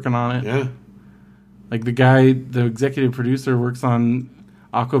working on it. Yeah. The executive producer works on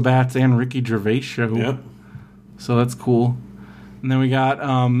Aquabats and Ricky Gervais show. Yep. So that's cool. And then we got,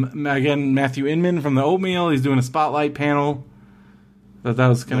 again, Matthew Inman from the Oatmeal. He's doing a spotlight panel. That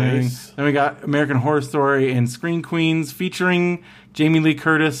was kind of nice. Then we got American Horror Story and Screen Queens featuring Jamie Lee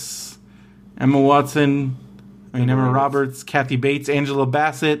Curtis, Emma Watson, Emma Roberts, Kathy Bates, Angela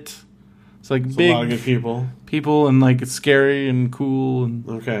Bassett. It's big a lot of good people. People, and it's scary and cool. And,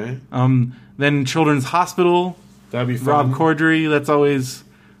 okay. Then Children's Hospital. That'd be fun. Rob Corddry, that's always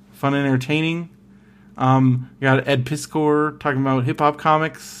fun and entertaining. We got Ed Piskor talking about hip-hop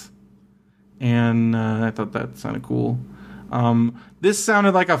comics. And I thought that sounded cool. This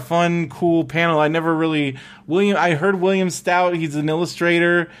sounded like a fun, cool panel. I heard William Stout, he's an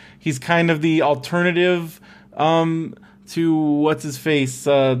illustrator. He's kind of the alternative to, what's-his-face,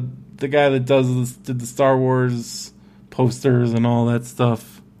 the guy that did the Star Wars posters and all that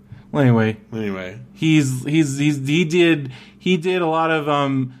stuff. Well, anyway, he did a lot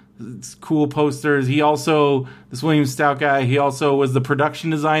of cool posters. He also, this William Stout guy, he also was the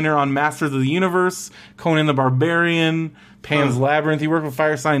production designer on Masters of the Universe, Conan the Barbarian, Pan's Labyrinth. He worked with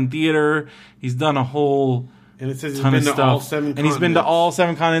Firesign Theater. He's done a whole ton of stuff. And he's been to all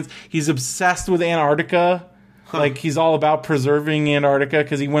 7 continents. He's obsessed with Antarctica. He's all about preserving Antarctica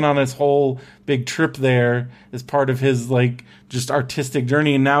because he went on this whole big trip there as part of his just artistic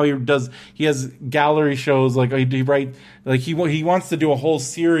journey, and now he has gallery shows he wants to do a whole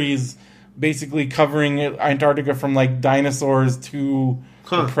series basically covering Antarctica from dinosaurs to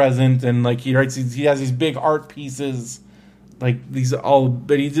the present, and he has these big art pieces but he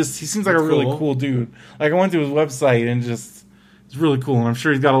seems like a really cool dude. I went to his website and it's really cool, and I'm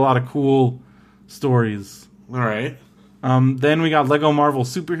sure he's got a lot of cool stories. All right. Then we got Lego Marvel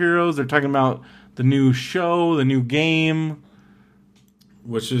Superheroes. They're talking about the new show, the new game.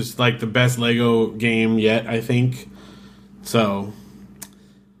 Which is the best Lego game yet, I think. So.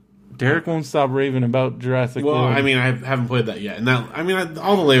 Derek won't stop raving about Jurassic World. Well, I haven't played that yet. And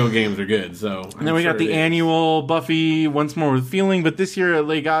all the Lego games are good, so. And then we got the annual Buffy Once More with Feeling, but this year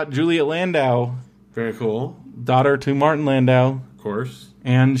they got Juliet Landau. Very cool. Daughter to Martin Landau. Of course.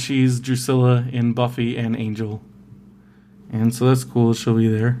 And she's Drusilla in Buffy and Angel. And so that's cool. She'll be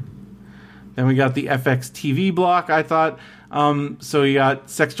there. Then we got the FX TV block, I thought. So you got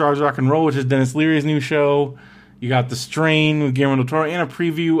Sex, Drugs, Rock and Roll, which is Dennis Leary's new show. You got The Strain with Guillermo del Toro, and a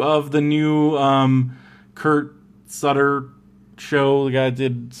preview of the new Kurt Sutter show. The guy that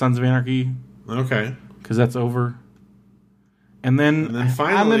did Sons of Anarchy. Okay. Because that's over. And then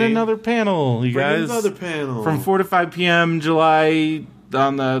finally, I'm in another panel, you guys. Another panel. From 4 to 5 p.m. July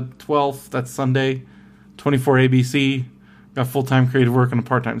on the 12th, that's Sunday, 24 ABC. Got full-time creative work on a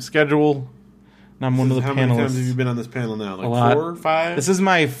part-time schedule. And I'm one of the panelists. How many times have you been on this panel now? Like 4 or 5? This is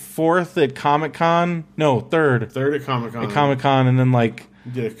my 4th at Comic-Con. No, 3rd. 3rd at Comic-Con. At Comic-Con, and then like...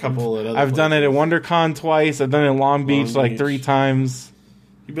 You did a couple at other I've done it at WonderCon twice. I've done it at Long Beach like 3 times.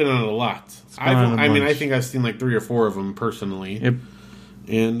 You've been on it a lot. I think I've seen like 3 or 4 of them personally. Yep.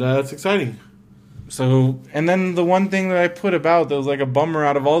 And it's exciting. So, and then the one thing that I put about that was like a bummer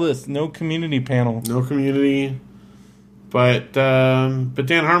out of all this, no community panel. No community. But Dan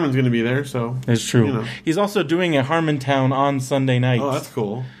Harmon's going to be there, so... It's true. You know. He's also doing a Harmontown on Sunday night. Oh, that's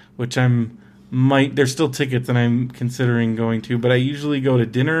cool. Which there's still tickets and I'm considering going to, but I usually go to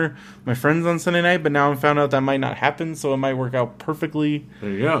dinner with my friends on Sunday night, but now I found out that might not happen, so it might work out perfectly. There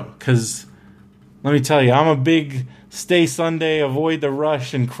you go. Because, let me tell you, I'm a big stay Sunday, avoid the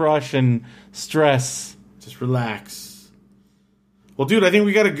rush and crush and stress. Just relax. Well, dude, I think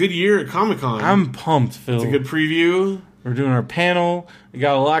we got a good year at Comic-Con. I'm pumped, Phil. It's a good preview. We're doing our panel. We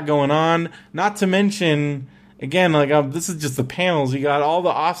got a lot going on. Not to mention, again, this is just the panels. You got all the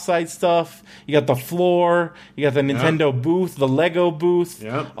off-site stuff. You got the floor. You got the Nintendo booth, the Lego booth,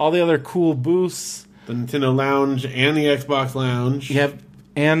 all the other cool booths. The Nintendo Lounge and the Xbox Lounge. Yep,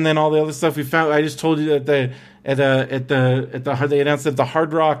 and then all the other stuff we found. I just told you that they announced at the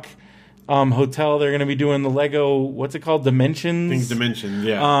Hard Rock Hotel they're going to be doing the Lego. What's it called? Dimensions. I think Dimensions.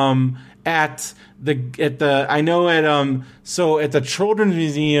 Yeah. At the Children's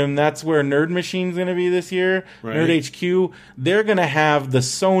Museum, that's where Nerd Machine's going to be this year. Right. Nerd HQ. They're going to have the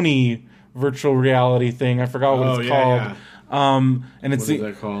Sony virtual reality thing. I forgot what it's called. Yeah. And it's what is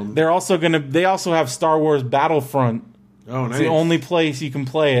that called? They also have Star Wars Battlefront. Oh, nice. It's the only place you can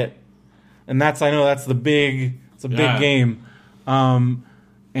play it, and that's big game. And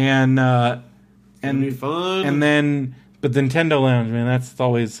be fun. And then. But the Nintendo Lounge, man, that's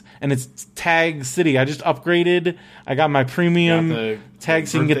always... And it's Tag City. I just upgraded. I got my premium tag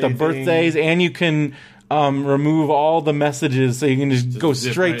so you can get the birthdays. And you can remove all the messages so you can just go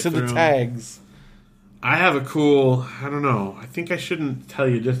straight to the tags. I have a cool... I don't know. I think I shouldn't tell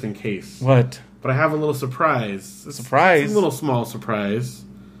you just in case. What? But I have a little surprise. It's a little small surprise.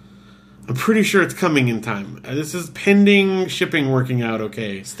 I'm pretty sure it's coming in time. This is pending shipping working out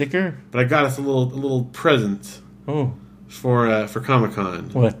okay. Sticker? But I got us a little present. Oh. For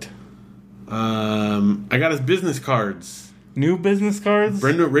Comic-Con. What? I got us business cards. New business cards?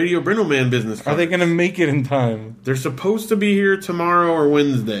 Brendo Man business cards. Are they going to make it in time? They're supposed to be here tomorrow or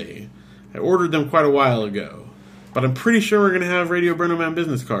Wednesday. I ordered them quite a while ago. But I'm pretty sure we're going to have Radio Brendo Man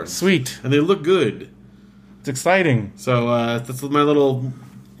business cards. Sweet. And they look good. It's exciting. So that's my little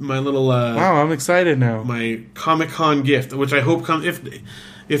wow, I'm excited now. My Comic-Con gift, which I hope comes...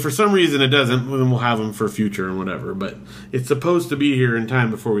 If for some reason it doesn't, then we'll have them for future and whatever. But it's supposed to be here in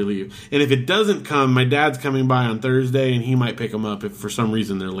time before we leave. And if it doesn't come, my dad's coming by on Thursday, and he might pick them up if for some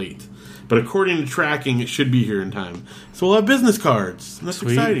reason they're late. But according to tracking, it should be here in time. So we'll have business cards. And that's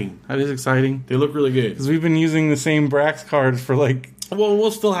exciting. That is exciting. They look really good. Because we've been using the same Brax cards for like... Well,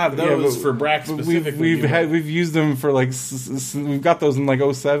 we'll still have those for Brax specifically. We've used them for like... We've got those in like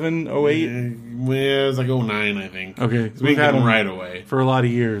 07, 08? Yeah, it was like 09, I think. Okay. So we had them right away. For a lot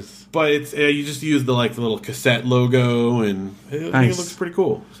of years. But it's you just use the little cassette logo, and I think it looks pretty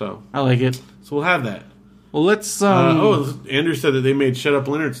cool. So I like it. So we'll have that. Well, let's... Andrew said that they made Shut Up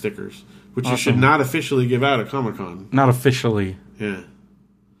Leonard stickers, which you should not officially give out at Comic-Con. Not officially. Yeah.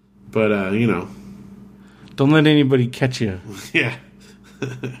 But, Don't let anybody catch you. Yeah.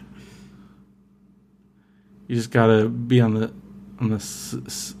 You just gotta be on the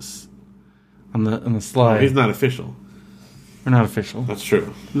slide. Oh, he's not official. We're not official. That's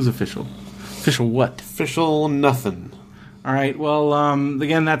true. Who's official? Official what? Official nothing. All right. Well,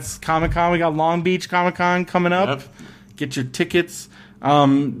 again, that's Comic-Con. We got Long Beach Comic-Con coming up. Yep. Get your tickets.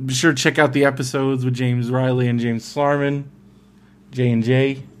 Be sure to check out the episodes with James Riley and James Slarman.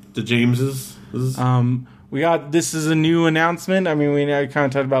 J&J. The Jameses. This is a new announcement. I mean, we kind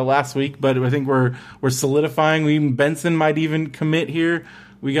of talked about it last week, but I think we're solidifying. Benson might even commit here.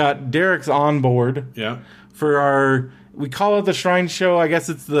 We got Derek's on board. Yeah. For we call it the Shrine Show. I guess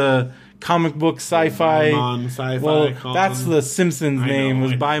it's the comic book sci-fi. Baimon Sci-Fi well, Con. that's the Simpsons name.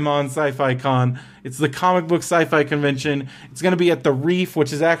 Was Baimon Sci-Fi Con. It's the comic book sci-fi convention. It's going to be at the Reef,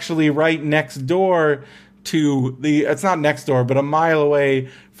 which is actually right next door to it's not next door, but a mile away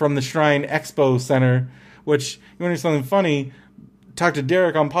from the Shrine Expo Center. Which, you want to hear something funny? Talked to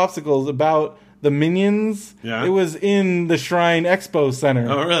Derek on Popsicles about the Minions. Yeah. It was in the Shrine Expo Center.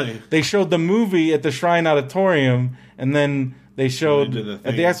 Oh, really? They showed the movie at the Shrine Auditorium, and then they showed at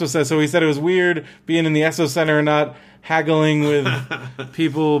the Expo Center. So he said it was weird being in the Expo Center and not haggling with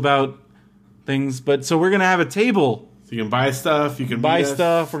people about things. But so we're going to have a table. So you can buy stuff. You can buy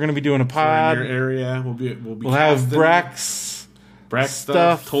stuff. We're going to be doing a pod. In your area, we'll have Brax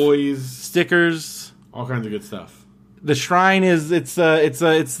stuff, toys, stickers, all kinds of good stuff. The Shrine is it's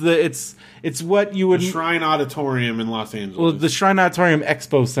what you would the Shrine Auditorium in Los Angeles. Well, the Shrine Auditorium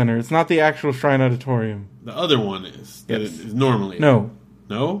Expo Center. It's not the actual Shrine Auditorium. The other one is. That is normally. No.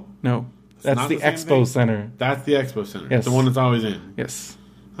 That's the Expo Center. That's the Expo Center. Yes. The one that's always in. Yes.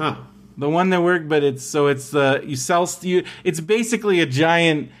 Huh. The one that worked, but it's basically a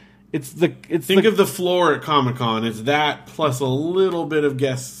giant. Think of the floor at Comic-Con. It's that plus a little bit of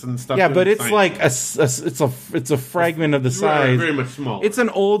guests and stuff. Yeah, but it's like it's a fragment of the size. Very much smaller. It's an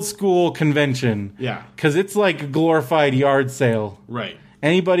old school convention. Yeah, because it's like a glorified yard sale. Right.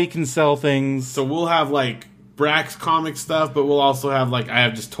 Anybody can sell things. So we'll have like Brax comic stuff, but we'll also have I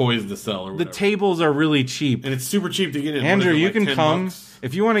have just toys to sell. Or whatever. The tables are really cheap, and it's super cheap to get in. Andrew, you can come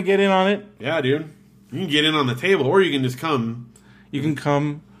if you want to get in on it. Yeah, dude, you can get in on the table, or you can just come. You can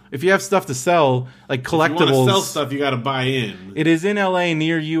come. If you have stuff to sell, like collectibles, if you want to sell stuff, you got to buy in. It is in LA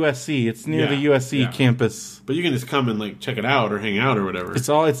near USC. It's near the USC campus. But you can just come and check it out or hang out or whatever.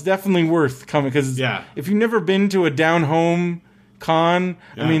 It's definitely worth coming because if you've never been to a down home con,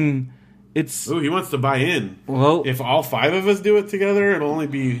 I mean, it's. Oh, he wants to buy in. Well, if all 5 of us do it together, it'll only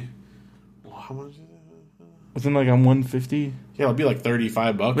be. How much is it? Wasn't on $150? Yeah, it'll be like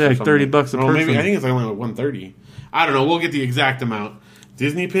 $35. Yeah, like $30 a person. Maybe I think it's only $130. I don't know. We'll get the exact amount.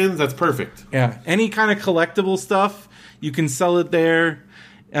 Disney pins, that's perfect. Yeah, any kind of collectible stuff, you can sell it there.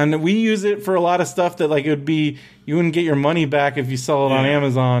 And we use it for a lot of stuff that it would be, you wouldn't get your money back if you sell it on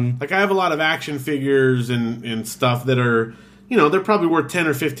Amazon. I have a lot of action figures and stuff that are, they're probably worth $10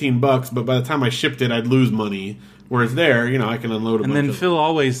 or $15, but by the time I shipped it, I'd lose money. Whereas there, I can unload a bunch of them. And then Phil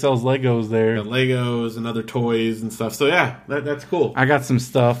always sells Legos there. Got Legos and other toys and stuff. So yeah, that's cool. I got some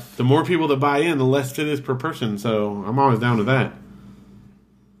stuff. The more people that buy in, the less it is per person. So I'm always down with that.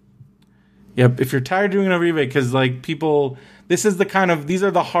 Yep, if you're tired of doing it over eBay, because people, these are the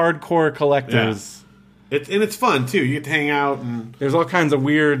hardcore collectors. Yeah. It's fun too. You get to hang out and there's all kinds of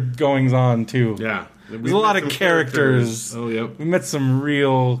weird goings on too. Yeah, there's a lot of characters. Oh, yep. We met some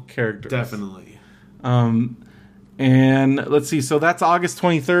real characters. Definitely. And let's see, so that's August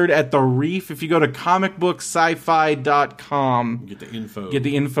 23rd at the Reef. If you go to comicbooksci-fi.com, get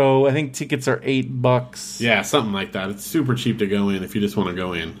the info. I think tickets are $8. Yeah, something like that. It's super cheap to go in if you just want to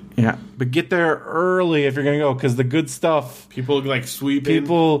go in. Yeah, but get there early if you're going to go, because the good stuff. People sweep in.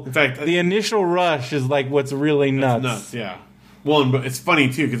 In fact, the initial rush is what's really nuts. Yeah. Well, but it's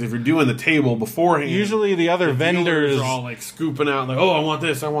funny too because if you're doing the table beforehand, usually the other vendors are all scooping out oh, I want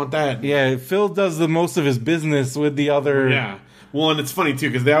this, I want that. Yeah, Phil does the most of his business with the other. Yeah. Well, and it's funny too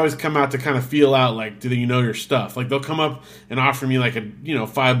because they always come out to kind of feel out do you know your stuff? They'll come up and offer me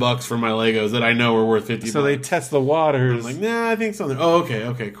 $5 for my Legos that I know are worth $50. So they test the waters. I'm nah, I think something. Oh,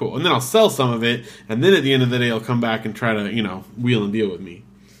 okay, cool. And then I'll sell some of it, and then at the end of the day, I'll come back and try to wheel and deal with me.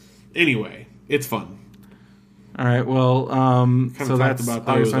 Anyway, it's fun. All right, well, so that's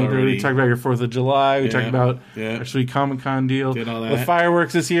August 23rd. We talked about your 4th of July. We talked about our sweet Comic-Con deal. Did all that. The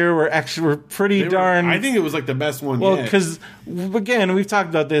fireworks this year were pretty darn... I think it was the best one yet. Well, because, again, we've talked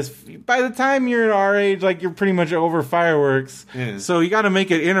about this. By the time you're our age, you're pretty much over fireworks. Yeah. So you got to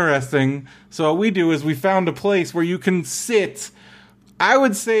make it interesting. So what we do is we found a place where you can sit. I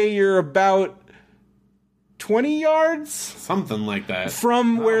would say you're about 20 yards? Something like that.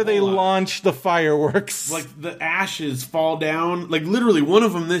 From where they launch the fireworks. The ashes fall down. Literally, one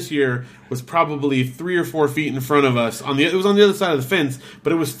of them this year was probably 3 or 4 feet in front of us. It was on the other side of the fence,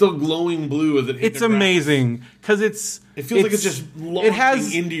 but it was still glowing blue as it hit It's amazing. Because it feels like it's just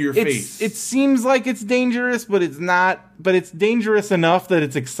launching into your face. It seems like it's dangerous, but it's not. But it's dangerous enough that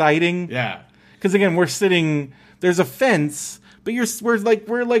it's exciting. Yeah. Because, again, we're sitting... There's a fence... But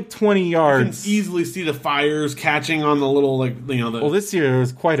we're 20 yards. You can easily see the fires catching on the little Well, this year there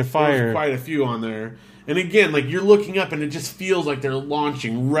was quite a fire. There was quite a few on there, and again, you're looking up and it just feels like they're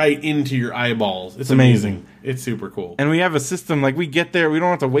launching right into your eyeballs. It's amazing. It's super cool. And we have a system we get there, we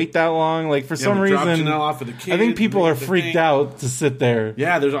don't have to wait that long. For some reason, off of the kids, I think people are freaked out to sit there.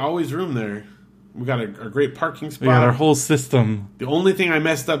 Yeah, there's always room there. We got a great parking spot. We got our whole system. The only thing I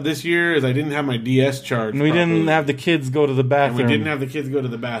messed up this year is I didn't have my DS charged. And we didn't have the kids go to the bathroom.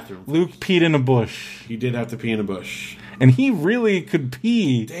 Luke peed in a bush. He did have to pee in a bush. And he really could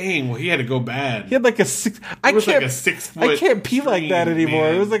pee. Dang, well, he had to go bad. He had a 6... a 6 foot I can't pee like that anymore.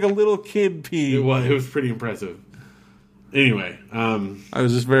 Man. It was like a little kid pee. It was pretty impressive. Anyway. I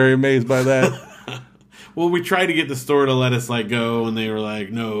was just very amazed by that. Well, we tried to get the store to let us go, and they were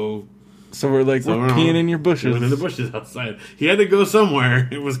no... So we're we're peeing in your bushes. We went in the bushes outside. He had to go somewhere.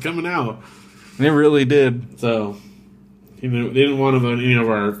 It was coming out. And it really did. So, They didn't want any of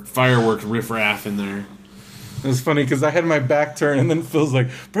our fireworks riffraff in there. It was funny because I had my back turned, and then Phil's like,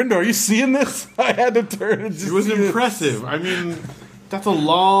 "Brendo, are you seeing this?" I had to turn and just It was impressive. I mean, that's a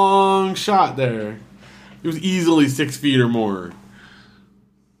long shot there. It was easily 6 feet or more.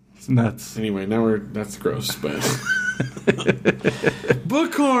 It's nuts. Anyway, that's gross, but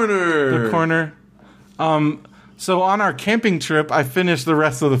Book Corner. Book Corner. So on our camping trip, I finished the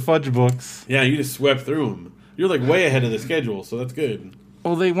rest of the Fudge books. Yeah, you just swept through them. You're like way ahead of the schedule, so that's good.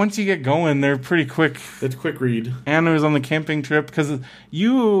 Well, once you get going, they're pretty quick. It's quick read. And it was on the camping trip because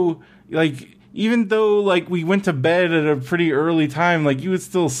you even though we went to bed at a pretty early time, you would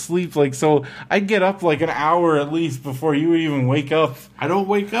still sleep. So I'd get up an hour at least before you would even wake up. I don't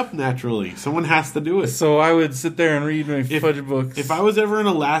wake up naturally. Someone has to do it. So I would sit there and read my Fudge books. If I was ever in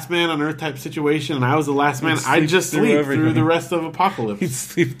a Last Man on Earth type situation and I was the last man, I'd just sleep through the rest of Apocalypse. You'd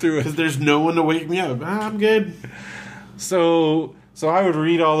sleep through it because there's no one to wake me up. I'm good. So I would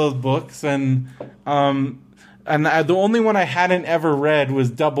read all those books, and the only one I hadn't ever read was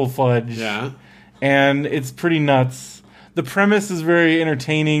Double Fudge. Yeah. And it's pretty nuts. The premise is very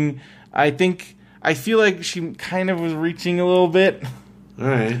entertaining. I feel like she kind of was reaching a little bit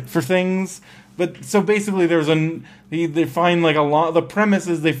for things. But so basically they find the premise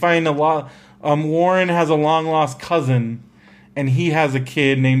is they find a lot. Warren has a long lost cousin, and he has a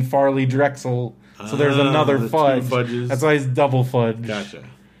kid named Farley Drexel. So there's another Fudge. That's why it's Double Fudge. Gotcha.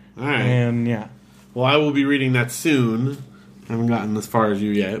 All right. And yeah. Well, I will be reading that soon. I haven't gotten as far as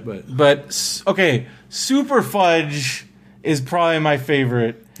you yet, but okay, Super Fudge is probably my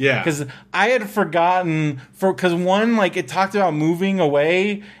favorite. Yeah, because I had forgotten because one it talked about moving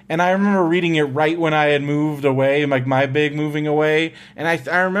away, and I remember reading it right when I had moved away, my big moving away, and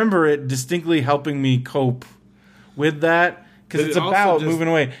I remember it distinctly helping me cope with that. Because it's about moving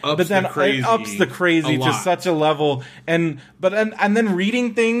away, but then it ups the crazy to such a level, and then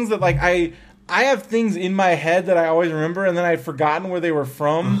reading things that I have things in my head that I always remember, and then I'd forgotten where they were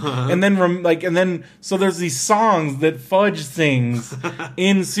from, and then so there's these songs that Fudge sings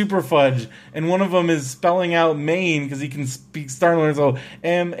in Super Fudge, and one of them is spelling out Maine because he can speak Starler, so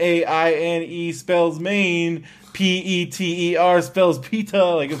MAINE spells Maine. PETER spells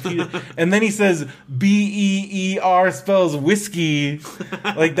pita, and then he says BEER spells whiskey,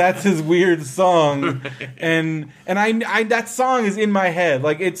 that's his weird song, right. and I that song is in my head,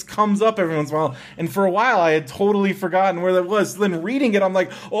 it comes up every once in a while, and for a while I had totally forgotten where that was. So then reading it, I'm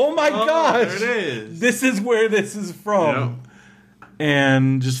like, oh my gosh, there it is. This is where this is from,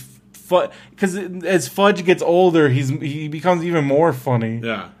 and just because as Fudge gets older, he becomes even more funny.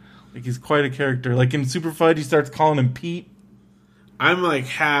 Yeah. He's quite a character. In Super Fudge, he starts calling him Pete. I'm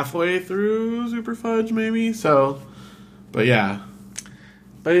halfway through Super Fudge, maybe. So, but yeah.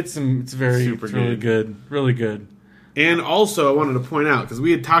 But it's really good. Really good. And also, I wanted to point out, because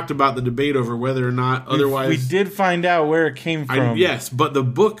we had talked about the debate over whether or not otherwise... We did find out where it came from. Yes, but the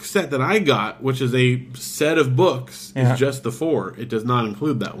book set that I got, which is a set of books, is just the 4. It does not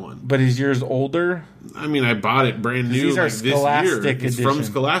include that one. But is yours older? I mean, I bought it brand new these are this year. Scholastic It's edition. From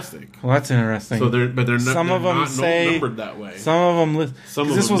Scholastic. Well, that's interesting. So they're some of them not say, numbered that way. Some of them...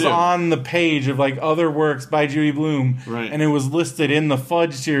 Because this was on the page of other works by Judy Blume. Right. And it was listed in the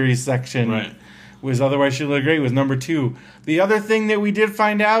Fudge series section. Right. Was Otherwise She'd Look Great was number 2. The other thing that we did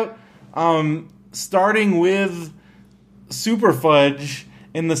find out, starting with Super Fudge,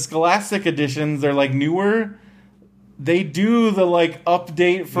 in the Scholastic editions, they're newer. They do the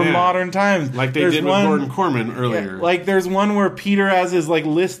update for modern times. They did with Gordon Corman earlier. Yeah, there's one where Peter has his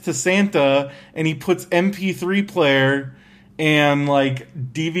list to Santa, and he puts MP3 player and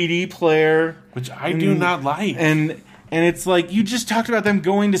DVD player. Which I do not like. And it's you just talked about them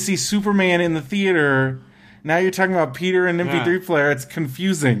going to see Superman in the theater. Now you're talking about Peter and MP3 player. It's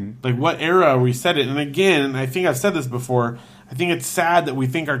confusing. What era are we set it? And again, I think I've said this before, I think it's sad that we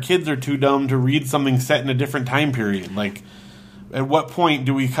think our kids are too dumb to read something set in a different time period. At what point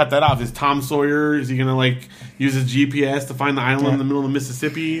do we cut that off? Is Tom Sawyer, is he going to use his GPS to find the island in the middle of the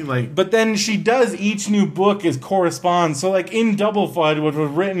Mississippi? But then she does, each new book is corresponds. So in Double Fudge, which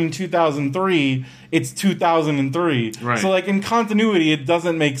was written in 2003, it's 2003. Right. So in continuity, it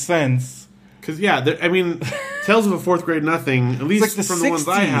doesn't make sense. Because Tales of a Fourth Grade Nothing, at least from 60s, the ones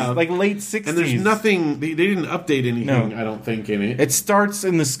I have, late 60s. And there's nothing, they didn't update anything, I don't think, in it. It starts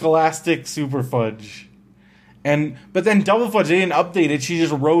in the Scholastic Super Fudge. But then Double Fudge, they didn't update it. She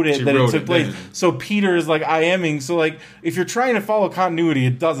just wrote it it took place. Then. So Peter is like IMing. So like if you're trying to follow continuity,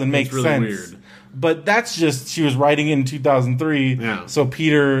 it doesn't make really sense. Weird. But that's just she was writing in 2003. Yeah. So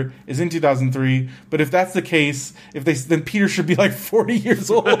Peter is in 2003. But if that's the case, then Peter should be like 40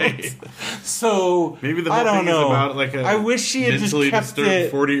 years old. Right. So maybe the whole thing is about like a I wish she had just kept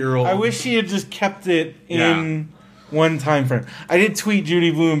it 40-year-old. I wish she had just kept it in one time frame. I did tweet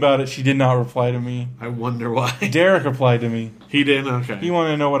Judy Blume about it. She did not reply to me. I wonder why. Derek replied to me. He did? Okay. He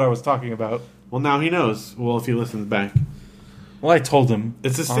wanted to know what I was talking about. Well, now he knows. Well, if he listens back. Well, I told him.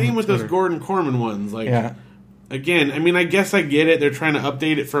 It's the same with those Gordon Corman ones. Like, again, I mean, I guess I get it. They're trying to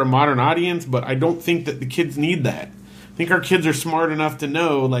update it for a modern audience, but I don't think that the kids need that. I think our kids are smart enough to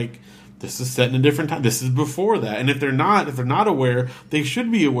know, like, this is set in a different time. This is before that. And if they're not aware, they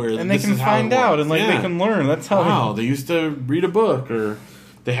should be aware. And they can find out and, like, they can learn. That's how. Wow, they used to read a book or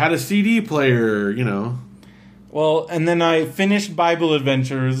they had a CD player, you know. Well, and then I finished Bible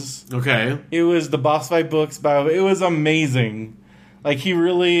Adventures. Okay. It was the Boss Fight Books Bible. It was amazing. Like he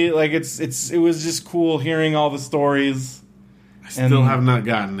really like it was just cool hearing all the stories. I still have not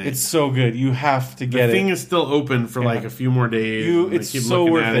gotten it. It's so good. You have to get it. The thing is still open for like a few more days. It's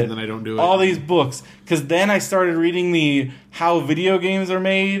so worth it. And then I don't do it. All these books, because then I started reading the how video games are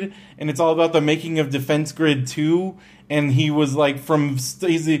made, and it's all about the making of Defense Grid 2. And he was like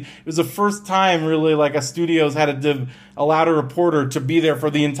it was the first time really like a studio's had allowed a reporter to be there for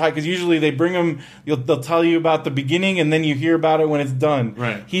the entire, because usually they bring them, they'll tell you about the beginning and then you hear about it when it's done.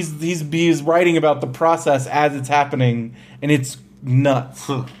 Right. He's writing about the process as it's happening, and it's nuts.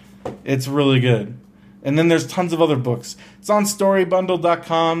 Huh. It's really good. And then there's tons of other books. It's on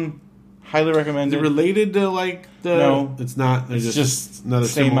storybundle.com. Highly recommend it. Is it related to like the... No. It's not. It's just another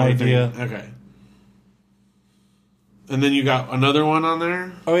same idea. Thing. Okay. And then you got another one on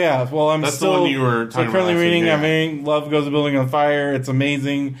there? Oh, yeah. Well, That's the one you were talking about. Currently reading, I'm reading Love Goes a Building on Fire. It's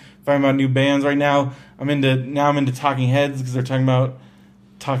amazing. Finding about new bands right now. I'm into Talking Heads because they're talking about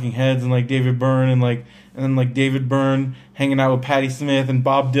Talking Heads and like David Byrne and then David Byrne hanging out with Patti Smith and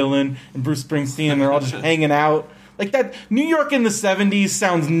Bob Dylan and Bruce Springsteen, and they're all just hanging out. Like that New York in the 70s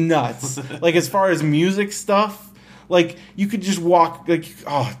sounds nuts. Like as far as music stuff. Like, you could just walk, like,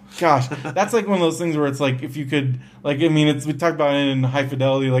 oh, gosh. That's like one of those things where it's like, if you could, like, I mean, we talked about it in High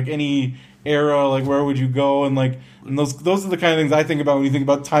Fidelity, like, any era, like, where would you go? And, like, and those are the kind of things I think about when you think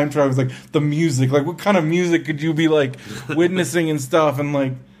about time travel, like, the music. Like, what kind of music could you be, like, witnessing and stuff? And,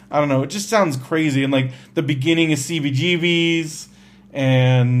 like, I don't know. It just sounds crazy. And, like, the beginning is CBGBs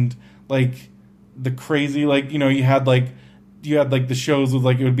and, like, the crazy, like, you know, you had the shows with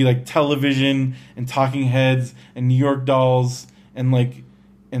like it would be like Television and Talking Heads and New York Dolls and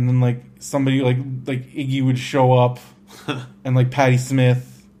then like somebody like Iggy would show up and like Patti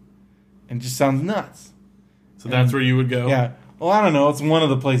Smith, and it just sounds nuts. So that's where you would go? Yeah. Well, I don't know. It's one of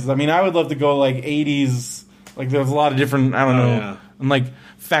the places. I mean, I would love to go like 80s. Like there's a lot of different, I don't know. Yeah. And like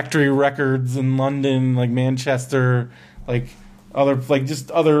Factory Records in London, like Manchester, like other, like just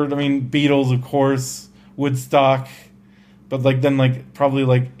other, I mean, Beatles, of course, Woodstock. But like then like probably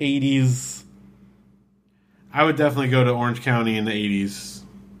like 80s. I would definitely go to Orange County in the 80s.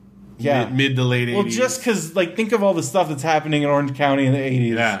 Yeah. Mid to late 80s. Well, just because like think of all the stuff that's happening in Orange County in the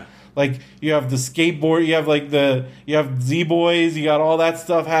 80s. Yeah. Like you have the skateboard, you have Z-Boys, you got all that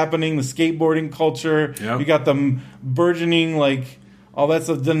stuff happening, the skateboarding culture. Yep. You got the burgeoning like all that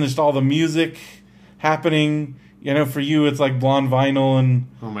stuff, then just all the music happening. You know, for you, it's like Blonde Vinyl and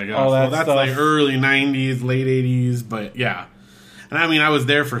oh my gosh, all that that's stuff. Like early '90s, late '80s, but yeah. And I mean, I was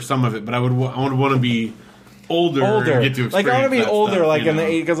there for some of it, but I would want to be older. And get to experience like I want to be older, stuff, like in the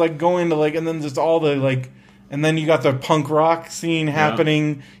 '80s, because like going to like, and then just all the like, and then you got the punk rock scene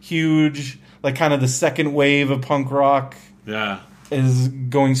happening, huge, like kind of the second wave of punk rock. Yeah, is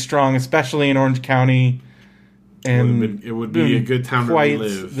going strong, especially in Orange County, and it would be a good town to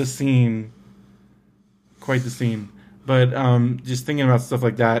live. Quite the scene. But just thinking about stuff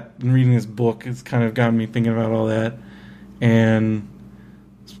like that and reading this book has kind of gotten me thinking about all that. And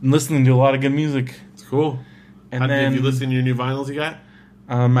listening to a lot of good music. It's cool. And then, have you listened to your new vinyls you got?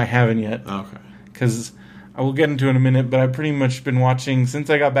 I haven't yet. Oh, okay. Because I will get into it in a minute, but I've pretty much been watching, since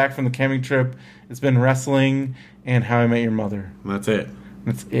I got back from the camping trip, it's been wrestling and How I Met Your Mother. That's it.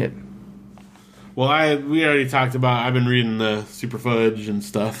 That's it. Well, we already talked about, I've been reading the Super Fudge and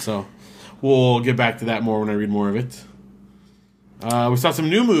stuff, so... We'll get back to that more when I read more of it. We saw some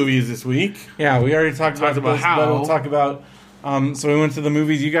new movies this week. Yeah, we already talked about how. But we'll talk about... so we went to the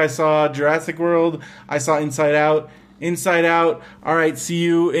movies. You guys saw Jurassic World. I saw Inside Out. Inside Out. All right, see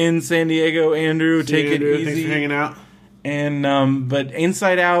you in San Diego, Andrew. Take it easy. Thanks for hanging out. And but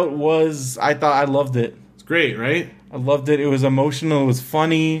Inside Out was... I loved it. It's great, right? I loved it. It was emotional. It was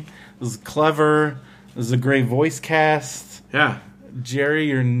funny. It was clever. It was a great voice cast. Yeah. Jerry,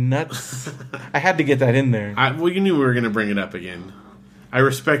 you're nuts. I had to get that in there. Well, you knew we were going to bring it up again. I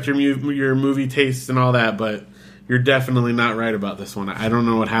respect your movie tastes and all that, but you're definitely not right about this one. I don't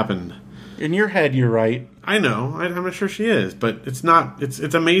know what happened. In your head, you're right. I know. I'm not sure she is, but it's not.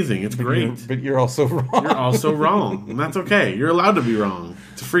 It's amazing. It's great. But you're also wrong. You're also wrong, and that's okay. You're allowed to be wrong.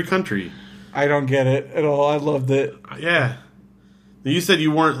 It's a free country. I don't get it at all. I loved it. Yeah. You said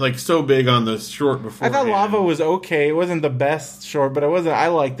you weren't like so big on the short before. I thought Lava was okay. It wasn't the best short, but I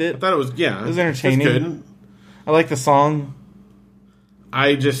liked it. I thought it was It was entertaining. It was good. I like the song.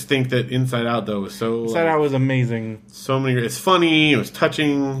 I just think that Inside Out though was so. Inside Out was amazing. So many. It's funny. It was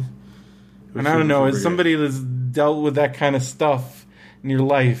touching. And I don't know, as somebody that's dealt with that kind of stuff in your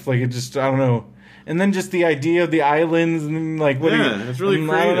life, like it just, I don't know. And then just the idea of the islands and like what? It's really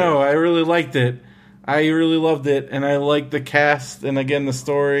creative. I don't know. I really liked it. I really loved it, and I liked the cast, and again the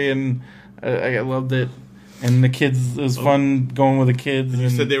story, and I loved it. And the kids, it was fun going with the kids. And you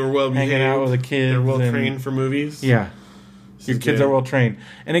said they were well behaved. Hanging out with the kids. They're well trained for movies. Yeah, your kids are well trained.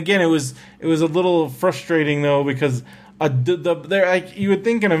 And again, it was a little frustrating though because. You would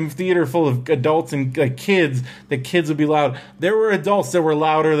think in a theater full of adults and like kids, the kids would be loud. There were adults that were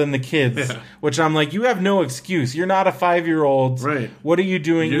louder than the kids, which I'm like, you have no excuse. You're not a 5-year-old. Right? What are you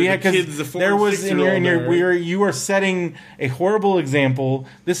doing? You are setting a horrible example.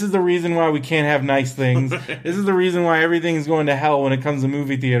 This is the reason why we can't have nice things. Right. This is the reason why everything's going to hell when it comes to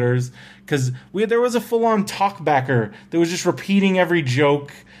movie theaters. Because there was a full-on talkbacker that was just repeating every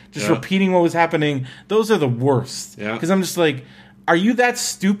joke. Just repeating what was happening. Those are the worst. Yeah. Because I'm just like, are you that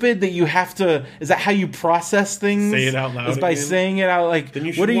stupid that you have to... Is that how you process things? Say it out loud. Is by saying it out like... Then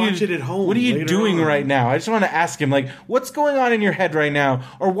you should watch it at home. What are you doing right now? I just want to ask him, like, what's going on in your head right now?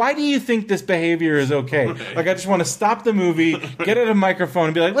 Or why do you think this behavior is okay? Right. Like, I just want to stop the movie, get at a microphone,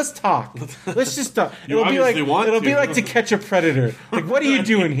 and be like, let's talk. Let's just talk. It'll be like To Catch a Predator. Like, what are you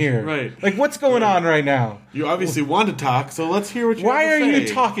doing here? Right. Like, what's going on right now? You obviously want to talk, so let's hear what you Why have to are say.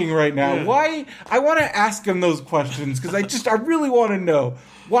 you talking right now? Yeah. Why? I want to ask him those questions because I really want to know.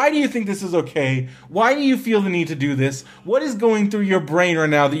 Why do you think this is okay? Why do you feel the need to do this? What is going through your brain right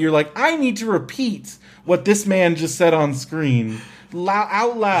now that you're like, I need to repeat what this man just said on screen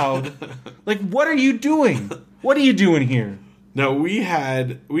out loud? Like, what are you doing? What are you doing here? No, we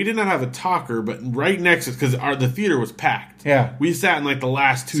did not have a talker, but right next to us, because the theater was packed. Yeah. We sat in like the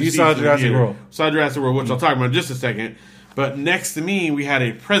last two seats. You saw Jurassic World. Saw Jurassic World, which I'll talk about in just a second. But next to me, we had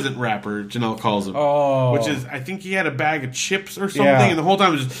a present wrapper, Janelle calls him. Oh. Which is, I think he had a bag of chips or something, and the whole time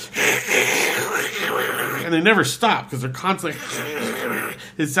it was just... And they never stop, because they're constantly...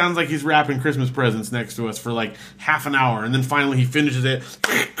 It sounds like he's wrapping Christmas presents next to us for like half an hour, and then finally he finishes it,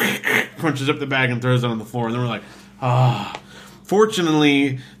 crunches up the bag and throws it on the floor, and then we're like, ah...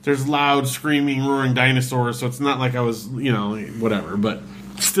 Fortunately, there's loud, screaming, roaring dinosaurs, so it's not like I was, whatever, but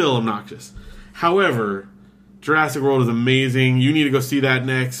still obnoxious. However, Jurassic World is amazing. You need to go see that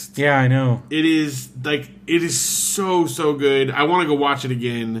next. Yeah, I know. It is so, so good. I want to go watch it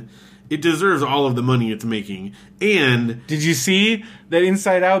again. It deserves all of the money it's making. And did you see that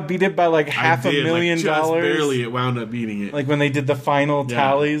Inside Out beat it by like $500,000? Just barely, it wound up beating it. Like when they did the final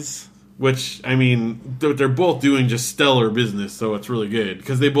tallies. Which, I mean, they're both doing just stellar business, so it's really good,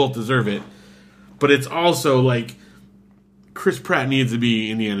 because they both deserve it. But it's also, like, Chris Pratt needs to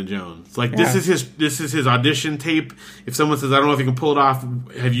be Indiana Jones. Like, this is his audition tape. If someone says, I don't know if he can pull it off,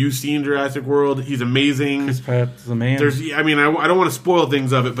 have you seen Jurassic World? He's amazing. Chris Pratt's the man. I don't want to spoil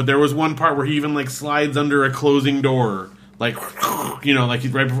things of it, but there was one part where he even, like, slides under a closing door. Like, like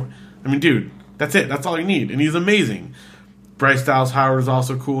he's right before... I mean, dude, that's it. That's all you need. And he's amazing. Bryce Dallas Howard is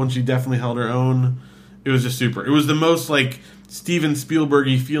also cool, and she definitely held her own. It was just super. It was the most like Steven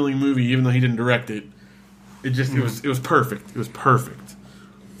Spielberg-y feeling movie, even though he didn't direct it. It was perfect. It was perfect,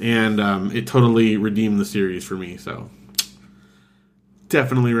 and it totally redeemed the series for me. So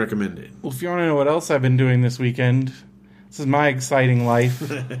definitely recommend it. Well, if you want to know what else I've been doing this weekend, this is my exciting life.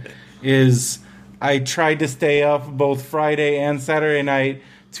 Is I tried to stay up both Friday and Saturday night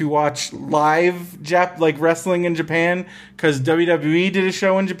to watch live wrestling in Japan, because WWE did a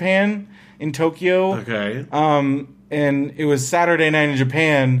show in Japan, in Tokyo. Okay. And it was Saturday night in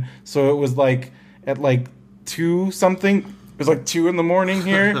Japan, so it was like at like 2 something. It was like 2 in the morning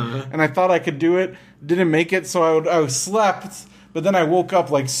here, and I thought I could do it. Didn't make it, so I slept. But then I woke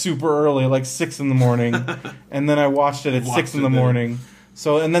up like super early, like 6 in the morning, and then I watched it at 6 in the morning.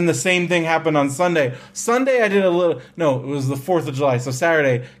 So, and then the same thing happened on Sunday. Sunday I did it was the 4th of July, so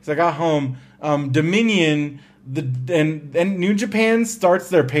Saturday, because I got home. Dominion And New Japan starts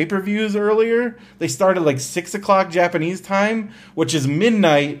their pay-per-views earlier. They start at like 6 o'clock Japanese time, which is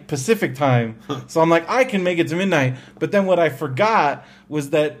midnight Pacific time. So I'm like, I can make it to midnight. But then what I forgot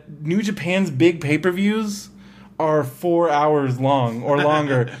was that New Japan's big pay-per-views are 4 hours long or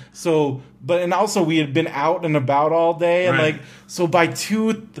longer. And also we had been out and about all day, and right. so by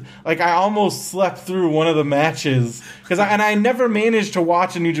 2, I almost slept through one of the matches because I never managed to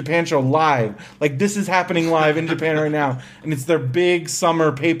watch a New Japan show live. Like, this is happening live in Japan right now, and it's their big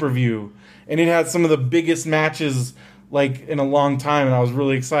summer pay-per-view, and it had some of the biggest matches in a long time, and I was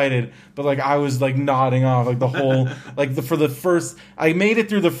really excited. But I was nodding off the whole for the first. I made it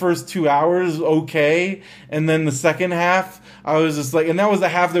through the first 2 hours okay, and then the second half I was just and that was the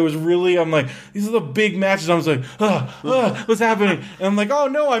half that was really. I'm like, these are the big matches. I was like, what's happening? And I'm like, oh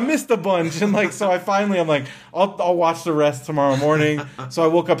no, I missed a bunch. And so I finally I'm like, I'll watch the rest tomorrow morning. So I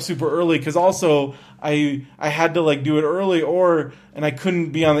woke up super early because also I had to do it early and I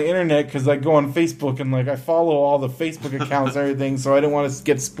couldn't be on the internet because I go on Facebook and I follow all the Facebook accounts and everything, so I didn't want to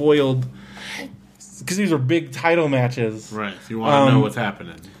get spoiled because these are big title matches. Right, so you want to know what's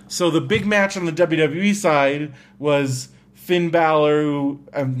happening. So the big match on the WWE side was Finn Balor,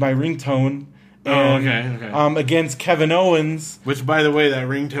 my ringtone, and, against Kevin Owens. Which, by the way, that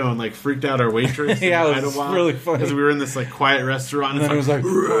ringtone freaked out our waitress. Yeah, it was really funny because we were in this quiet restaurant, and then it was like,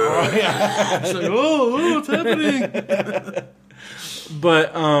 oh, what's happening?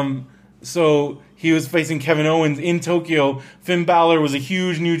 But so he was facing Kevin Owens in Tokyo. Finn Balor was a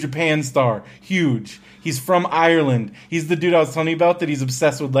huge New Japan star, huge. He's from Ireland. He's the dude I was telling you about that he's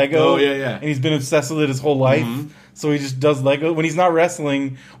obsessed with Lego. Oh, yeah. And he's been obsessed with it his whole life. Mm-hmm. So he just does Lego. When he's not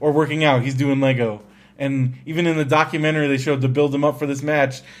wrestling or working out, he's doing Lego. And even in the documentary they showed to build him up for this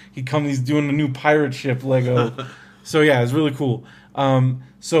match, he's doing a new pirate ship Lego. So yeah, it's really cool.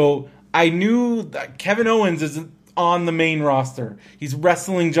 So I knew that Kevin Owens is on the main roster. He's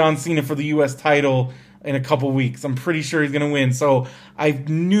wrestling John Cena for the U.S. title in a couple weeks. I'm pretty sure he's going to win. So I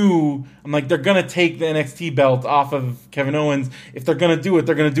knew, I'm like, they're going to take the NXT belt off of Kevin Owens. If they're going to do it,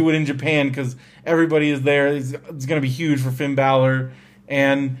 they're going to do it in Japan because everybody is there. It's going to be huge for Finn Balor.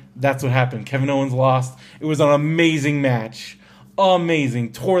 And that's what happened. Kevin Owens lost. It was an amazing match.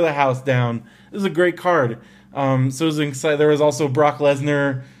 Amazing. Tore the house down. It was a great card. So it was exciting. There was also Brock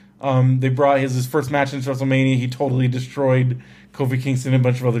Lesnar. They brought his first match in WrestleMania. He totally destroyed Kofi Kingston and a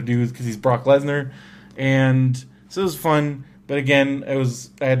bunch of other dudes because he's Brock Lesnar. And so it was fun, but again, I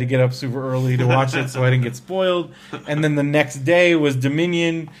had to get up super early to watch it, so I didn't get spoiled. And then the next day was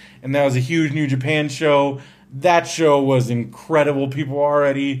Dominion, and that was a huge New Japan show. That show was incredible. People were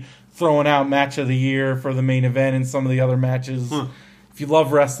already throwing out match of the year for the main event and some of the other matches. If you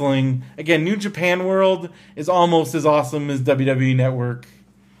love wrestling, again, New Japan World is almost as awesome as WWE Network.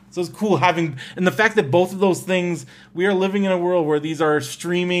 So it's cool and the fact that both of those things, we are living in a world where these are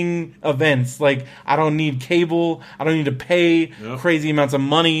streaming events. I don't need cable, I don't need to pay crazy amounts of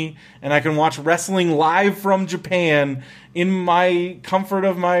money, and I can watch wrestling live from Japan in my comfort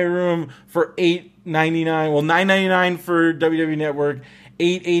of my room for $8.99. Well, $9.99 for WWE Network,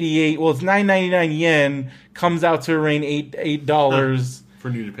 $8.88. Well, it's 9.99 yen, comes out to around $8 for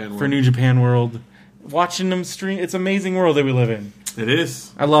New Japan World. For New Japan World. Watching them stream, it's an amazing world that we live in. It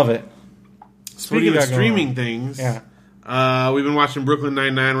is. I love it. Speaking of streaming things, we've been watching Brooklyn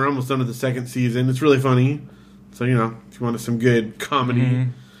Nine-Nine. We're almost done with the second season. It's really funny. So, if you want some good comedy.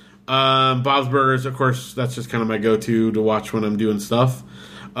 Mm-hmm. Bob's Burgers, of course, that's just kind of my go-to to watch when I'm doing stuff.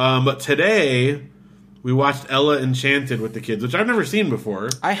 But today, we watched Ella Enchanted with the kids, which I've never seen before.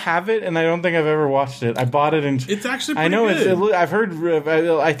 I have it, and I don't think I've ever watched it. I bought it, and it's actually pretty good. I've heard.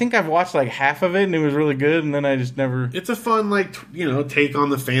 I think I've watched half of it, and it was really good. And then I just never. It's a fun, take on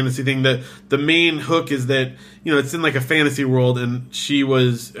the fantasy thing. The main hook is that it's in a fantasy world, and she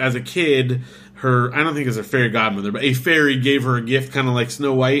was as a kid. I don't think it's a fairy godmother, but a fairy gave her a gift, kind of like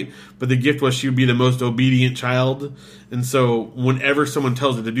Snow White. But the gift was she would be the most obedient child, and so whenever someone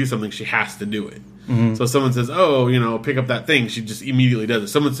tells her to do something, she has to do it. Mm-hmm. So if someone says, "Oh, pick up that thing," she just immediately does it.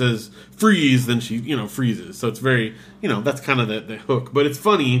 Someone says, "Freeze," then she, freezes. So it's very, that's kind of the hook. But it's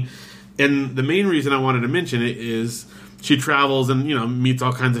funny, and the main reason I wanted to mention it is she travels and meets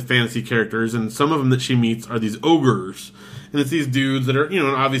all kinds of fantasy characters, and some of them that she meets are these ogres. And it's these dudes that are,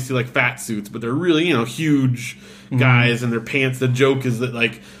 obviously fat suits, but they're really, huge guys, and their pants. The joke is that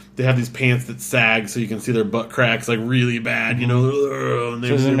they have these pants that sag so you can see their butt cracks really bad, And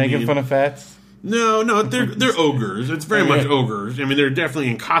so is it making fun of fats? No, they're ogres. It's very much ogres. I mean, they're definitely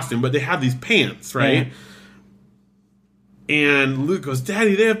in costume, but they have these pants, right? Yeah. And Luke goes,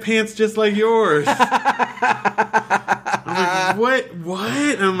 "Daddy, they have pants just like yours." I'm like, what?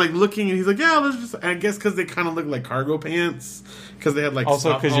 And I'm like looking, and he's like, yeah, let's just. I guess because they kind of look like cargo pants, because they had like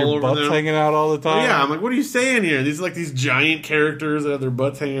also because your butt's hanging out all the time. Yeah, I'm like, what are you saying here? These are like these giant characters that have their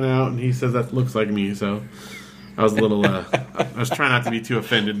butts hanging out, and he says that looks like me. So I was a little. I was trying not to be too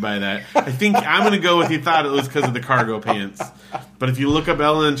offended by that. I think I'm going to go with he thought it was because of the cargo pants, but if you look up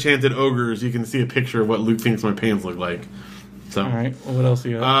Ella Enchanted Ogres, you can see a picture of what Luke thinks my pants look like. So, all right, well, what else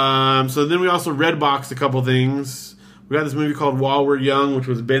you got? So then we also redboxed a couple things. We got this movie called While We're Young, which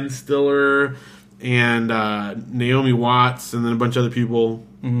was Ben Stiller and Naomi Watts, and then a bunch of other people.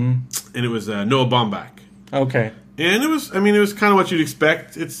 Mm-hmm. And it was Noah Baumbach. Okay. And it was kind of what you'd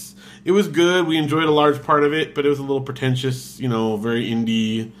expect. It was good. We enjoyed a large part of it, but it was a little pretentious. Very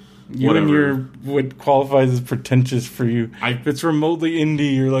indie. You and your what qualifies as pretentious for you. If it's remotely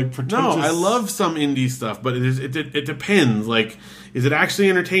indie, you're like pretentious. No, I love some indie stuff, but it depends. Like, is it actually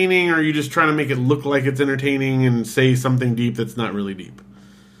entertaining, or are you just trying to make it look like it's entertaining and say something deep that's not really deep?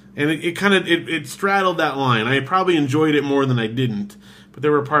 And it straddled that line. I probably enjoyed it more than I didn't, but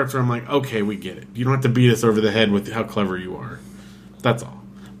there were parts where I'm like, okay, we get it. You don't have to beat us over the head with how clever you are. That's all.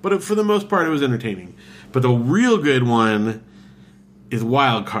 But for the most part, it was entertaining. But the real good one is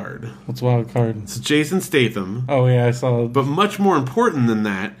Wild Card. What's Wild Card? It's Jason Statham. Oh, yeah, I saw it. But much more important than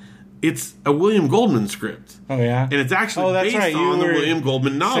that, it's a William Goldman script. Oh, yeah? And it's actually based on the William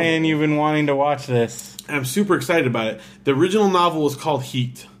Goldman novel. Saying you've been wanting to watch this. I'm super excited about it. The original novel was called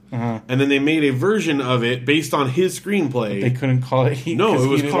Heat. Uh-huh. And then they made a version of it based on his screenplay. But they couldn't call it Heat. No, it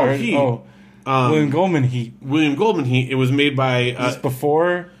was called Heat. Oh, William Goldman Heat. William Goldman Heat. It was made by... Just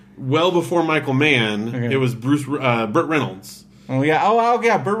before? Well before Michael Mann. Okay. It was Burt Reynolds. Oh, yeah. Oh,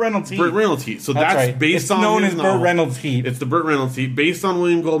 yeah. Burt Reynolds Heat. Burt Reynolds Heat. So that's right. based it's on known his as novel. Burt Reynolds Heat. It's the Burt Reynolds Heat, based on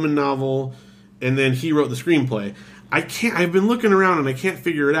William Goldman novel, and then he wrote the screenplay. I've been looking around and I can't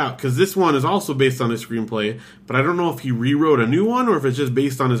figure it out, because this one is also based on his screenplay, but I don't know if he rewrote a new one or if it's just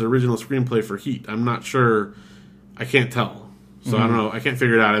based on his original screenplay for Heat. I'm not sure. I can't tell. So I don't know. I can't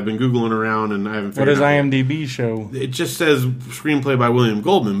figure it out. I've been Googling around and I haven't figured it out. What does IMDb show? It just says screenplay by William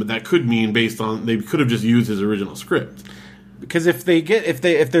Goldman, but that could mean based on... They could have just used his original script. Because if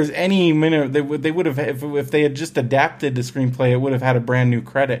there's any minute, they would have, if they had just adapted the screenplay, it would have had a brand new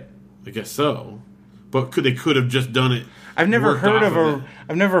credit. I guess so. But they could have just done it. I've never heard of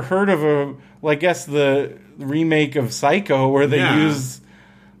a well, I guess the remake of Psycho where they use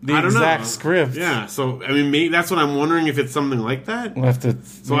the exact script. Yeah, so I mean, maybe that's what I'm wondering, if it's something like that. We'll have to.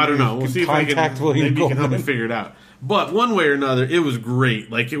 So I don't know. We'll see if I can. Maybe you can help me figure it out. But one way or another, it was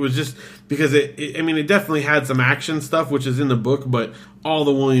great. Like, it was just because it definitely had some action stuff, which is in the book, but all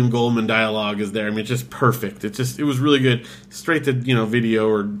the William Goldman dialogue is there. I mean, it's just perfect. It was really good, straight to video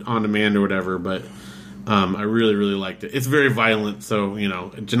or on demand or whatever. But I really, really liked it. It's very violent, so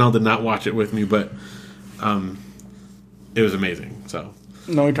Janelle did not watch it with me, but it was amazing. So.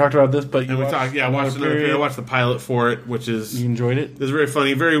 No, we talked about this, but I watched the pilot for it, which is... You enjoyed it? It's very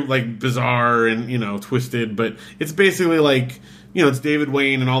funny, very, bizarre and, twisted, but it's basically it's David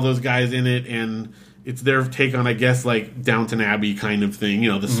Wayne and all those guys in it, and it's their take on, I guess, Downton Abbey kind of thing,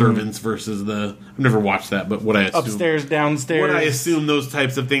 the servants versus the... I've never watched that, but what I assume... Upstairs, downstairs. What I assume those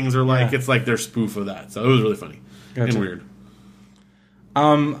types of things are like, it's like their spoof of that, so it was really funny. Gotcha. And weird.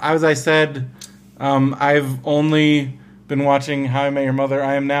 As I said, I've only... been watching How I Met Your Mother.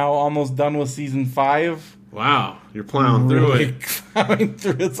 I am now almost done with season 5. Wow, you're plowing through it. Plowing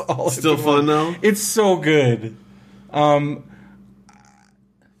through it's all. Still fun though. It's so good. I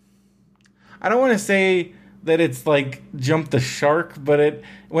don't want to say that it's jumped the shark, but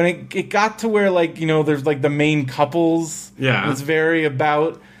when it got to where there's the main couples. Yeah, it's very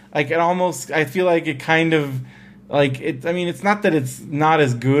about it almost. I feel like it kind of it. I mean, it's not that it's not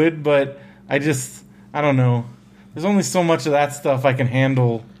as good, but I don't know. There's only so much of that stuff I can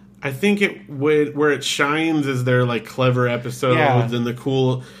handle. I think where it shines is their clever episodes and the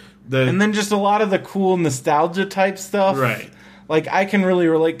cool, and then just a lot of the cool nostalgia type stuff. Right. I can really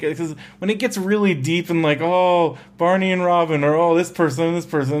relate, because when it gets really deep and Barney and Robin, or this person,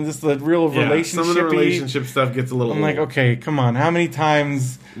 just the real relationship. Some of the relationship stuff gets a little. I'm okay, come on, how many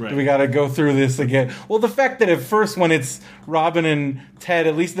times do we got to go through this again? Well, the fact that at first when it's Robin and Ted,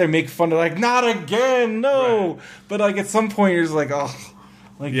 at least they make fun of not again, no. Right. But at some point you're just come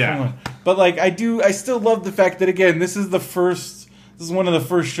on. But I still love the fact that again, this is one of the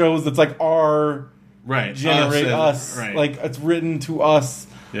first shows that's our. Right, generate us. Right. It's written to us.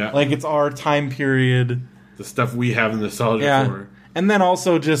 Yeah, it's our time period. The stuff we have nostalgia for. And then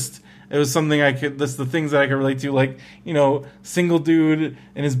also just, it was something that's the things that I could relate to, like, you know, single dude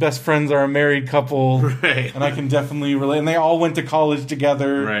and his best friends are a married couple. Right. And I can definitely relate. And they all went to college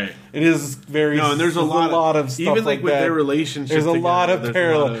together. Right. It is very... No, and there's a lot of stuff even like with that. Their relationship there's a together, lot of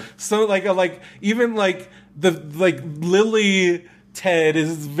parallel. So, even Lily Ted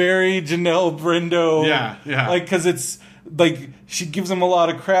is very Janelle Brendo. Yeah. Like, because it's... Like, she gives him a lot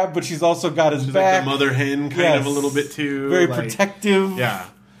of crap, but she's also got his back. Like the mother hen kind of a little bit too. Very protective. Yeah.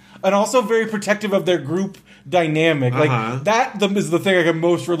 And also very protective of their group dynamic. Like, that is the thing I can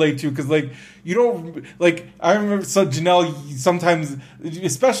most relate to. Because, like, you don't... Like, I remember Janelle sometimes...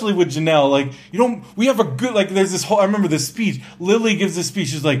 Especially with Janelle, like, you don't... We have a good... Like, there's this whole... I remember this speech. Lily gives this speech.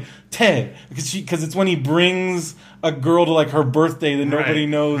 She's like, Ted. Because it's when he brings a girl to, like, her birthday that nobody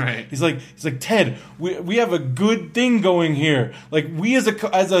knows. Right. He's like, Ted, we have a good thing going here. Like, we as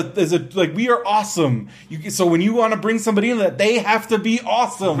a like, we are awesome. So when you want to bring somebody in, that they have to be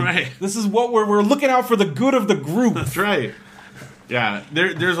awesome. Right. This is what we're looking out for the good of the group. That's right. Yeah,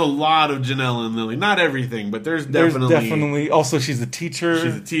 there's a lot of Janelle and Lily. Not everything, but there's definitely. Also, she's a teacher.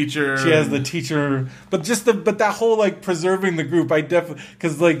 She has the teacher, but that whole, like, preserving the group. I definitely,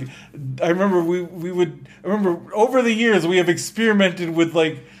 because, like, I remember I remember over the years we have experimented with,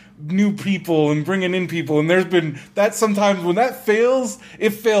 like, new people and bringing in people, and there's been that sometimes when that fails,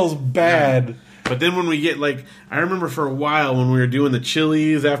 it fails bad. Yeah. But then when we get, like, I remember for a while when we were doing the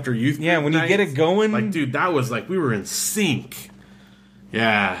Chili's after youth. Yeah, when nights, you get it going, like, dude, that was like we were in sync.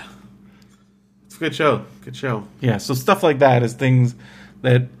 Yeah. It's a good show. Good show. Yeah, so stuff like that is things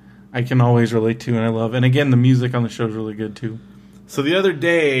that I can always relate to and I love. And again, the music on the show is really good too. So the other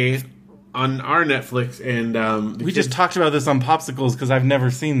day on our Netflix, and we just talked about this on Popsicles because I've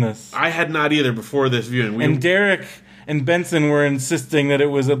never seen this. I had not either before this viewing. And Derek and Benson were insisting that it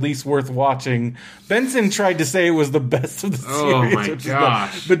was at least worth watching. Benson tried to say it was the best of the series. Oh my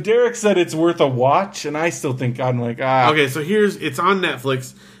gosh. But Derek said it's worth a watch, and I still think, I'm like, Okay, so it's on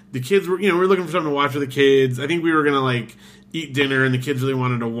Netflix. The kids were, we're looking for something to watch with the kids. I think we were going to, like, eat dinner, and the kids really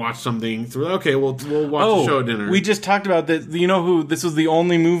wanted to watch something. So we're like, okay, we'll watch the show at dinner. We just talked about this. You know who, this was the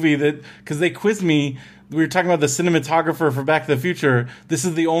only movie that, because they quizzed me, we were talking about the cinematographer for Back to the Future. This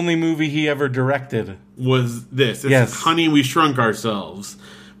is the only movie he ever directed. Was this? Yes. Honey, We Shrunk Ourselves,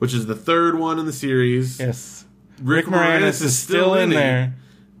 which is the third one in the series. Yes. Rick Moranis is still in there.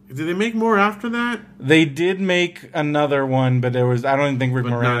 Did they make more after that? They did make another one, but I don't even think Rick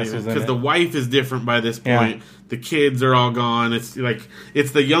Moranis was in it. Because the wife is different by this point. Yeah. The kids are all gone. It's like,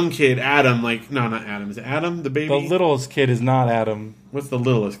 it's the young kid, Adam. Like, no, not Adam. Is it Adam, the baby? The littlest kid is not Adam. What's the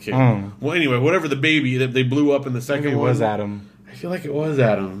littlest kid? Well, anyway, whatever the baby that they blew up in the second one. It was Adam. I feel like it was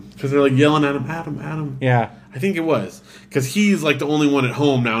Adam. Because they're like yelling at him, Adam. Yeah. I think it was. Because he's like the only one at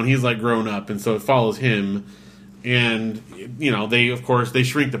home now, and he's like grown up, and so it follows him. And, they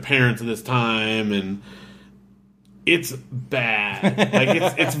shrink the parents at this time, and it's bad.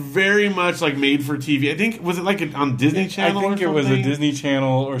 Like, it's very much like made for TV. I think, was it like on Disney Channel I think it was a Disney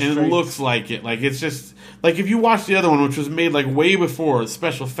Channel or and it looks like it. Like, it's just, like, if you watch the other one, which was made, like, way before, the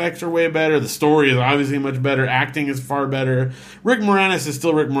special effects are way better, the story is obviously much better, acting is far better. Rick Moranis is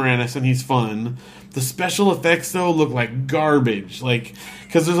still Rick Moranis, and he's fun. The special effects, though, look like garbage. Like,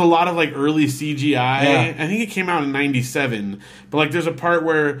 because there's a lot of, like, early CGI. Yeah. I think it came out in 97. But, like, there's a part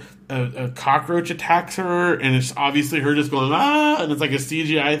where a cockroach attacks her, and it's obviously her just going, and it's like a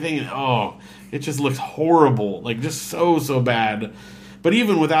CGI thing. And, it just looks horrible. Like, just so bad. But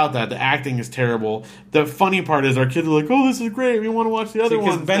even without that, the acting is terrible. The funny part is our kids are like, "Oh, this is great. We want to watch the other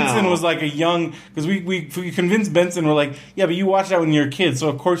ones." Because Benson was like a young, because we convinced Benson. We're like, "Yeah, but you watched that when you were a kid, so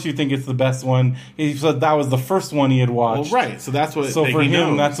of course you think it's the best one." He said that was the first one he had watched. Well, right. So that's what. So for him,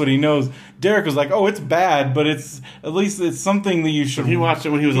 knows. That's what he knows. Derek was like, "Oh, it's bad, but it's at least it's something that you should." He watched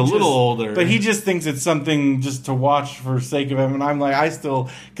it when he was a little older, but he just thinks it's something just to watch for sake of him. And I'm like,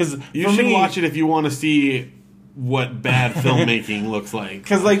 because you should watch it if you want to see what bad filmmaking looks like.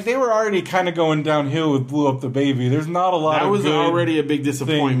 Because, like, they were already kind of going downhill with Blew Up the Baby. There's not a lot that of was good already a big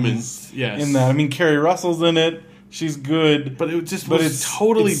disappointment. Yes. In that. I mean, Kerry Russell's in it. She's good. But it just was it's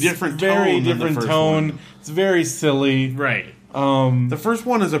totally different tone. Very different tone. One. It's very silly. Right. The first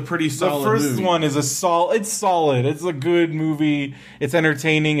one is a pretty solid movie. The first one is it's solid. It's a good movie. It's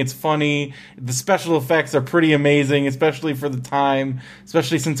entertaining. It's funny. The special effects are pretty amazing, especially for the time,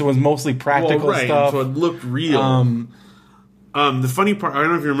 especially since it was mostly practical stuff. So it looked real. The funny part, I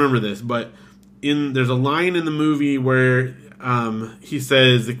don't know if you remember this, but there's a line in the movie where he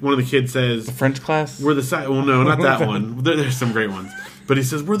says, one of the kids says, "The French class? We're the size." Well, no, not that one. There's some great ones. But he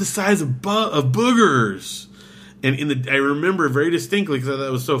says, "We're the size of boogers." And I remember very distinctly, because I thought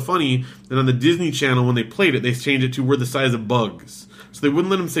it was so funny, that on the Disney Channel, when they played it, they changed it to "we're the size of bugs." So they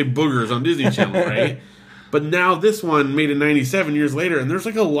wouldn't let them say boogers on Disney Channel, right? But now this one, made in 97 years later, and there's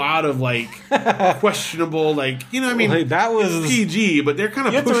like a lot of like questionable, like, you know, I mean, like, that was PG, but they're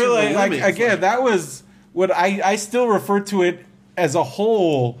kind of pushing the limits. Like, again, that was what I still refer to it as a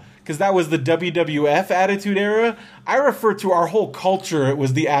whole, because that was the WWF Attitude Era. I refer to our whole culture, it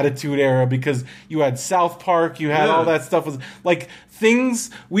was the Attitude Era, because you had South Park, you had all that stuff. Was like things,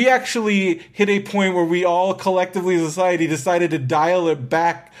 we actually hit a point where we all collectively as a society decided to dial it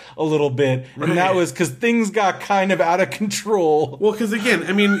back a little bit. Right. And that was because things got kind of out of control. Well, because again,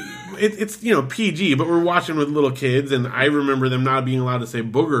 I mean, it's, you know, PG, but we're watching with little kids, and I remember them not being allowed to say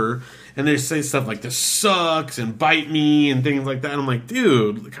booger, and they say stuff like "this sucks" and "bite me" and things like that. And I'm like,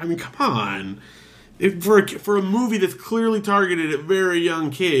 dude, I mean, come on. For a movie that's clearly targeted at very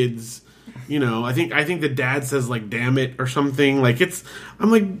young kids, you know, I think the dad says like "damn it" or something. Like, it's, I'm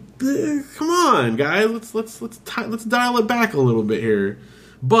like, come on, guys, let's dial it back a little bit here.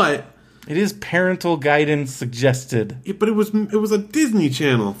 But it is parental guidance suggested. Yeah, but it was a Disney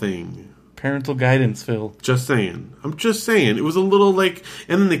Channel thing. Parental guidance, Phil. Just saying. I'm just saying. It was a little like,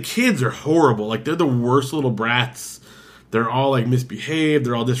 and then the kids are horrible. Like, they're the worst little brats. They're all like misbehaved.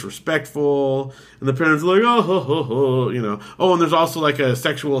 They're all disrespectful. And the parents are like, oh, ho, ho, ho, you know. Oh, and there's also like a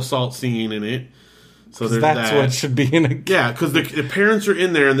sexual assault scene in it. So there's that's that. What should be in a... Yeah, because the parents are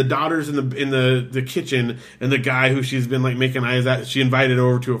in there, and the daughter's in the kitchen, and the guy who she's been like making eyes at, she invited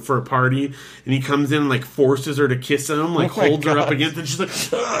over for a party, and he comes in and like forces her to kiss him, like holds her up against, and she's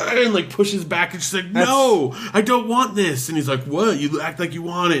like, and like pushes back, and she's like, no, I don't want this, and he's like, what? You act like you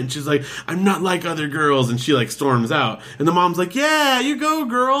want it, and she's like, I'm not like other girls, and she like storms out, and the mom's like, yeah, you go,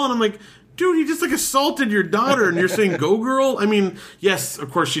 girl, and I'm like, dude, he just like assaulted your daughter, and you're saying go, girl? I mean, yes,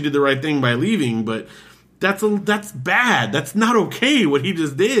 of course she did the right thing by leaving, but that's bad. That's not okay what he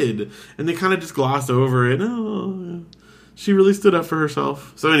just did. And they kind of just gloss over it. Oh, she really stood up for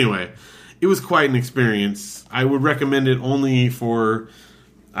herself. So anyway, it was quite an experience. I would recommend it only for,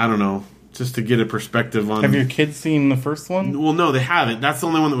 I don't know, just to get a perspective on... Have your kids seen the first one? Well, no, they haven't. That's the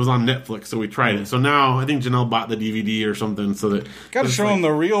only one that was on Netflix, so we tried it. So now, I think Janelle bought the DVD or something, so that... Gotta show them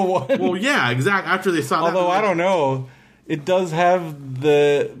the real one. Well, yeah, exactly. After they saw that... Although, I don't know. It does have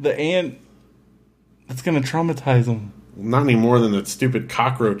the ant... It's going to traumatize them. Not any more than that stupid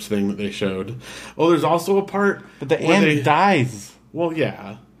cockroach thing that they showed. Oh, there's also a part... But the ant dies. Well,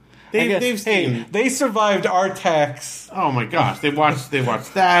 yeah. They've seen... Hey, they survived Artax. Oh my gosh. They watched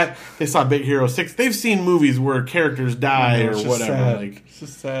that. They saw Big Hero 6. They've seen movies where characters die or whatever. Sad. Like, it's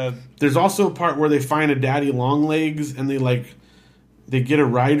just sad. There's also a part where they find a daddy long legs, and they get a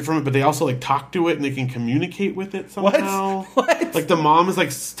ride from it, but they also like talk to it, and they can communicate with it somehow. What? Like, the mom is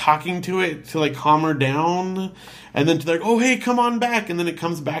like talking to it to like calm her down, and then to like, oh hey, come on back, and then it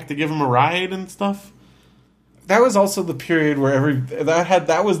comes back to give him a ride and stuff. That was also the period where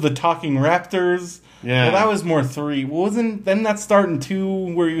that was the Talking Raptors. Yeah. Well, that was more 3. Wasn't then that starting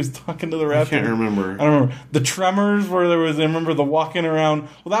 2 where he was talking to the Raptors? I can't remember. I don't remember. The Tremors where there was, I remember the walking around.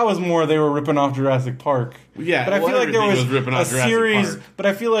 Well, that was more they were ripping off Jurassic Park. Yeah, but I feel like there was ripping a off series. Park. But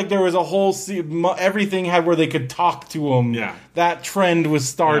I feel like there was a whole everything had where they could talk to them. Yeah, that trend was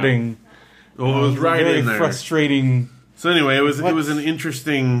starting. Yeah. Well, it was right very in there. Frustrating. So anyway, it was an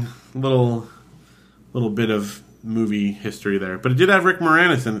interesting little bit of movie history there, but it did have Rick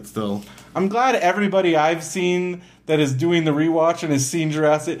Moranis in it still. I'm glad everybody I've seen that is doing the rewatch and has seen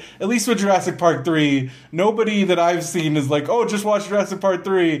Jurassic, at least with Jurassic Park 3, nobody that I've seen is like, oh, just watch Jurassic Park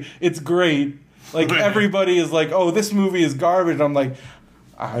 3, it's great. Like, everybody is like, oh, this movie is garbage. I'm like,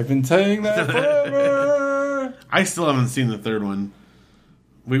 I've been saying that forever. I still haven't seen the third one.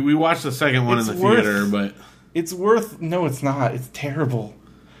 We watched the second one in the theater, but... No, it's not. It's terrible.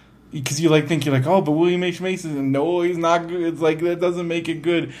 Because you think you're like, oh, but William H. Mason, no, he's not good. It's like, that doesn't make it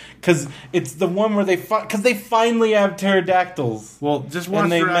good. Because it's the one where they finally have pterodactyls. Well, just watch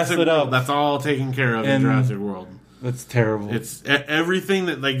and they Jurassic mess it World. Up. That's all taken care of in Jurassic World. That's terrible. It's everything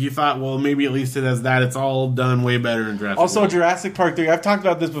that you thought, well, maybe at least it has that. It's all done way better in Jurassic Also, World. Jurassic Park 3, I've talked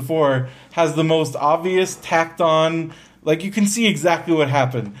about this before, has the most obvious tacked on... Like, you can see exactly what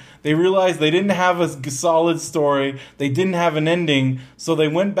happened. They realized they didn't have a solid story. They didn't have an ending. So they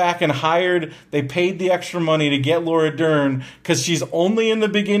went back and they paid the extra money to get Laura Dern because she's only in the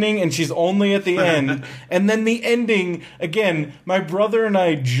beginning and she's only at the end. And then the ending, again, my brother and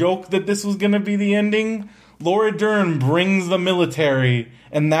I joked that this was going to be the ending. Laura Dern brings the military,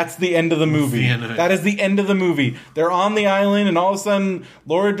 and that's the end of the movie. That is the end of the movie. They're on the island, and all of a sudden,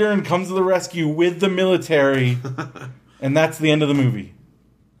 Laura Dern comes to the rescue with the military. And that's the end of the movie.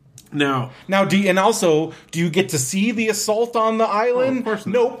 Now, do you get to see the assault on the island? Of course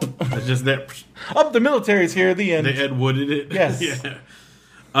not. Nope. It's just that. The military's here at the end. They Ed Wooded it. Yes. Yeah.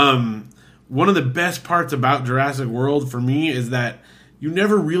 One of the best parts about Jurassic World for me is that you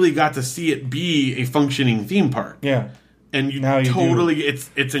never really got to see it be a functioning theme park. Yeah. And you totally do.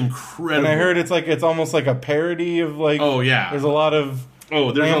 It's incredible. And I heard it's almost like a parody of like. Oh yeah. There's a lot of.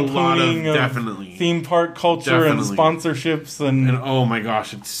 Oh, there's a lot of definitely theme park culture and sponsorships and oh my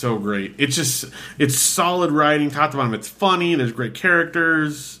gosh, it's so great. It's solid writing, top to bottom. It's funny. There's great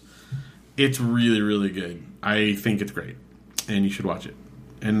characters. It's really, really good. I think it's great, and you should watch it.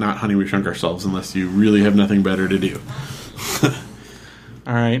 And not Honey, We Shrunk Ourselves unless you really have nothing better to do.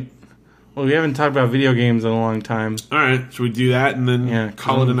 All right. Well, we haven't talked about video games in a long time. All right, should we do that and then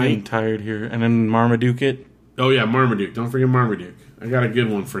call it a night? I'm tired here, and then Marmaduke it. Oh yeah, Marmaduke. Don't forget Marmaduke. I got a good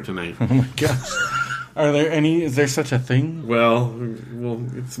one for tonight. Oh my gosh. Is there such a thing? Well,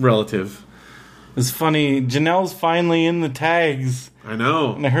 it's relative. It's funny. Janelle's finally in the tags. I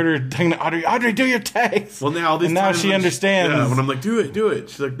know. And I heard her telling Audrey, do your tags. Well, now she understands. When I'm like, do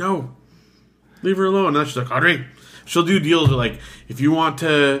it. She's like, no. Leave her alone. Now she's like, Audrey. She'll do deals where, like, if you want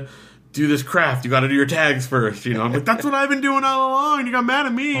to do this craft, you got to do your tags first. I'm like, that's what I've been doing all along. You got mad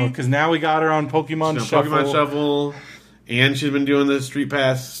at me. Because now we got her on Pokemon Shuffle. And she's been doing the Street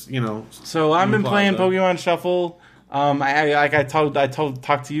Pass, So I've been playing Pokemon Shuffle. I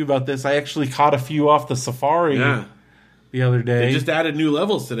talked to you about this. I actually caught a few off the Safari the other day. They just added new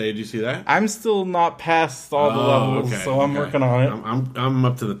levels today. Did you see that? I'm still not past all the levels, so I'm working on it. I'm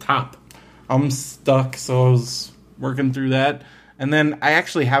up to the top. I'm stuck, so I was working through that. And then I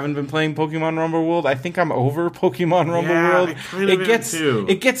actually haven't been playing Pokemon Rumble World. I think I'm over Pokemon Rumble World. I kind of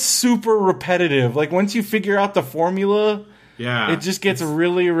it gets super repetitive. Like once you figure out the formula, it just gets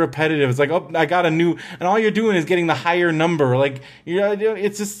really repetitive. It's like, I got a new, and all you're doing is getting the higher number. Like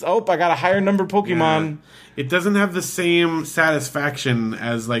it's just, I got a higher number Pokemon. Yeah. It doesn't have the same satisfaction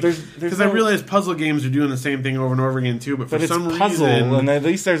as like because I realize puzzle games are doing the same thing over and over again too. But for some reason, and at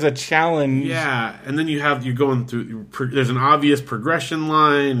least there's a challenge. Yeah, and then you're going through. There's an obvious progression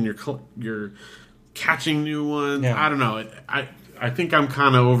line. And you're catching new ones. Yeah. I don't know. I think I'm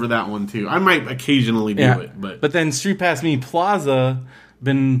kind of over that one too. I might occasionally do it, but then Street Pass Me Plaza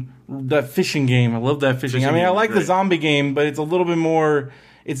been that fishing game. I love that fishing. I mean, I like the zombie game, but it's a little bit more.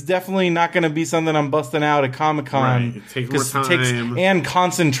 It's definitely not going to be something I'm busting out at Comic-Con. Right. It takes more time. And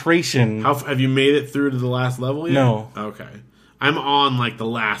concentration. Have you made it through to the last level yet? No. Okay. I'm on like the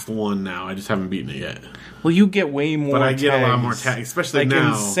last one now. I just haven't beaten it yet. Well, you get way more But I get a lot more tags, especially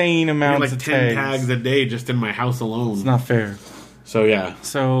now. Insane amounts of tags. I get 10 tags a day just in my house alone. It's not fair. So, yeah.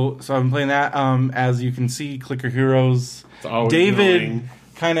 So I'm playing that. As you can see, Clicker Heroes. David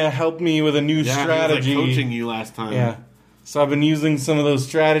kind of helped me with a new strategy. He was coaching you last time. Yeah. So I've been using some of those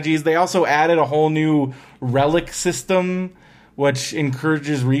strategies. They also added a whole new relic system, which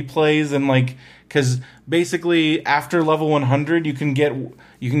encourages replays and because basically after level 100 you can get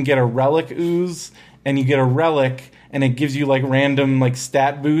a relic ooze and you get a relic and it gives you random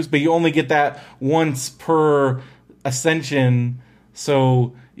stat boost, but you only get that once per ascension.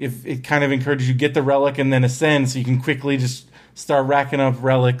 So if it kind of encourages you get the relic and then ascend, so you can quickly just start racking up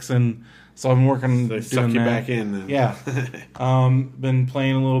relics and. So I'm working. So they suck you back in. Then. Yeah. Been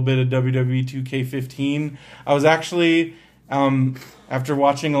playing a little bit of WWE 2K15. I was actually, after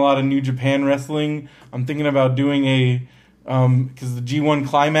watching a lot of New Japan Wrestling, I'm thinking about doing because the G1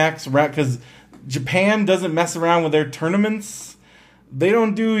 Climax, because Japan doesn't mess around with their tournaments. They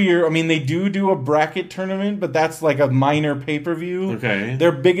don't do they do a bracket tournament, but that's like a minor pay-per-view. Okay.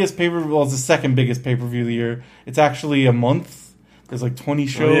 Their biggest pay-per-view, it's the second biggest pay-per-view of the year. It's actually a month. There's 20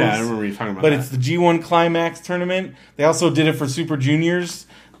 shows. Oh, yeah, I remember you talking about that. But it's the G1 Climax tournament. They also did it for Super Juniors.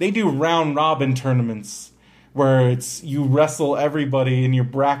 They do round-robin tournaments where you wrestle everybody in your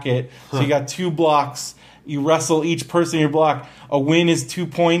bracket. Huh. So you got 2 blocks. You wrestle each person in your block. A win is 2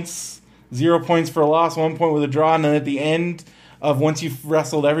 points, 0 points for a loss, 1 point with a draw. And then at the end of once you've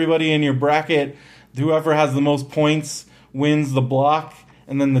wrestled everybody in your bracket, whoever has the most points wins the block.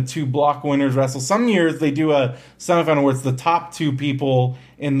 And then the 2 block winners wrestle. Some years they do a semifinal where it's the top 2 people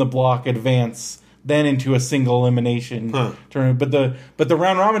in the block advance, then into a single elimination tournament. But the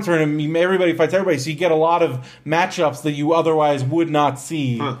round robin tournament, everybody fights everybody, so you get a lot of matchups that you otherwise would not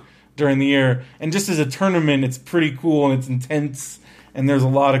see during the year. And just as a tournament, it's pretty cool and it's intense, and there's a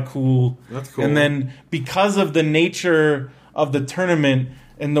lot of cool. That's cool. And then because of the nature of the tournament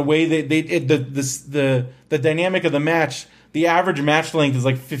and the way the dynamic of the match. The average match length is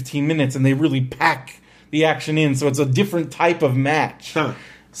 15 minutes, and they really pack the action in, so it's a different type of match.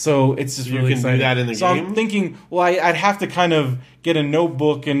 So it's just really exciting. Do that in the so game? I'm thinking, well, I'd have to kind of get a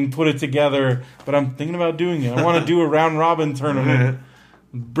notebook and put it together, but I'm thinking about doing it. I want to do a round robin tournament.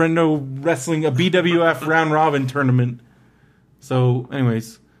 Brendo Wrestling, a BWF round robin tournament. So,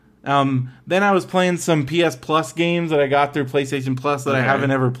 anyways. Then I was playing some PS Plus games that I got through PlayStation Plus that I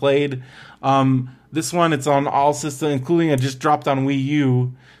haven't ever played. This one, it's on all systems, including it just dropped on Wii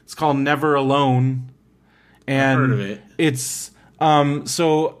U. It's called Never Alone. And I've heard of it. It's,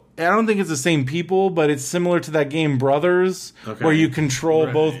 so I don't think it's the same people, but it's similar to that game Brothers, where you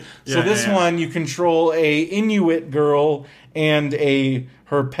control both. So this one, you control a Inuit girl and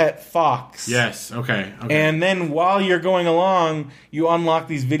her pet fox. Yes, okay. And then while you're going along, you unlock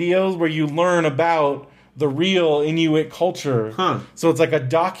these videos where you learn about the real Inuit culture. So it's like a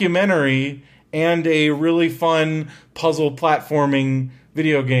documentary and a really fun puzzle platforming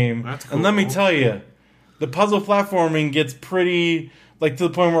video game. That's cool. And let me tell you, the puzzle platforming gets pretty, like, to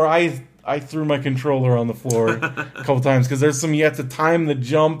the point where I threw my controller on the floor a couple times, because you have to time the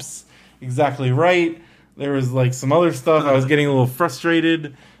jumps exactly right. There was like some other stuff. I was getting a little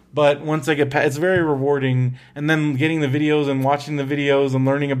frustrated, but once I get past, it's very rewarding. And then getting the videos and watching the videos and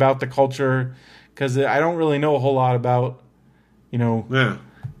learning about the culture, because I don't really know a whole lot about,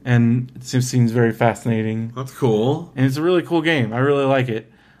 and it seems very fascinating. That's cool. And it's a really cool game. I really like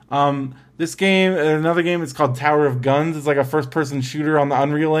it. This game, another game, it's called Tower of Guns. It's like a first-person shooter on the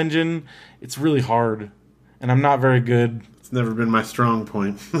Unreal Engine. It's really hard, and I'm not very good. It's never been my strong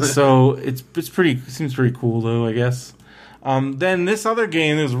point. So it seems pretty cool though, I guess. Then this other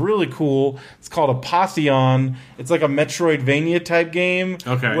game is really cool. It's called Apotheon. It's like a Metroidvania type game.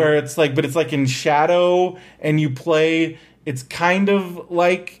 Okay. Where it's like in shadow, and you play. It's kind of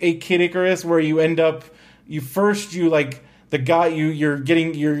like a Kid Icarus, where you end up. You're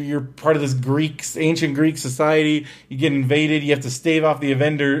part of this ancient Greek society. You get invaded. You have to stave off the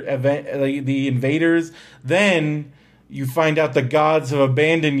invaders. Then you find out the gods have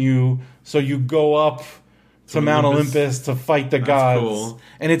abandoned you, so you go up to Mount Olympus to fight the gods. Cool.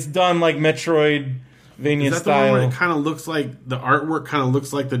 And it's done like Metroidvania style. The one where it kind of looks like the artwork kind of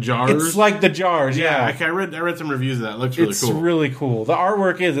looks like the jars? It's like the jars, yeah. I read some reviews of that. It looks really cool. It's really cool. The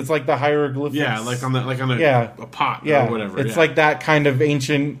artwork it's like the hieroglyphics. Yeah, like on a pot or whatever. It's like that kind of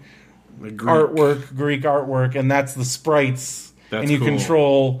ancient Greek artwork, and that's the sprites. That's and you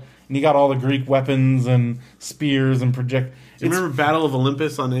control, and you got all the Greek weapons and spears and project. Do you remember Battle of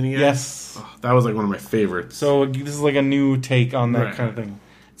Olympus on NES? Yes. Oh, that was like one of my favorites. So this is like a new take on that kind of thing.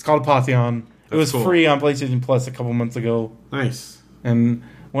 It's called Apotheon. It was free on PlayStation Plus a couple months ago. Nice. And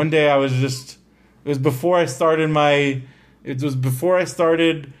one day it was before I started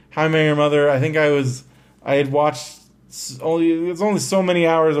How I Met Your Mother. I think I had watched there's only so many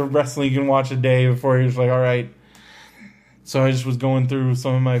hours of wrestling you can watch a day before you're just like, all right. So I just was going through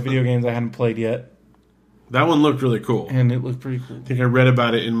some of my video games I hadn't played yet. That one looked really cool. And it looked pretty cool. I think I read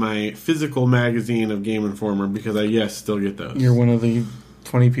about it in my physical magazine of Game Informer, because I still get those. You're one of the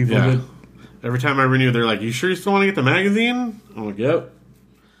 20 people that... Every time I renew, they're like, you sure you still want to get the magazine? I'm like, yep.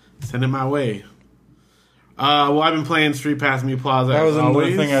 Send it my way. I've been playing Street Pass Mew Plaza. That was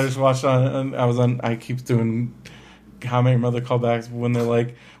another thing I just watched on. I keep doing How I Met Your Mother callbacks when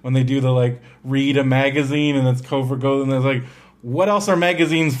they do the read a magazine, and it's Cobra Gold, and they're like, what else are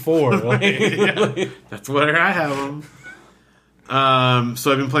magazines for? That's where I have them.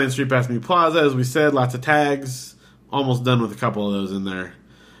 So I've been playing Street Pass Mew Plaza, as we said, lots of tags. Almost done with a couple of those in there.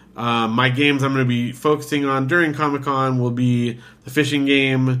 My games I'm going to be focusing on during Comic-Con will be the fishing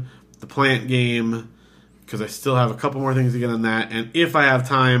game, the plant game, because I still have a couple more things to get on that, and if I have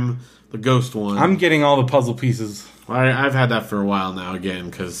time, the ghost one. I'm getting all the puzzle pieces. I've had that for a while now, again,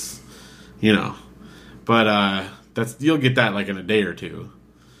 because, but you'll get that like in a day or two.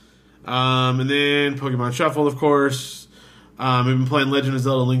 And then Pokemon Shuffle, of course. I've been playing Legend of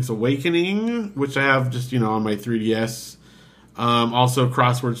Zelda Link's Awakening, which I have just, on my 3DS. Also,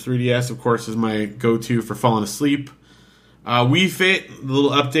 Crosswords 3DS, of course, is my go-to for falling asleep. Wii Fit, a little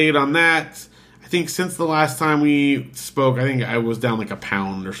update on that. I think since the last time we spoke, I think I was down like a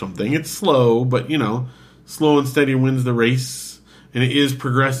pound or something. It's slow, but, slow and steady wins the race. And it is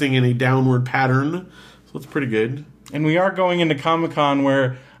progressing in a downward pattern. So it's pretty good. And we are going into Comic-Con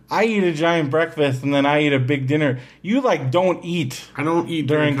where I eat a giant breakfast and then I eat a big dinner. You, don't eat. I don't eat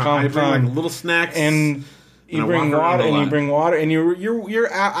during Comic-Con. I bring, little snacks. And you bring water, and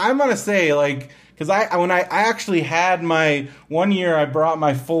you're. I'm gonna say, because when I actually had my one year, I brought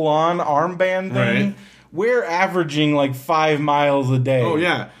my full on armband thing. Right. We're averaging 5 miles a day. Oh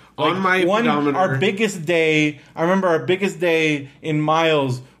yeah, on my pedometer. Our biggest day. I remember our biggest day in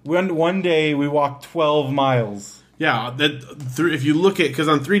miles. One day we walked 12 miles. Yeah, if you look at, because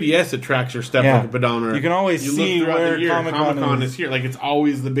on 3DS it tracks your step like a pedometer. You can always see where Comic-Con is here. Like it's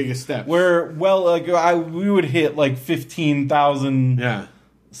always the biggest step. Where we would hit like 15,000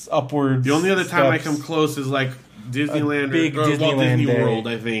 upwards. The only other time I come close is like Disneyland or Disney World,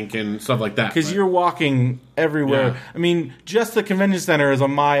 I think, and stuff like that. Because you're walking everywhere. Yeah. I mean, just the convention center is a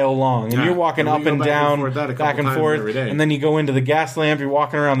mile long, and you're walking up and down, back and forth, and then you go into the gas lamp. You're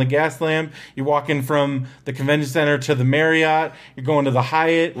walking around the gas lamp. You're walking from the convention center to the Marriott. You're going to the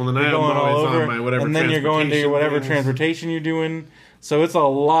Hyatt. Well, then you're going all over, and then you're going to whatever transportation you're doing. So it's a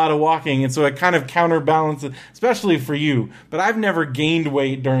lot of walking, and so it kind of counterbalances, especially for you. But I've never gained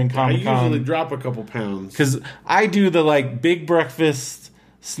weight during Comic-Con. I usually drop a couple pounds. Because I do the big breakfast,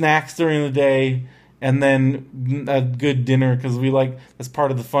 snacks during the day, and then a good dinner, because that's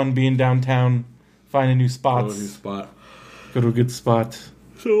part of the fun, being downtown, finding new spots. Go to a good spot.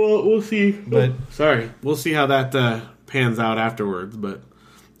 So we'll see. We'll see how that pans out afterwards, but...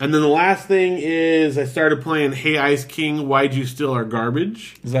 And then the last thing is I started playing Hey Ice King, Why'd You Steal Our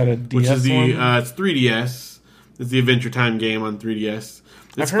Garbage? Is that a DS Which is one? It's 3DS. It's the Adventure Time game on 3DS.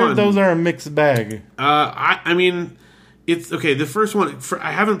 I've heard those are a mixed bag. I mean, it's... Okay, the first one...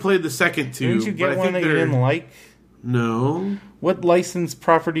 I haven't played the second two. Didn't you get one that you didn't like? No. What licensed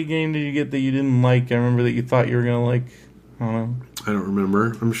property game did you get that you didn't like? I remember that you thought you were going to like... I don't know. I don't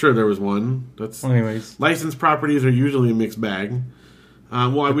remember. I'm sure there was one. Anyways. Licensed properties are usually a mixed bag.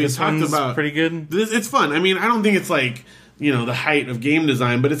 We talked about pretty good. It's fun. I mean, I don't think it's like the height of game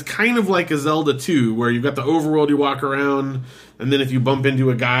design, but it's kind of like a Zelda 2, where you've got the overworld you walk around, and then if you bump into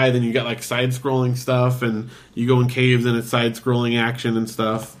a guy, then you got like side-scrolling stuff, and you go in caves and it's side-scrolling action and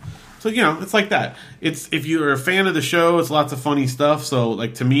stuff. So it's like that. It's if you're a fan of the show, it's lots of funny stuff. So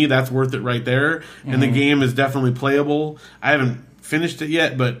to me, that's worth it right there. And the game is definitely playable. I haven't finished it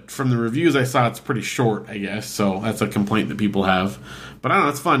yet, but from the reviews I saw, it's pretty short, I guess. So that's a complaint that people have. But I don't know,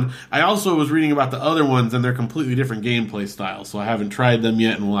 it's fun. I also was reading about the other ones, and they're completely different gameplay styles, so I haven't tried them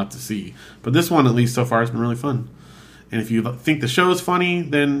yet, and we'll have to see. But this one, at least so far, has been really fun. And if you think the show is funny,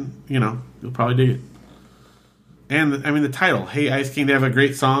 then, you'll probably dig it. And, the title, Hey Ice King, they have a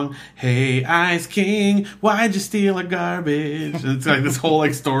great song. Hey Ice King, why'd you steal our garbage? And it's like this whole,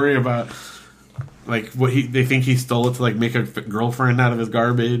 story about, what they think he stole it to, make a girlfriend out of his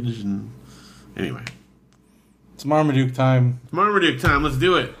garbage, and anyway. It's Marmaduke time. Let's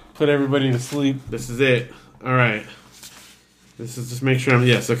do it. Put everybody to sleep. This is it. All right. This is just make sure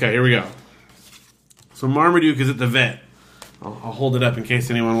yes, okay, here we go. So Marmaduke is at the vet. I'll hold it up in case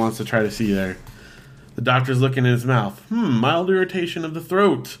anyone wants to try to see there. The doctor's looking in his mouth. Mild irritation of the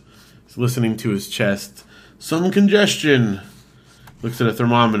throat. He's listening to his chest. Some congestion. Looks at a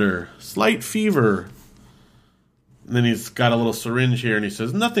thermometer. Slight fever. And then he's got a little syringe here, and he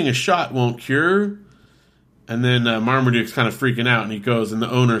says, nothing a shot won't cure. And then Marmaduke's kind of freaking out, and he goes, and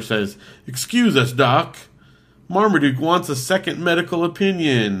the owner says, excuse us, Doc. Marmaduke wants a second medical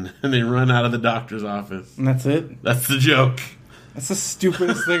opinion. And they run out of the doctor's office. And that's it? That's the joke. That's the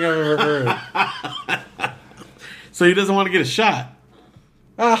stupidest thing I've ever heard. So he doesn't want to get a shot.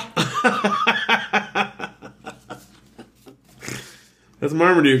 That's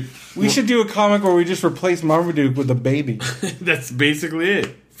Marmaduke. We should do a comic where we just replace Marmaduke with a baby. That's basically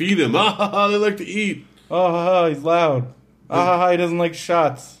it. Feed him. They like to eat. He's loud. He doesn't like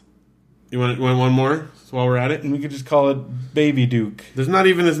shots. You want one more? So while we're at it, and we could just call it Baby Duke. There's not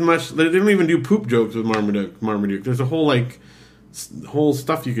even as much. They don't even do poop jokes with Marmaduke. There's a whole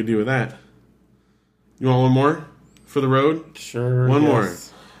stuff you could do with that. You want one more for the road? Sure. One more.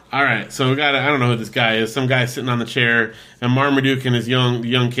 All right. So we got. I don't know who this guy is. Some guy sitting on the chair, and Marmaduke and the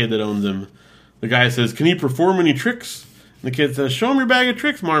young kid that owns him. The guy says, "Can you perform any tricks?" And the kid says, "Show him your bag of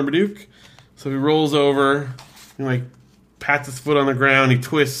tricks, Marmaduke." So he rolls over, he pats his foot on the ground, he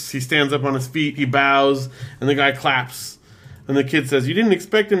twists, he stands up on his feet, he bows, and the guy claps. And the kid says, "You didn't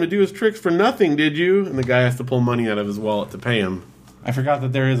expect him to do his tricks for nothing, did you?" And the guy has to pull money out of his wallet to pay him. I forgot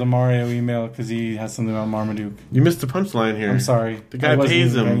that there is a Mario email because he has something about Marmaduke. You missed the punchline here. I'm sorry. The guy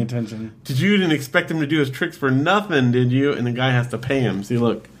pays him. Paying attention. You didn't expect him to do his tricks for nothing, did you? And the guy has to pay him. See,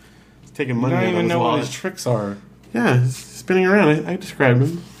 look. He's taking money out of his wallet. I don't even know what his tricks are. Yeah, he's spinning around. I described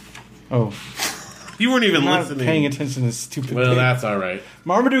him. Oh. You weren't even not listening. Paying attention to this stupid Well, thing. That's all right.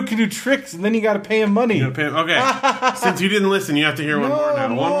 Marmaduke can do tricks, and then you got to pay him money. Okay. Since you didn't listen, you have to hear one more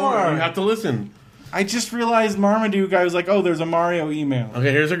now. One more. You have to listen. I just realized Marmaduke. I was like, oh, there's a Mario email.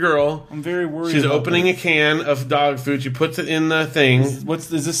 Okay, here's a girl. I'm very worried. She's opening a can of dog food. She puts it in the thing. Is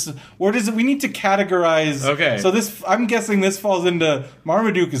this? Where does it? We need to categorize. Okay. So this, I'm guessing this falls into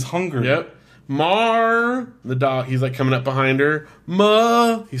Marmaduke is hungry. Yep. Mar, the dog, he's like coming up behind her.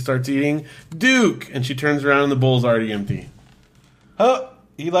 Ma, he starts eating. Duke, and she turns around and the bowl's already empty. Huh?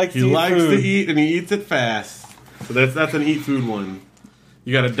 He likes to eat, and he eats it fast. So that's an eat food one.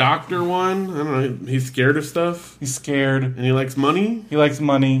 You got a doctor one. I don't know. He's scared of stuff. He's scared. And he likes money. He likes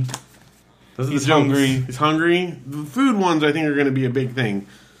money. He's hungry. He's hungry. The food ones, I think, are going to be a big thing.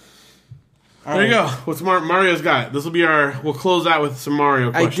 There you go. What's Mario's got? This will be we'll close out with some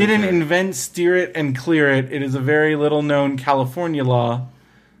Mario questions. I didn't invent steer it and clear it. It is a very little known California law.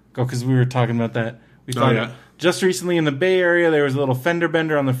 Because we were talking about that. We thought just recently in the Bay Area, there was a little fender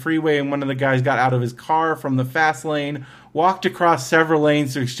bender on the freeway, and one of the guys got out of his car from the fast lane, walked across several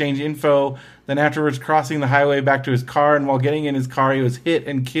lanes to exchange info, then afterwards crossing the highway back to his car, and while getting in his car, he was hit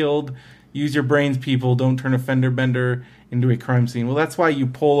and killed. Use your brains, people. Don't turn a fender bender into a crime scene. Well, that's why you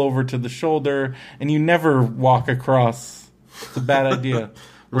pull over to the shoulder, and you never walk across. It's a bad idea.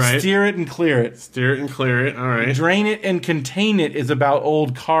 Right. Steer it and clear it. Steer it and clear it. All right. Drain it and contain it is about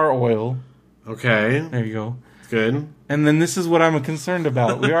old car oil. Okay. There you go. Good. And then this is what I'm concerned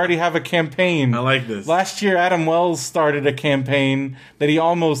about. We already have a campaign. I like this. Last year, Adam Wells started a campaign that he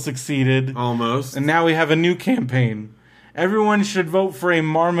almost succeeded. Almost. And now we have a new campaign. Everyone should vote for a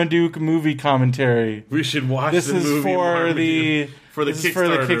Marmaduke movie commentary. We should watch this the movie. This is for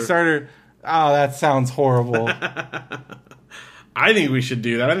the Kickstarter. Oh, that sounds horrible. I think we should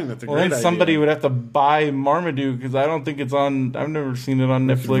do that. I think that's a great idea. Then somebody would have to buy Marmaduke because I don't think it's on. I've never seen it on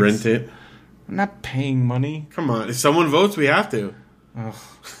Netflix. Rent it. I'm not paying money. Come on. If someone votes, we have to.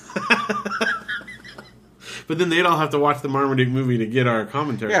 But then they'd all have to watch the Marmaduke movie to get our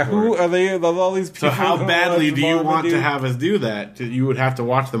commentary. Yeah, who are they? All these people. So how badly do you want to have us do that? You would have to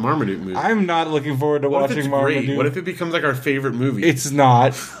watch the Marmaduke movie. I'm not looking forward to watching Marmaduke. Great? What if it becomes like our favorite movie? It's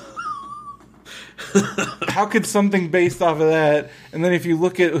not. How could something based off of that, and then if you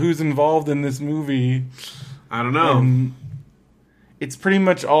look at who's involved in this movie, I don't know. It's pretty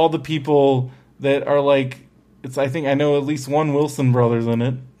much all the people that are like. I think I know at least one Wilson brothers in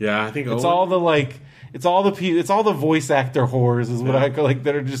it. Yeah, I think it's all the like. It's all the people. It's all the voice actor whores, is what I call, like,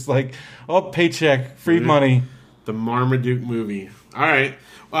 that are just like, oh, paycheck, free money. The Marmaduke movie. All right,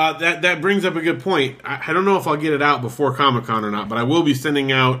 that brings up a good point. I don't know if I'll get it out before Comic-Con or not, but I will be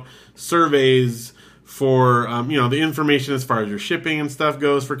sending out surveys for the information as far as your shipping and stuff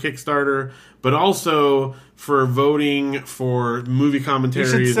goes for Kickstarter, but also for voting for movie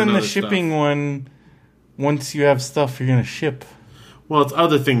commentaries. You should send and the shipping one once you have stuff you're going to ship. Well, it's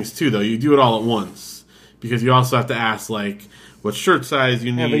other things too, though. You do it all at once. Because you also have to ask, like, what shirt size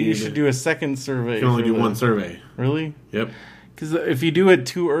you need. Yeah, but you should do a second survey. You can only do one survey. Really? Yep. Because if you do it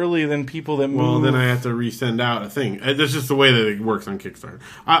too early, then people that move... Well, then I have to resend out a thing. That's just the way that it works on Kickstarter.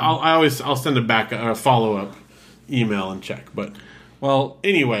 I'll send it back a follow-up email and check. But, well,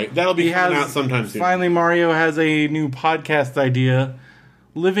 anyway, that'll be coming out sometime soon. Finally, Mario has a new podcast idea.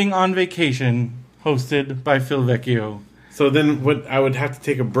 Living on Vacation, hosted by Phil Vecchio. So then I would have to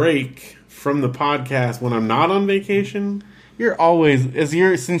take a break from the podcast when I'm not on vacation? You're always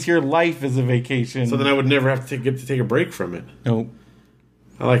since your life is a vacation. So then I would never have to get to take a break from it. Nope.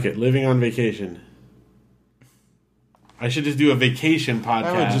 I like it. Living on vacation. I should just do a vacation podcast.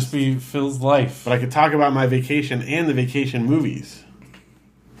 That would just be Phil's life. But I could talk about my vacation and the vacation movies.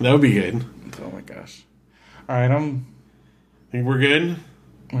 That would be good. Oh my gosh. All right, Think we're good?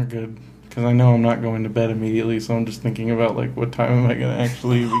 We're good. Because I know I'm not going to bed immediately, so I'm just thinking about, like, what time am I going to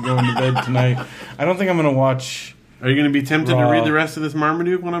actually be going to bed tonight. I don't think I'm going to watch... Are you going to be tempted to read the rest of this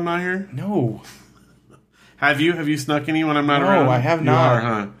Marmaduke when I'm not here? No. Have you? Have you snuck any when I'm not around? No, I have not. You are,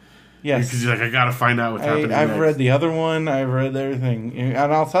 huh? Yes. Because you're like, I got to find out what's happening I've next. read the other one. I've read everything.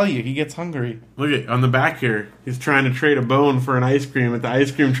 And I'll tell you, he gets hungry. Look at on the back here. He's trying to trade a bone for an ice cream at the ice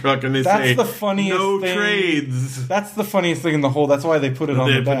cream truck, and That's say, the funniest no thing. trades. That's the funniest thing in the whole. That's why they put it on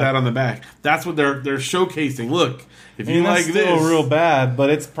the back. They put that on the back. That's what they're showcasing. Look, if you like this. It's still real bad, but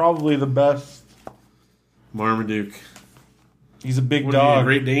it's probably the best. Marmaduke. He's a big dog. A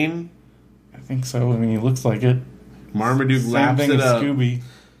Great Dane? I think so. I mean, he looks like it. Marmaduke laps it up. Scooby.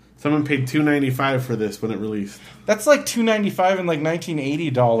 Someone paid $2.95 for this when it released. That's like $2.95 in like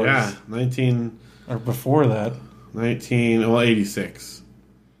 $1980. Yeah, or before that. 86.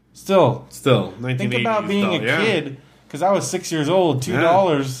 Still, 1980. Think about being a kid, because I was 6 years old. $2.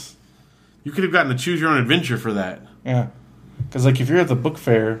 Yeah. You could have gotten a Choose Your Own Adventure for that. Yeah, because like if you're at the book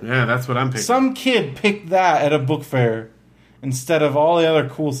fair, yeah, that's what I'm picking. Some kid picked that at a book fair instead of all the other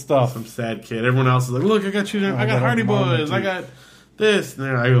cool stuff. Some sad kid. Everyone else is like, look, I got Choose Your Own. I got Hardy Boys. I got this.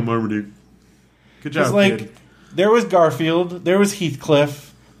 And I got Marmaduke. Good job, kid. There was Garfield. There was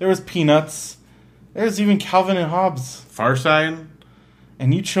Heathcliff. There was Peanuts. There's even Calvin and Hobbes. Far Side.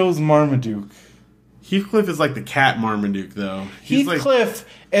 And you chose Marmaduke. Heathcliff is like the cat Marmaduke, though. Heathcliff,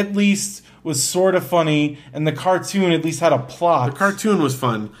 at least, was sort of funny, and the cartoon at least had a plot. The cartoon was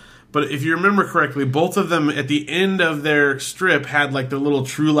fun. But if you remember correctly, both of them, at the end of their strip, had like their little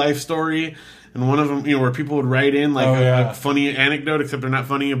true life story. And one of them, where people would write in like a funny anecdote, except they're not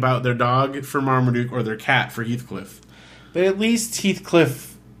funny, about their dog for Marmaduke or their cat for Heathcliff. But at least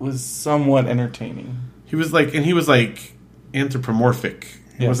Heathcliff was somewhat entertaining. He was like anthropomorphic.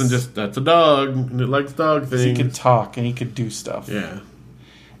 He wasn't just, that's a dog, and it likes dog things. He could talk, and he could do stuff. Yeah.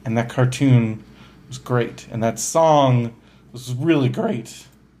 And that cartoon was great. And that song was really great.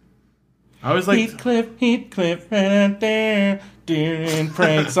 I was like... Heathcliff, right out there, doing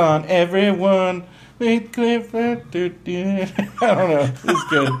pranks on everyone. Heathcliff, I don't know. It was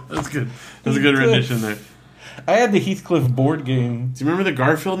good. That's good. That's a good rendition there. I had the Heathcliff board game. Do you remember the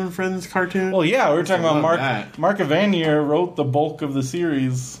Garfield and Friends cartoon? Well, yeah, we were talking about Mark Evanier wrote the bulk of the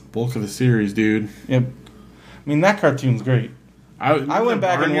series. Bulk of the series, dude. Yep. I mean, that cartoon's great. I went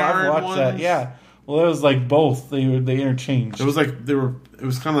back and watched that. Yeah. Well, it was like both. They interchanged. It was like it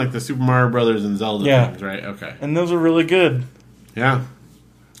was kind of like the Super Mario Brothers and Zelda things, right? Okay. And those were really good. Yeah.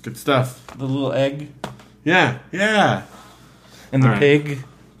 Good stuff. The little egg. Yeah. Yeah. And the pig.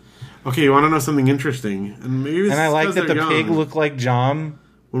 Okay, you want to know something interesting? And I like that the pig looked like John.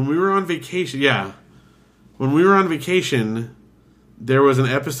 When we were on vacation, there was an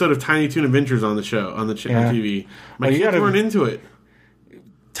episode of Tiny Toon Adventures on the show, on TV. My kids weren't into it.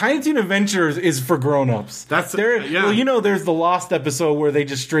 Tiny Toon Adventures is for grown-ups. Well, there's the Lost episode where they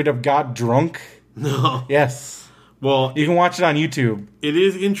just straight up got drunk. No. Yes. Well, you can watch it on YouTube. It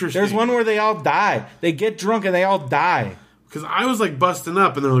is interesting. There's one where they all die. They get drunk and they all die. Because I was like busting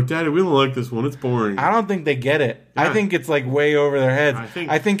up, and they're like, "Daddy, we don't like this one. It's boring." I don't think they get it. Yeah. I think it's like way over their heads.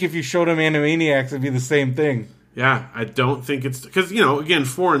 I think if you showed them Animaniacs, it'd be the same thing. Yeah, I don't think it's because again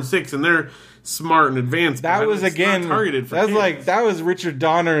 4 and 6, and they're smart and advanced. That was again targeted for kids. That was Richard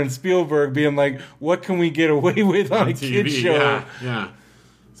Donner and Spielberg being like, "What can we get away with on a kid show?" Yeah.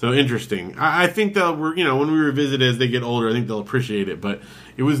 So interesting. I think they'll when we revisit as they get older, I think they'll appreciate it. But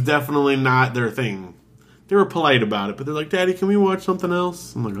it was definitely not their thing. They were polite about it, but they're like, "Daddy, can we watch something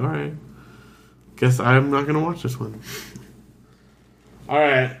else?" I'm like, "All right. Guess I'm not going to watch this one." All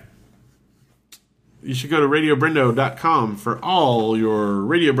right. You should go to RadioBrendo.com for all your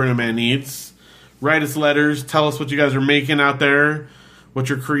Radio Brendo Man needs. Write us letters. Tell us what you guys are making out there, what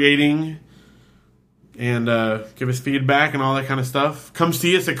you're creating, and give us feedback and all that kind of stuff. Come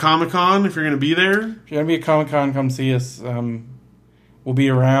see us at Comic-Con if you're going to be there. If you're going to be at Comic-Con, come see us. We'll be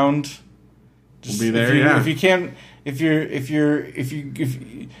around. We'll be there. If you can't, if you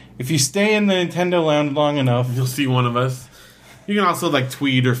stay in the Nintendo Lounge long enough, you'll see one of us. You can also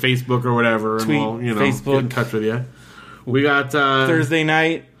tweet or Facebook or whatever, and we'll Facebook. Get in touch with you. We got Thursday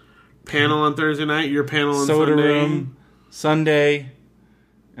night panel on Thursday night. Your panel on Soda Sunday. Room Sunday,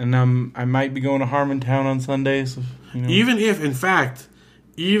 and I might be going to Harmontown on Sunday. So, even if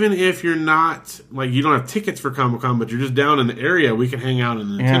you're not you don't have tickets for Comic-Con, but you're just down in the area, we can hang out in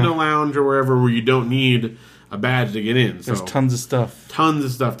the Nintendo Lounge or wherever where you don't need a badge to get in. There's tons of stuff. Tons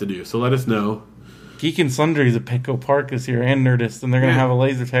of stuff to do. So let us know. Geek and Sundries at Petco Park is here, and Nerdist, and they're going to have a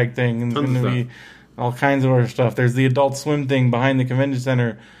laser tag thing, and there's going to be all kinds of other stuff. There's the Adult Swim thing behind the convention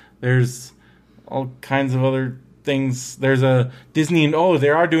center. There's all kinds of other things. There's a Disney, they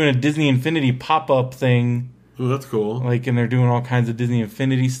are doing a Disney Infinity pop-up thing. Oh, that's cool. And they're doing all kinds of Disney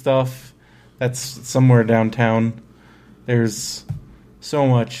Infinity stuff. That's somewhere downtown. There's so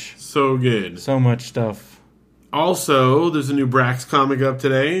much. So good. So much stuff. Also, there's a new Brax comic up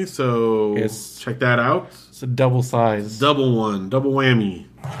today, so check that out. It's a double size. Double whammy.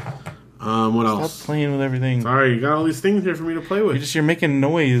 What else? Stop playing with everything. Sorry, you got all these things here for me to play with. You're making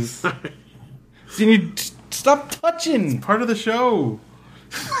noise. Stop touching. It's part of the show.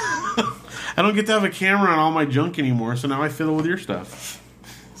 I don't get to have a camera on all my junk anymore, so now I fiddle with your stuff.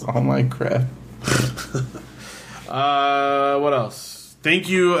 It's all my crap. What else? Thank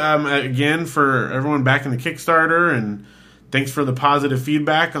you again for everyone back in the Kickstarter, and thanks for the positive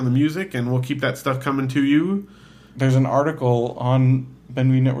feedback on the music, and we'll keep that stuff coming to you. There's an article on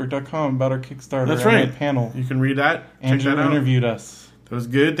BenVNetwork.com about our Kickstarter. That's right. Our panel. You can read that. Andrew Check that out. Interviewed us. That was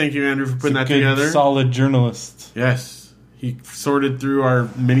good. Thank you, Andrew, for putting that together. Solid journalist. Yes. He sorted through our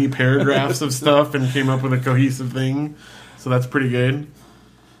mini paragraphs of stuff and came up with a cohesive thing. So that's pretty good.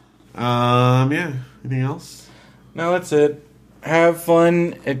 Yeah. Anything else? No, that's it. Have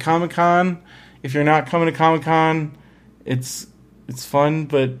fun at Comic-Con. If you're not coming to Comic-Con, it's fun,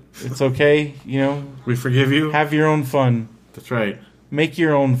 but it's okay. We forgive you. Have your own fun. That's right. Make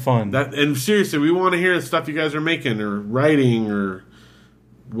your own fun. And seriously, we want to hear the stuff you guys are making or writing or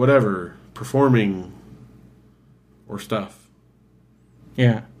whatever, performing or stuff.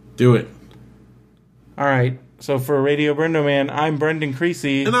 Yeah. Do it. All right. So for Radio Brendo Man, I'm Brendan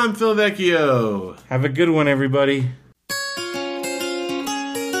Creasy. And I'm Phil Vecchio. Have a good one, everybody.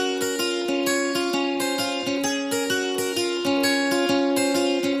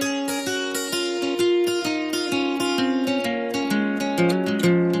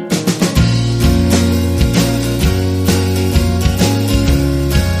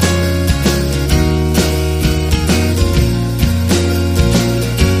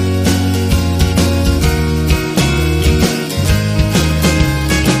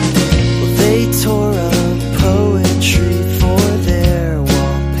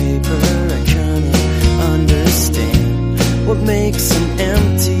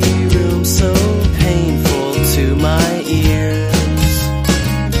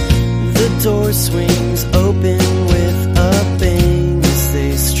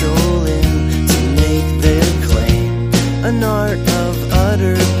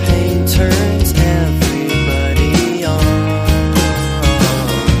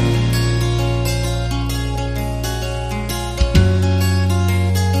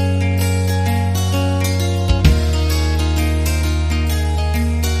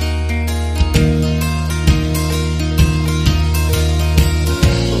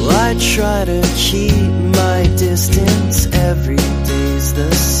 Try to keep my distance. Every day's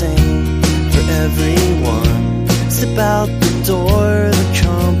the same for everyone. Step out the door, the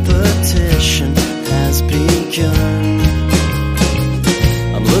competition has begun.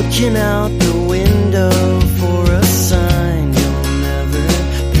 I'm looking out the window for a sign. You'll never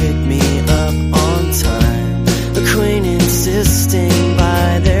pick me up on time. Acquaintances staying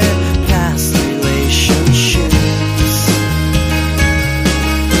by their past relationships.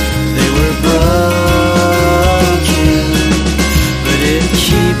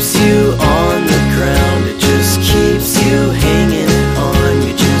 Keeps you on the ground, it just keeps you hanging on.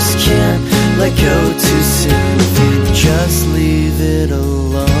 You just can't let go too soon if you just leave it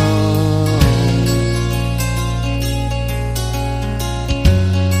alone.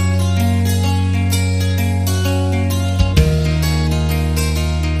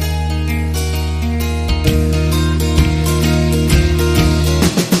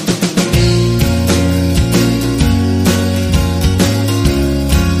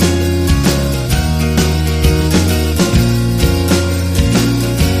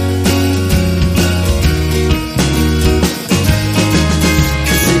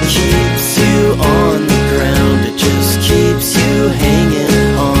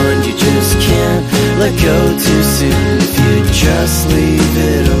 Let go too soon if you just leave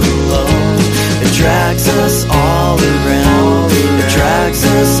it alone. It drags us all around. It drags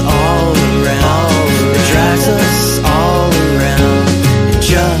us all around. It drags us all around. And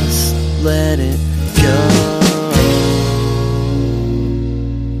just let it go.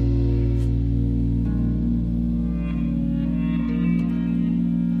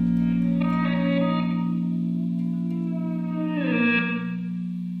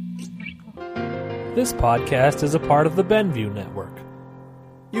 This podcast is a part of the Benview Network.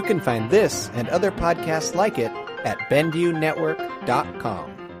 You can find this and other podcasts like it at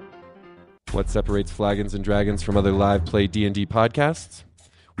BenviewNetwork.com. What separates Flagons and Dragons from other live play D&D podcasts?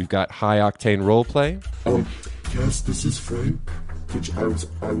 We've got high-octane roleplay. Yes, this is Frank. I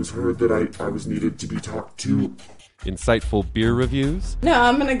was heard that I was needed to be talked to. Insightful beer reviews. No,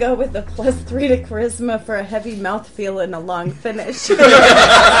 I'm going to go with a +3 to charisma for a heavy mouthfeel and a long finish.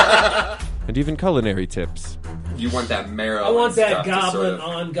 And even culinary tips. You want that marrow. I want that goblin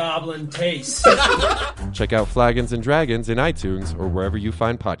on goblin taste. Check out Flagons and Dragons in iTunes or wherever you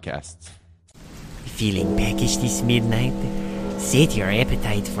find podcasts. Feeling peckish this midnight? Sate your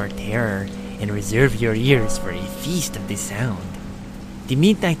appetite for terror and reserve your ears for a feast of the sound. The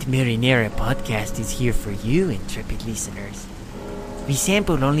Midnight Marinera podcast is here for you, intrepid listeners. We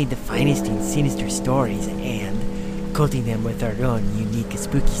sample only the finest in sinister stories and, coating them with our own unique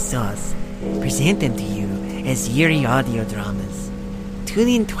spooky sauce, present them to you as eerie audio dramas. Tune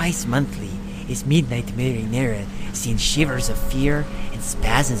in twice monthly as Midnight Marinera sends shivers of fear and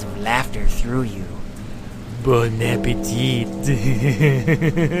spasms of laughter through you. Bon appetit!